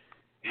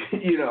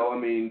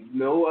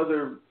 No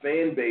other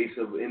fan base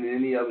in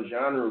any other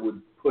genre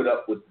would put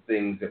up with the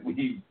things that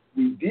we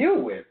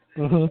deal with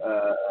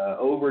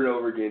over and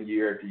over again,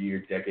 year after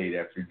year, decade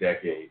after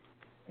decade,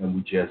 and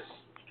we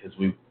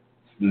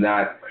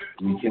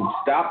can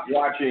stop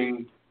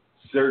watching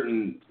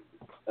certain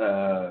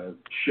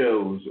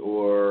shows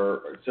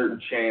or certain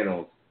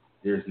channels.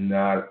 There's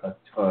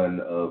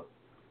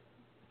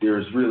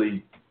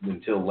really,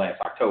 until last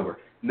October,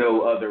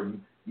 no other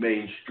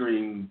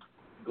mainstream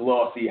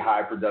glossy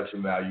high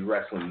production value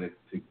wrestling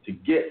to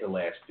get the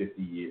last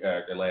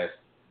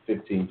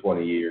 15,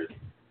 20 years.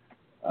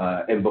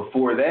 And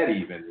before that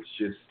even, it's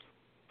just,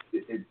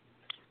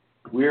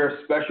 we're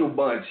a special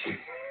bunch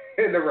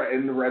in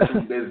the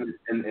wrestling business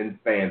and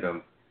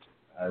fandom.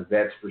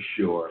 That's for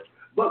sure.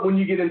 But when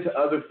you get into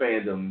other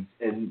fandoms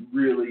and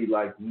really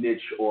like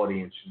niche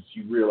audiences,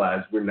 you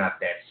realize we're not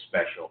that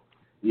special.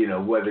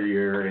 Whether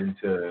you're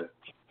into,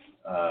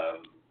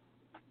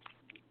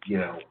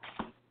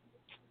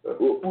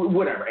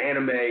 whatever,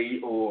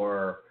 anime,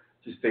 or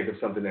just think of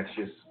something that's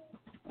just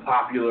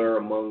popular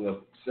among a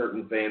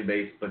certain fan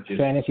base, but just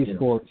fantasy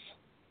sports.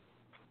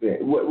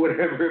 Yeah,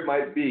 whatever it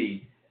might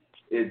be,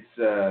 it's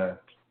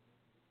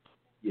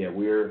yeah,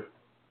 we're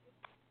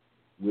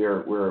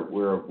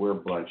a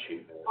bunch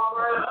here.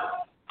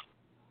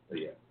 So,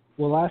 yeah.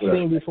 Well, last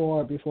thing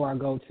before I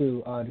go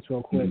to just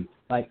real quick,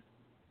 like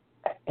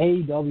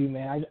AEW,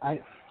 man, I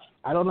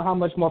don't know how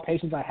much more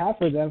patience I have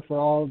for them for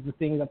all the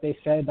things that they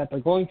said that they're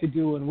going to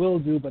do and will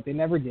do, but they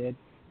never did.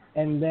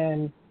 And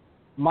then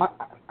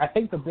I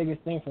think the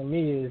biggest thing for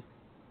me is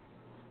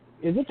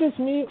it just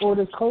me, or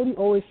does Cody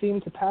always seem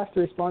to pass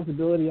the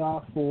responsibility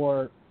off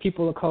for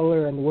people of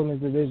color and the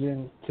women's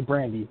division to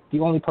Brandy, the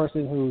only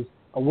person who's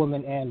a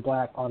woman and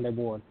black on their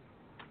board?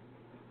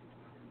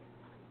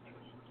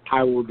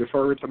 I will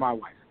defer to my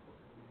wife.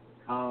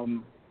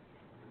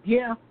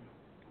 Yeah,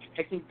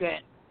 I think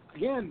that,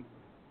 again,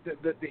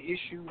 the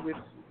issue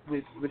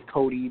with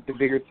Cody, the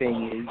bigger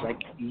thing is,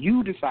 like,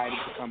 you decided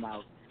to come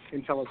out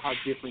and tell us how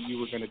different you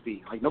were going to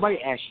be. Like,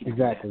 nobody asked you to do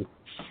that.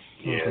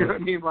 Yeah. You know what I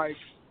mean? Like,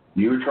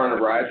 you were trying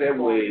to ride that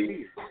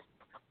wave,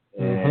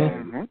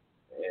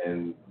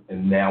 and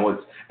now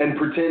it's, and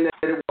pretend that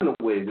it wasn't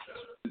a wave,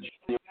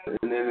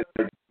 and then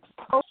it's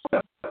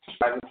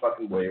like a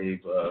fucking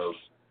wave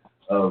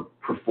of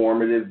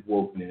performative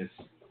wokeness,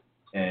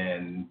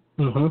 and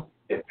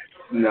it's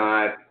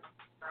not.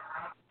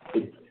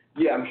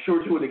 Yeah, I'm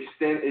sure to an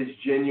extent it's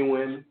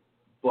genuine,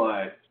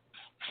 but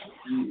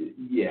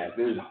yeah,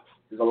 there's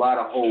a lot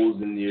of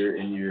holes in your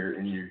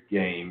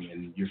game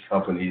and your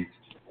company's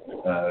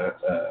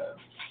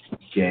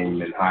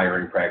game and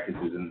hiring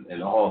practices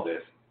and all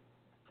this,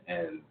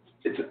 and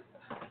it's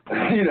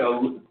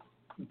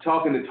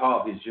talking the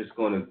talk is just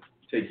going to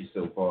take you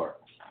so far.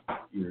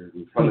 We're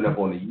coming up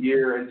on a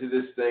year into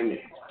this thing,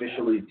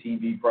 officially a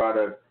TV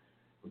product.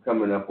 We're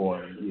coming up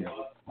on,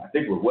 I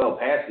think we're well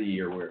past the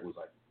year where it was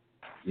like,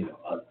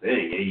 a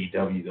thing,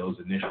 AEW, those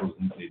initials,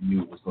 and they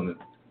knew it was going to.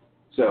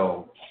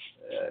 So,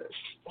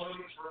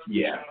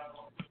 yeah.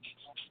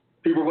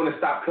 People are going to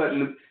stop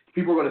cutting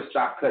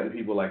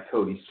people like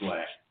Cody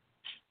slack.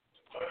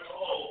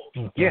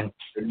 Yeah.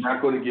 They're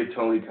not going to give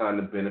Tony Khan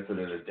the benefit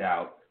of the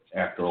doubt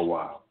after a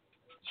while.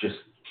 Just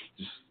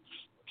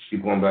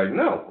people going to be like,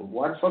 no,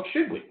 why the fuck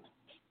should we?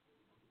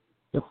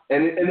 Yep.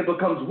 And it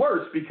becomes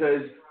worse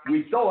because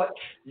we thought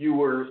you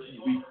were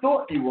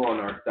on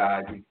our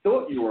side. We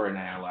thought you were an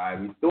ally.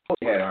 We thought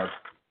we had our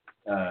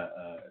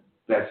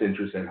best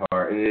interest at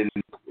heart. And then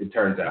it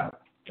turns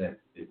out that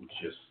it was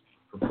just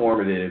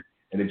performative,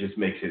 and it just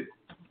makes it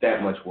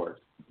that much worse.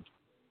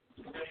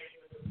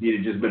 It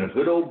had just been a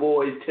good old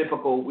boy,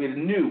 typical. We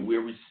knew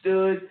where we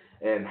stood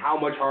and how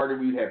much harder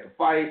we'd have to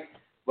fight.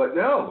 But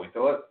no, we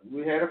thought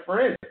we had a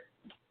friend.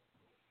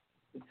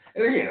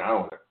 And again,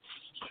 I'm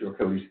sure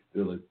Cody's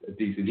still a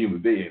decent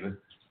human being.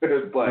 But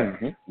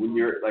when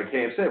you're, like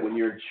Cam said, when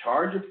you're in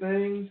charge of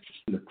things,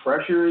 and the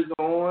pressure is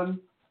on,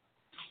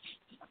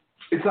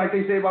 it's like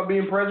they say about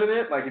being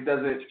president. Like it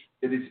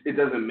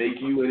doesn't make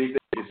you anything.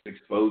 It just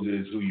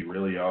exposes who you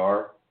really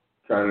are.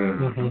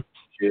 Kind of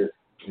shit.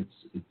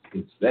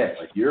 It's that.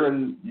 Like you're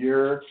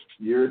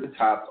at the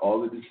top.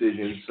 All the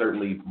decisions,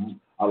 certainly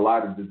a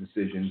lot of the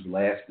decisions,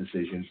 last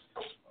decisions,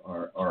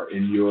 are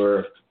in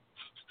your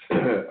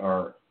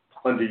are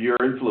under your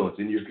influence,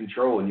 in your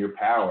control, in your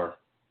power.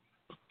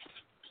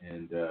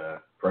 And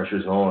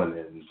pressure's on,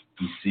 and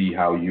you see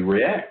how you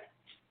react.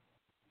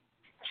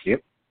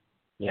 Yep.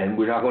 And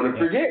we're not going to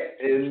forget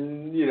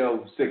in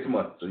 6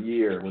 months, a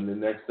year, when the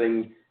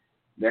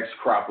next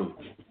crop of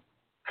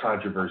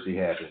controversy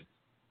happens.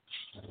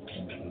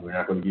 And we're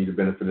not going to give you the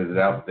benefit of the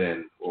doubt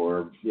then,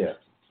 so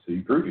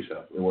you prove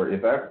yourself, or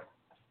if ever.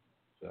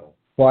 So.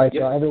 All right,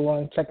 so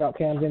everyone, check out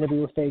Cam's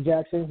interview with Faye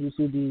Jackson. You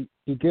should be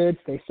good,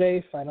 stay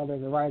safe. I know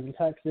there's a rise in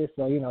Texas,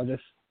 so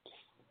just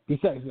be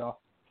safe, y'all.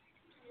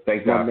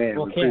 Thanks, my man.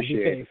 Well, Cam,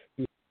 be safe.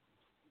 Be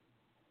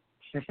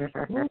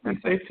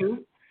safe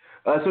too.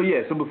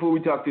 So before we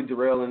talk to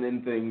Darrell and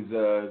end things,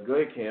 go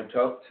ahead, Cam.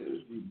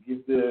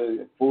 Give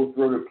the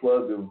full-throated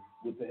plug of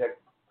what the heck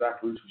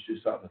Dr. Roots was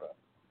just talking about.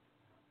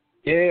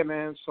 Yeah,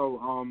 man. So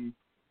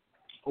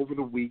over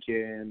the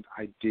weekend,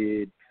 I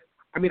feel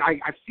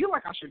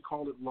like I should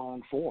call it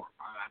long form.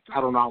 I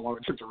don't know how long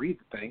it took to read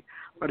the thing,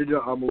 but I did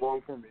a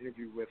long form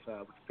interview with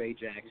Faye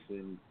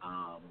Jackson.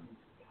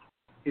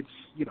 It's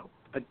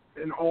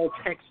an all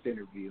text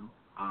interview.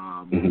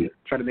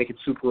 Try to make it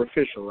super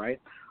official, right?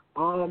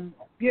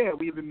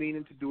 We've been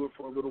meaning to do it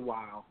for a little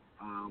while.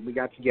 We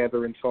got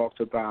together and talked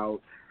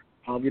about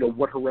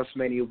what her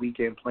WrestleMania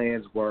weekend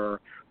plans were,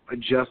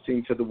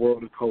 adjusting to the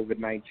world of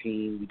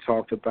COVID-19. We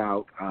talked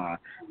about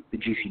the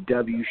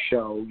GCW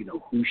show,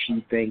 who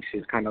she thinks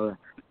is kind of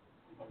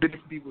the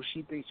different people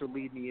she thinks are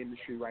leading the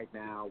industry right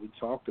now. We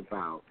talked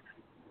about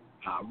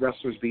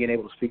wrestlers being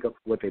able to speak up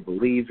for what they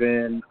believe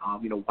in,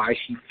 why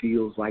she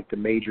feels like the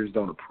majors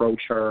don't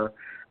approach her,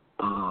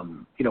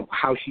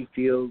 how she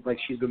feels like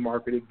she's been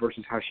marketed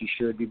versus how she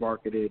should be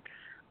marketed.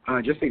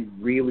 Just a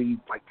really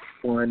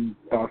fun,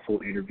 thoughtful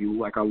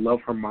interview. I love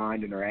her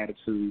mind and her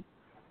attitude.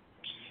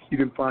 You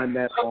can find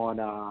that on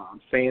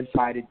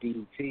Fansided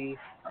DDT.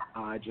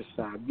 Just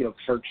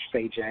search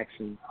Faye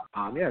Jackson.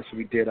 So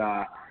we did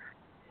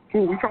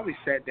Cool. We probably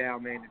sat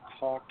down, man, and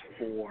talked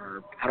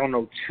for,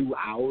 2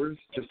 hours,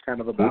 just kind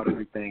of about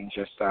everything.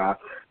 Just,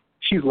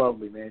 she's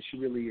lovely, man. She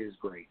really is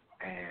great.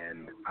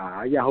 And,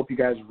 I hope you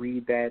guys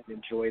read that and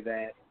enjoy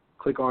that.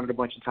 Click on it a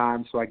bunch of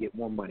times so I get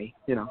more money.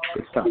 Good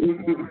stuff.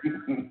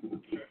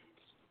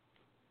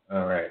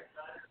 All right.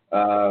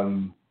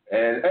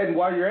 And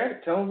while you're at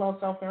it, tell them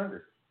about South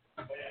Congress.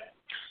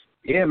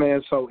 Yeah,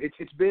 man. So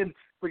it's been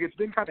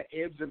kind of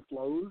ebbs and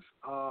flows,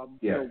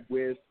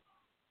 with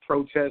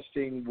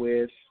protesting,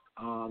 with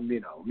me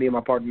and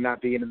my partner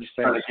not being in the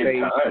same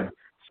space,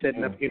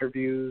 setting up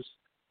interviews.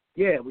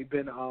 Yeah, we've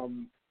been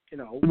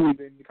we've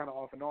been kind of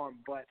off and on.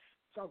 But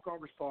South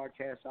Congress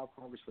Podcast, South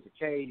Congress with a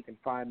K, you can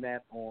find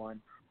that on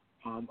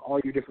all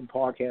your different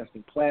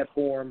podcasting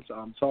platforms.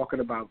 Talking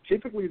about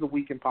typically the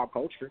week in pop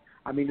culture.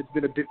 I mean, it's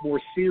been a bit more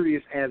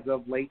serious as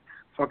of late,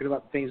 talking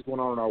about things going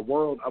on in our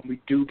world.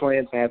 We do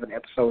plan to have an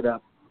episode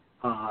up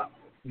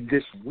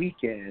this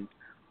weekend.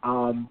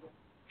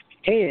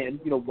 And,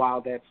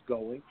 while that's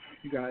going,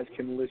 you guys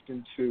can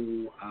listen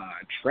to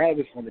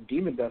Travis on the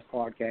Demon Dust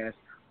podcast.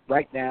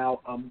 Right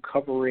now, I'm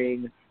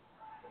covering,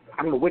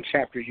 I don't know what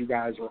chapters you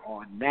guys are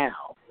on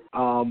now.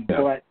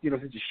 But,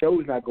 since the show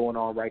is not going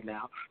on right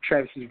now,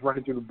 Travis is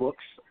running through the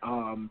books.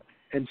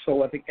 And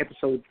so I think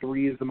episode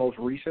 3 is the most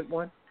recent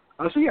one.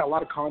 So, a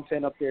lot of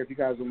content up there. If you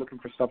guys are looking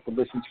for stuff to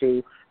listen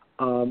to,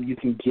 you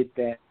can get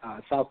that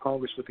South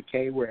Congress with a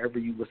K wherever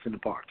you listen to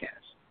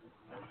podcasts.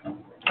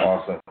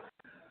 Awesome.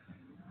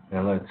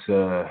 Now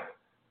let's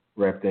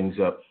wrap things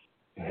up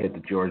and head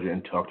to Georgia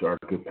and talk to our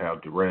good pal,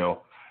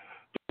 Darrell.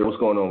 What's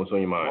going on? What's on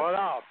your mind? What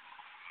up?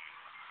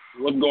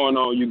 What's going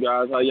on, you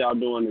guys? How y'all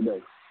doing today?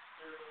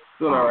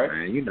 Doing all right.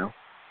 Man,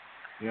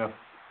 Yeah,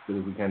 good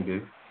as we can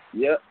do.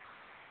 Yep.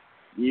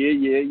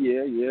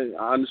 Yeah.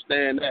 I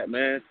understand that,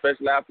 man,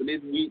 especially after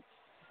this week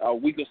or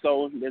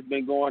so that's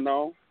been going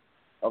on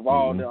of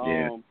all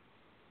the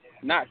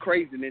not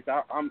craziness.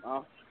 I'm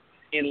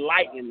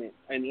enlightenment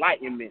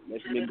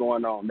that's been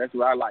going on. That's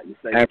what I like to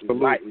say. Absolutely.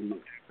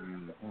 Enlightenment.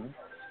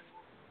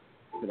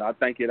 Because I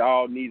think it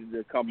all needed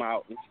to come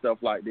out and stuff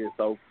like this.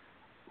 So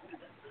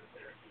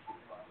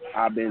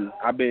I've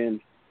been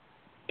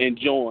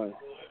enjoying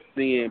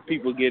seeing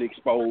people get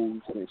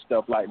exposed and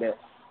stuff like that.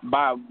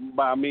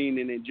 By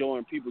meaning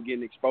enjoying people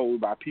getting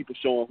exposed by people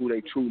showing who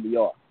they truly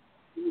are.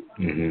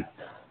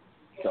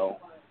 So,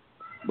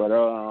 but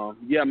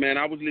man,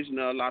 I was listening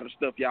to a lot of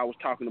stuff y'all was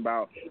talking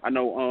about. I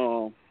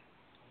know,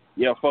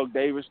 fuck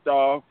David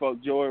Starr,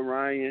 fuck Joey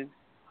Ryan,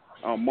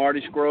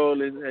 Marty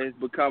Scurll is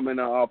becoming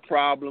a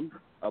problem,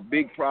 a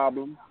big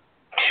problem.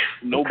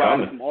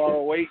 Nobody from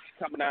ROH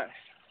coming out.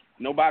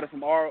 Nobody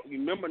from ROH.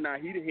 Remember now,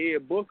 he the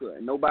head booker,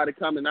 and nobody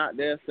coming out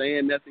there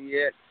saying nothing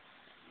yet,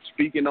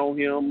 speaking on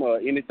him or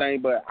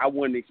anything. But I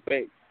wouldn't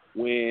expect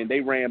when they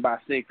ran by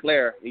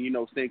Sinclair,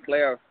 and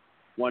Sinclair,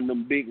 one of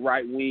them big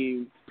right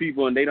wing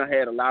people, and they done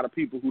had a lot of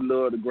people who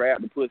love to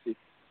grab the pussy.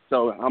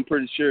 So I'm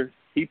pretty sure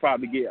he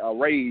probably get a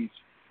raise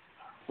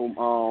from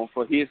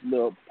for his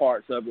little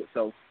parts of it.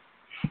 So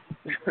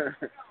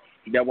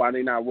that's why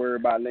they not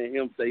worried about letting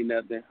him say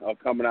nothing or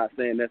coming out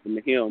saying nothing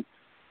to him.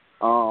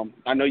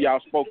 I know y'all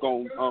spoke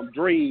on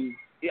Dream.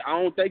 I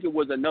don't think it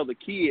was another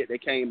kid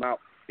that came out.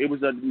 It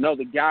was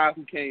another guy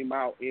who came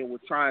out and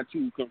was trying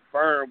to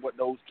confirm what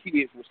those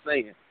kids were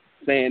saying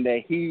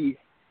that he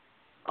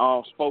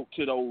spoke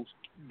to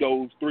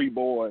those 3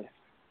 boys,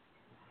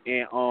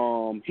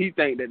 and he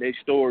think that their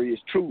story is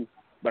true.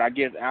 But I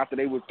guess after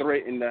they were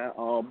threatened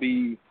to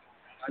be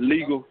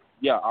legal,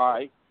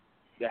 to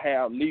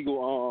have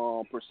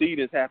legal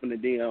proceedings happen to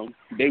them,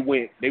 they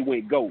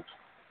went ghost.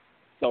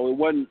 So it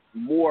wasn't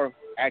more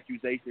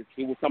accusations.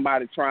 It was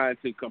somebody trying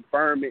to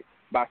confirm it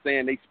by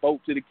saying they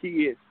spoke to the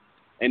kids,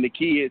 and the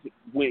kids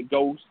went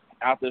ghost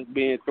after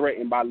being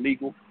threatened by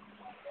legal.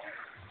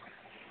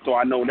 So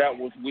I know that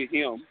was with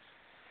him.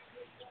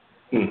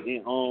 And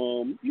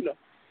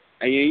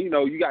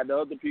you got the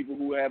other people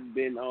who have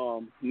been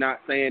not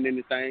saying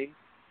anything.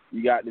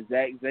 You got the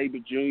Zack Sabre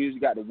Juniors,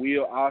 you got the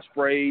Will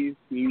Ospreys.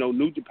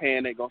 New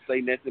Japan ain't gonna say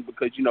nothing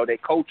because their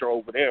culture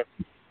over there,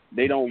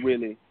 they don't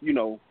really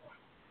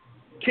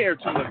care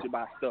too much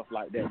about stuff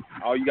like that.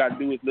 All you gotta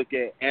do is look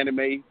at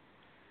anime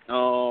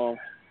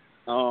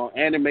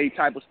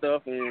type of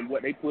stuff and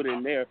what they put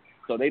in there.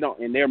 So they don't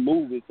in their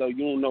movies. So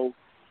you don't know.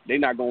 They're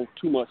not going to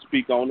too much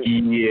speak on it.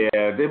 Yeah,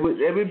 it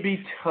would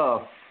be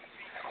tough.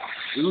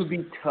 It would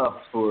be tough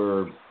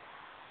for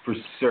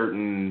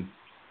certain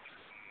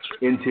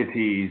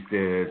entities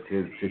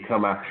to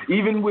come out.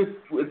 Even with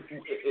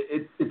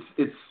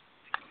it's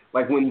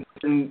like when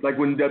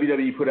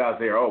WWE put out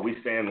there, we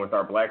stand with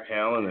our black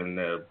talent and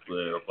the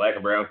black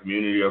and brown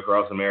community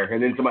across America,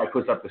 and then somebody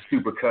puts up the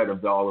super cut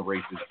of all the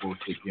racist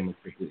bullshit gimmicks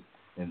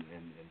and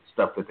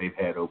stuff that they've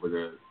had over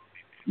the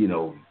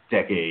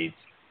decades.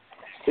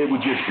 It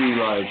would just be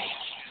like,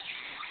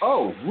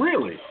 oh,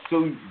 really?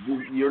 So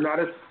you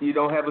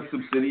don't have a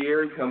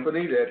subsidiary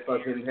company that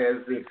fucking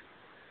has this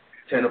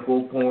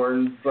tentacle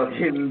porn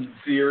fucking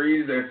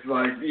series that's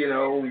like,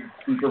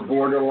 super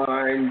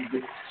borderline.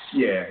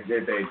 Yeah,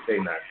 they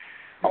not.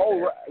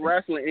 whole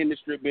wrestling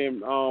industry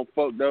been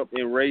fucked up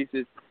and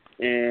racist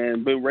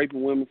and been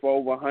raping women for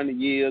over 100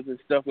 years and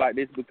stuff like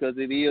this because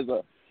it is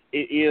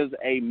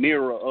a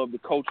mirror of the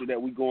culture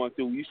that we're going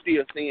through. You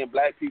still seeing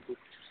black people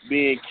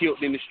being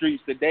killed in the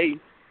streets today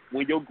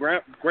when your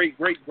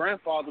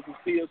great-great-grandfathers were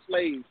still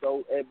slaves.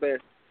 So at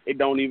best, it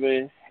don't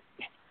even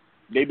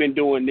 – they've been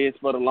doing this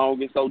for the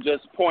longest. So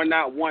just pointing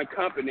out one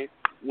company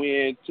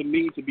when, to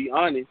me, to be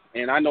honest,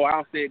 and I know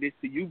I've said this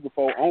to you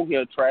before on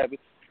here, Travis,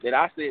 that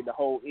I said the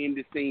whole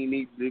indie scene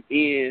needs to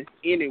end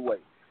anyway.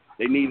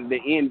 They needed to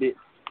end it.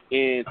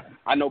 And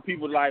I know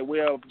people like,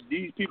 well,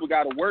 these people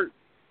got to work.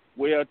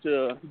 Well,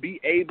 to be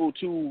able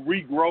to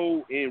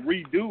regrow and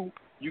redo,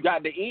 you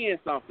got to end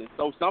something.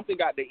 So something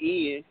got to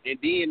end, and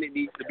then it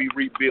needs to be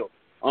rebuilt.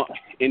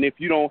 And if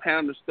you don't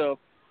handle stuff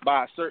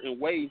by a certain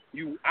way,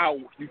 you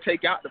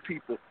take out the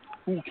people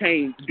who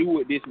can't do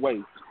it this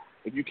way.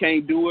 If you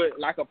can't do it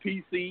like a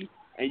PC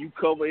and you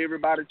cover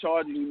everybody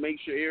charging, you make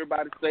sure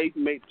everybody's safe,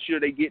 you make sure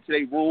they get to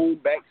their room,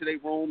 back to their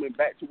room, and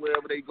back to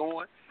wherever they're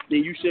going,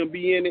 then you shouldn't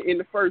be in it in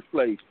the first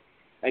place.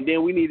 And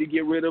then we need to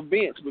get rid of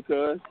Vince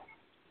because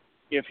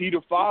if he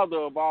the father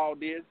of all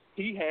this,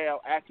 he have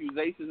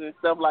accusations and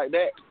stuff like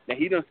that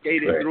he done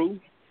skated through.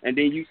 And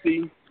then you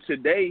see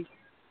today,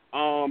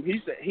 he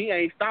said he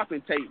ain't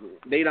stopping taping.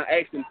 They done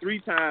asked him 3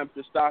 times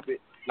to stop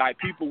it. Like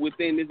people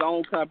within his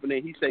own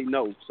company, he say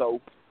no. So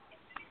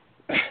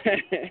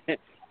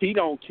he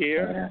don't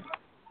care.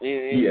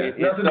 And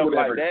nothing stuff would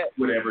like ever that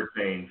would ever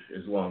change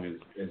as long as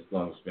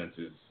Vince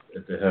is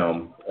at the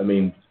helm. I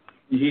mean,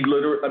 he's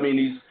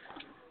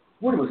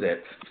what was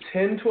that,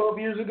 10, 12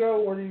 years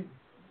ago where he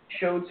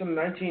showed some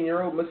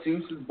 19-year-old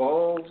masseuse's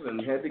balls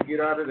and had to get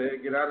out of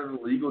the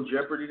legal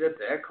jeopardy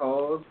that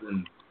caused,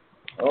 and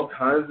all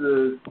kinds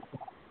of,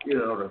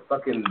 the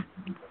fucking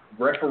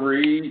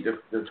referee,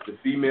 the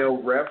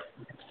female ref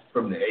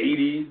from the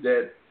 80s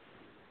that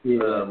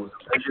was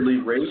allegedly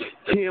raped.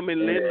 Him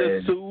and Linda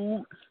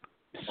sued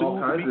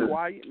to be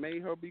quiet,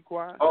 made her be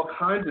quiet. All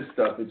kinds of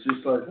stuff. It's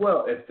just like,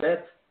 well, if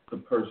that's the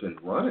person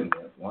running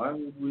it, why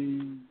would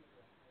we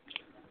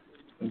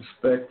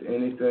expect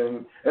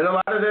anything? And a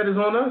lot of that is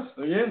on us.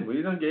 Again,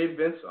 we done gave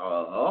Vince a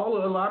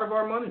lot of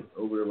our money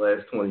over the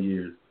last 20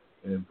 years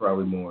and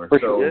probably more.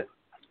 So,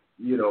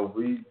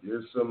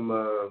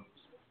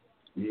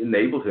 we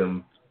enabled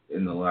him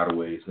in a lot of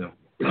ways. Now,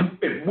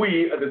 if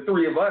we, the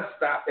 3 of us,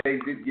 stopped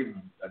and did give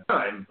a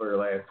time for the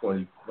last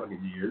 20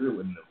 fucking years, it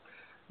wouldn't have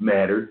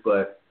mattered,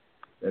 but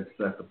that's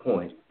not the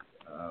point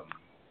of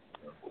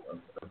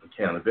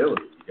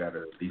accountability. You got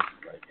to be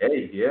like,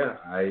 hey, yeah,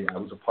 I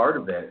was a part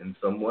of that in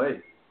some way.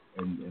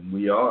 And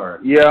we are.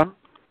 Yeah.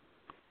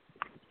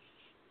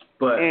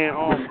 But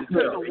to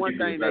touch on one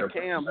thing that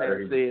Cam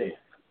had said.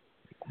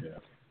 Yeah.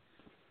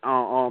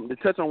 To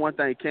touch on one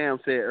thing Cam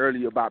said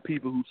earlier about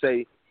people who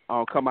say,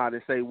 come out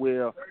and say,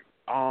 well,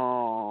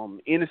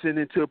 innocent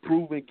until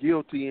proven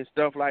guilty and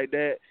stuff like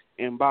that,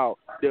 and about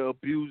the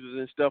abusers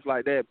and stuff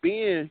like that.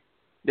 Being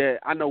that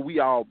I know we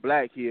all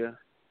black here,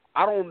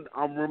 I don't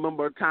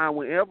remember a time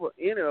whenever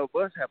any of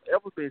us have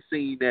ever been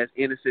seen as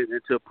innocent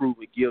until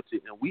proven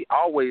guilty, and we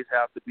always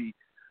have to be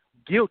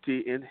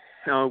guilty, and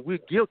we're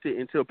guilty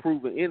until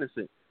proven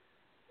innocent.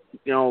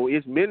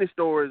 It's many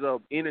stories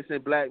of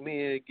innocent black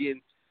men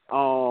getting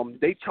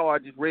they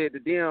charges read to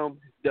them.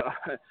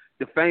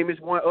 The famous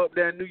one up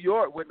there in New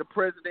York when the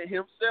president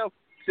himself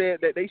said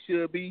that they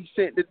should be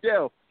sent to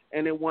death,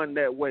 and it wasn't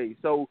that way.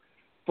 So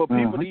for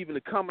people to even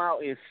to come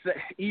out and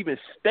even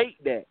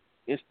state that,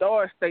 and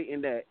start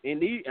stating that,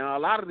 and a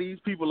lot of these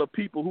people are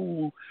people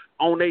who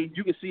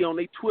you can see on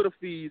their Twitter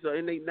feeds or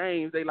in their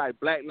names, they like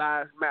Black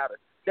Lives Matter.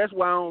 That's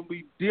why I don't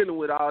be dealing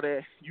with all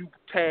that. You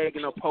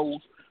tagging a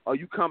post or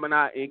you coming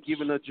out and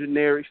giving a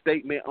generic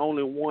statement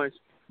only once,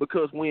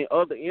 because when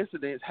other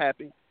incidents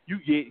happen, you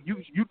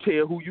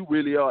tell who you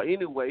really are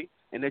anyway,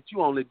 and that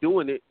you only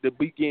doing it to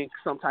begin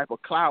some type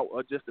of clout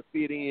or just to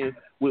fit in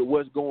with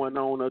what's going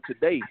on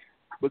today.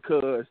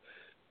 Because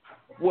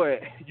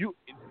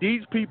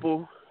these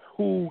people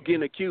who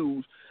getting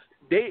accused,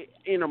 they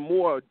in a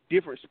more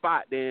different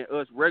spot than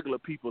us regular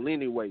people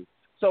anyway.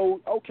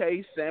 So,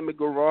 okay, Sammy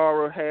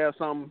Guevara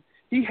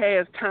he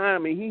has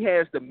time and he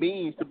has the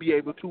means to be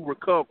able to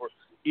recover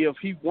if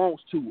he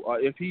wants to, or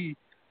if he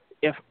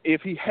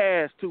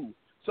has to.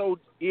 So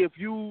if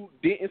you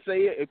didn't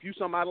say it, if you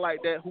somebody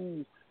like that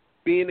who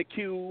being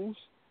accused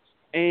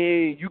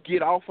and you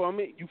get off from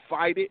it, you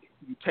fight it,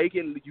 you take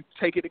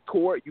it to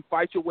court, you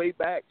fight your way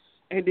back,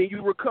 and then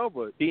you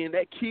recover. Then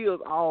that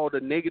kills all the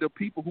negative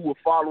people who are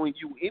following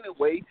you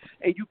anyway,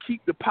 and you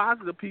keep the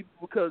positive people,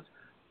 because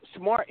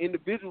smart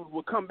individuals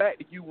will come back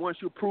to you once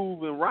you're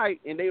proven right,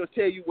 and they will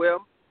tell you,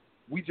 well,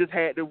 we just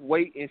had to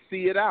wait and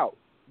see it out.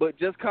 But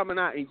just coming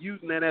out and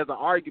using that as an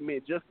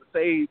argument just to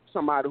save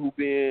somebody who's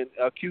been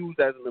accused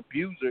as an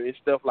abuser and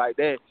stuff like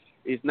that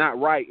is not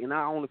right. And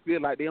I only feel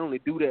like they only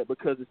do that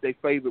because it's their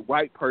favorite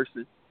white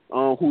person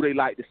who they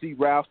like to see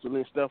wrestle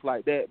and stuff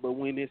like that. But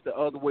when it's the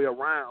other way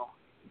around,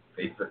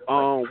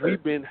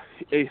 we've been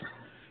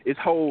it's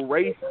whole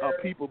race of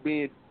people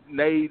being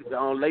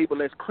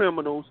labeled as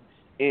criminals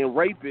and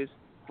rapists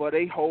for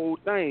their whole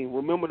thing.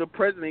 Remember, the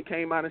president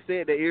came out and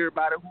said that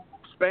everybody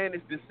who's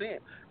Spanish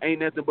descent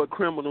ain't nothing but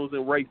criminals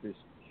and rapists.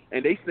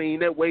 And they seen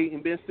that way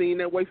and been seen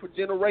that way for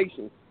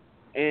generations.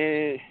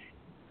 And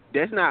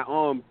that's not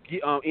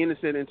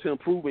innocent until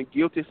proven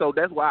guilty. So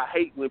that's why I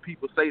hate when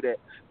people say that.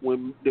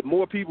 When the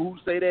more people who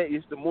say that,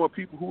 it's the more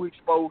people who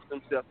expose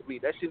themselves to me.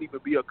 That shouldn't even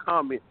be a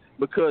comment,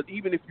 because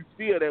even if you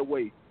feel that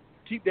way,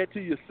 keep that to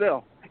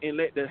yourself and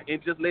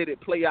just let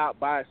it play out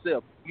by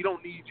itself. You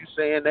don't need you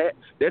saying that.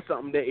 That's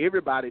something that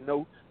everybody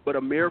knows, but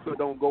America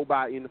don't go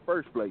by in the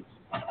first place.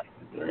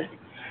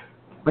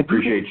 Like,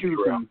 appreciate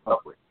you. Who you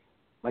fuck with.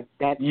 Like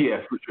that.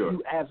 Yeah, for sure.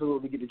 You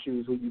absolutely get to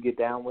choose who you get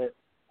down with.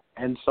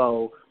 And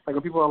so, like,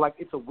 when people are like,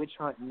 it's a witch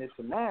hunt and this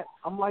and that,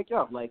 I'm like,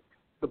 yo, like,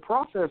 the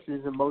process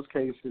is in most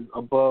cases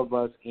above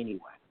us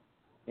anyway.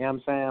 You know what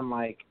I'm saying?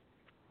 Like,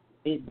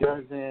 it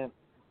doesn't.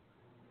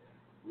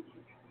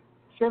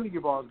 Sammy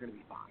Guevara is going to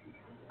be fine.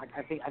 Like,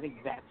 I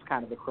think that's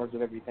kind of the crux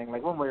of everything.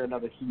 Like, one way or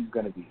another, he's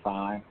going to be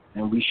fine,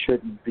 and we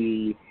shouldn't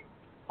be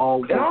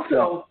all worked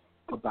up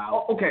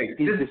about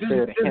his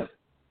fair to him.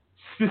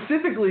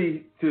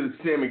 Specifically to the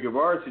Sammy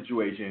Guevara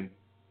situation,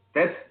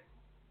 that's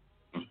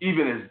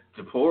even as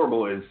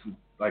deplorable as,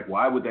 like,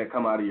 why would that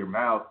come out of your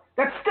mouth?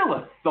 That's still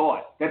a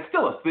thought. That's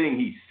still a thing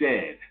he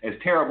said, as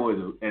terrible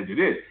as it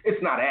is.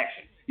 It's not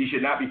action. He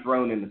should not be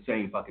thrown in the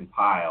same fucking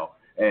pile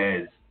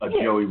as a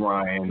Joey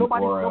Ryan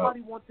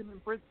nobody wants him in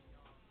prison.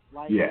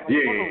 Like, a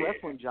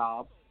wrestling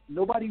job,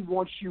 nobody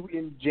wants you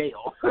in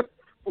jail for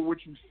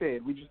what you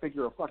said. We just think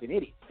you're a fucking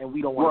idiot, and we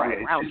don't want to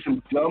be around you. It's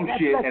just some dumb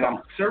shit, and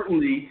I'm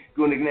certainly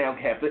going to now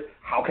have to,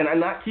 how can I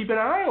not keep an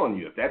eye on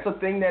you? If that's a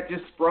thing that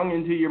just sprung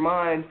into your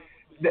mind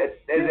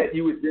that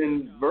you would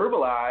then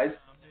verbalize,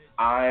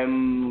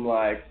 I'm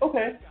like,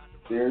 okay,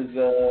 there's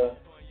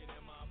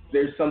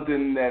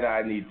something that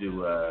I need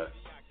to,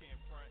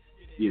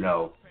 keep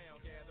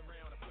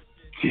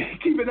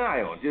an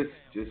eye on. Just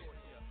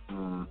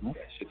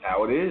that's just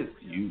how it is.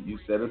 You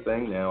said a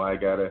thing, now I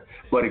gotta.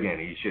 But again,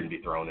 he shouldn't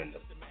be thrown in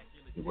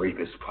the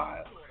rapist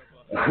pile.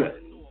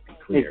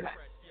 Clear.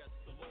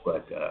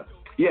 But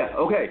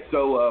okay.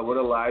 So what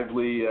a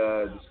lively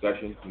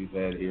discussion we've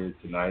had here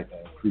tonight. I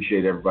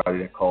appreciate everybody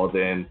that called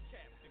in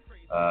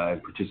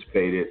and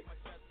participated.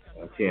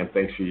 Cam,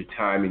 thanks for your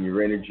time and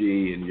your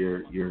energy and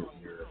your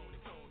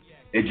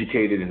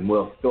educated and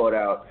well thought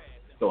out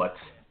thoughts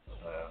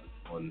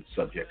on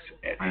subjects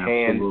at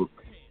hand.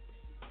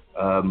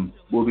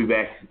 We'll be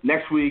back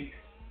next week,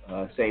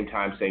 same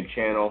time, same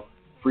channel.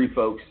 Free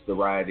folks, the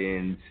ride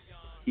ends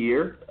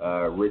here.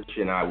 Rich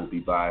and I will be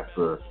by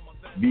for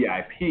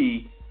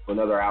VIP for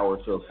another hour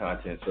or so of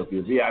content. So if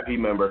you're a VIP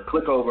member,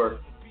 click over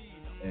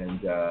and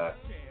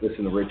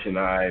listen to Rich and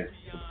I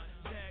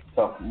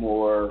talk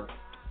more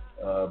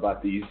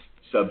about these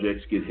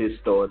subjects, get his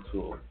thoughts.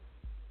 We'll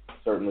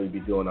certainly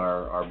be doing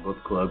our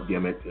book club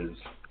gimmick, because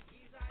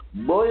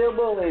boy,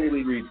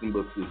 we read some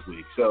books this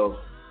week. So,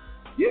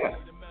 yeah.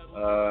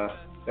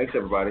 Thanks,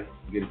 everybody.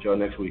 We'll get at y'all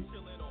next week.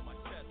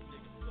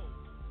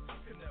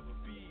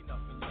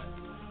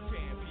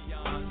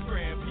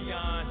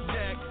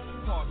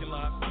 Parking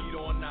lot, feet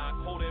on knock,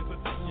 holding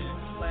position.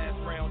 Last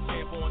round,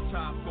 champ on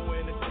top,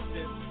 going the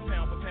distance.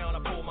 Pound for pound, I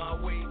pull my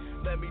weight.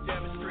 Let me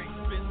demonstrate.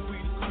 Spit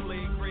sweet as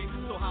Kool-Aid grape.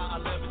 So high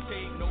I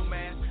levitate. No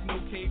mask, no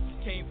cape.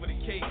 Came for the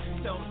cake.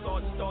 Tell the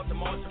sergeant start the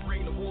march and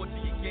bring the war to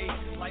your gate.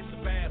 Life's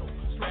a battle.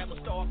 Straddle,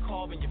 start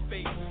carving your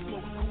face.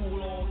 Smoke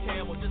cool all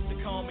camel just to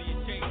calm me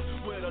and change.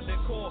 With a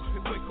liquor,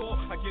 a quick call,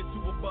 I get to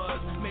a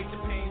buzz. Make the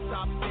pain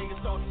stop, sing and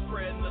start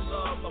spreading the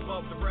love.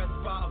 Above the rest,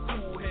 by a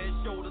cool head,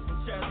 shoulders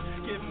and chest.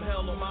 Give him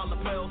hell on my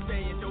lapel,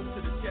 staying dope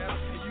to the chest.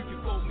 And you can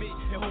quote me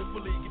and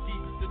hopefully get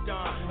deep as the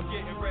dawn. I'm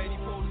getting ready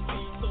for the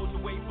speed, soldier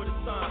wait for the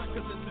sign.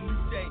 Cause it's a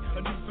new day,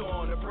 a new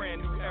dawn, a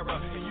brand new era.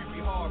 And you be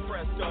hard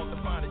pressed, dog, to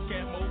find a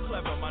champ more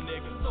clever, my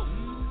nigga. So,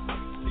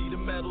 see the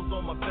medals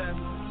on my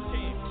vest.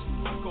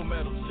 Gold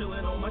medal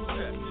chillin' on my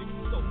chest,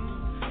 nigga. So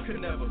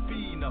could never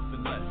be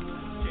nothing less.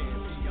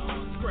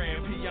 Champion,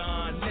 grand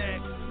peon,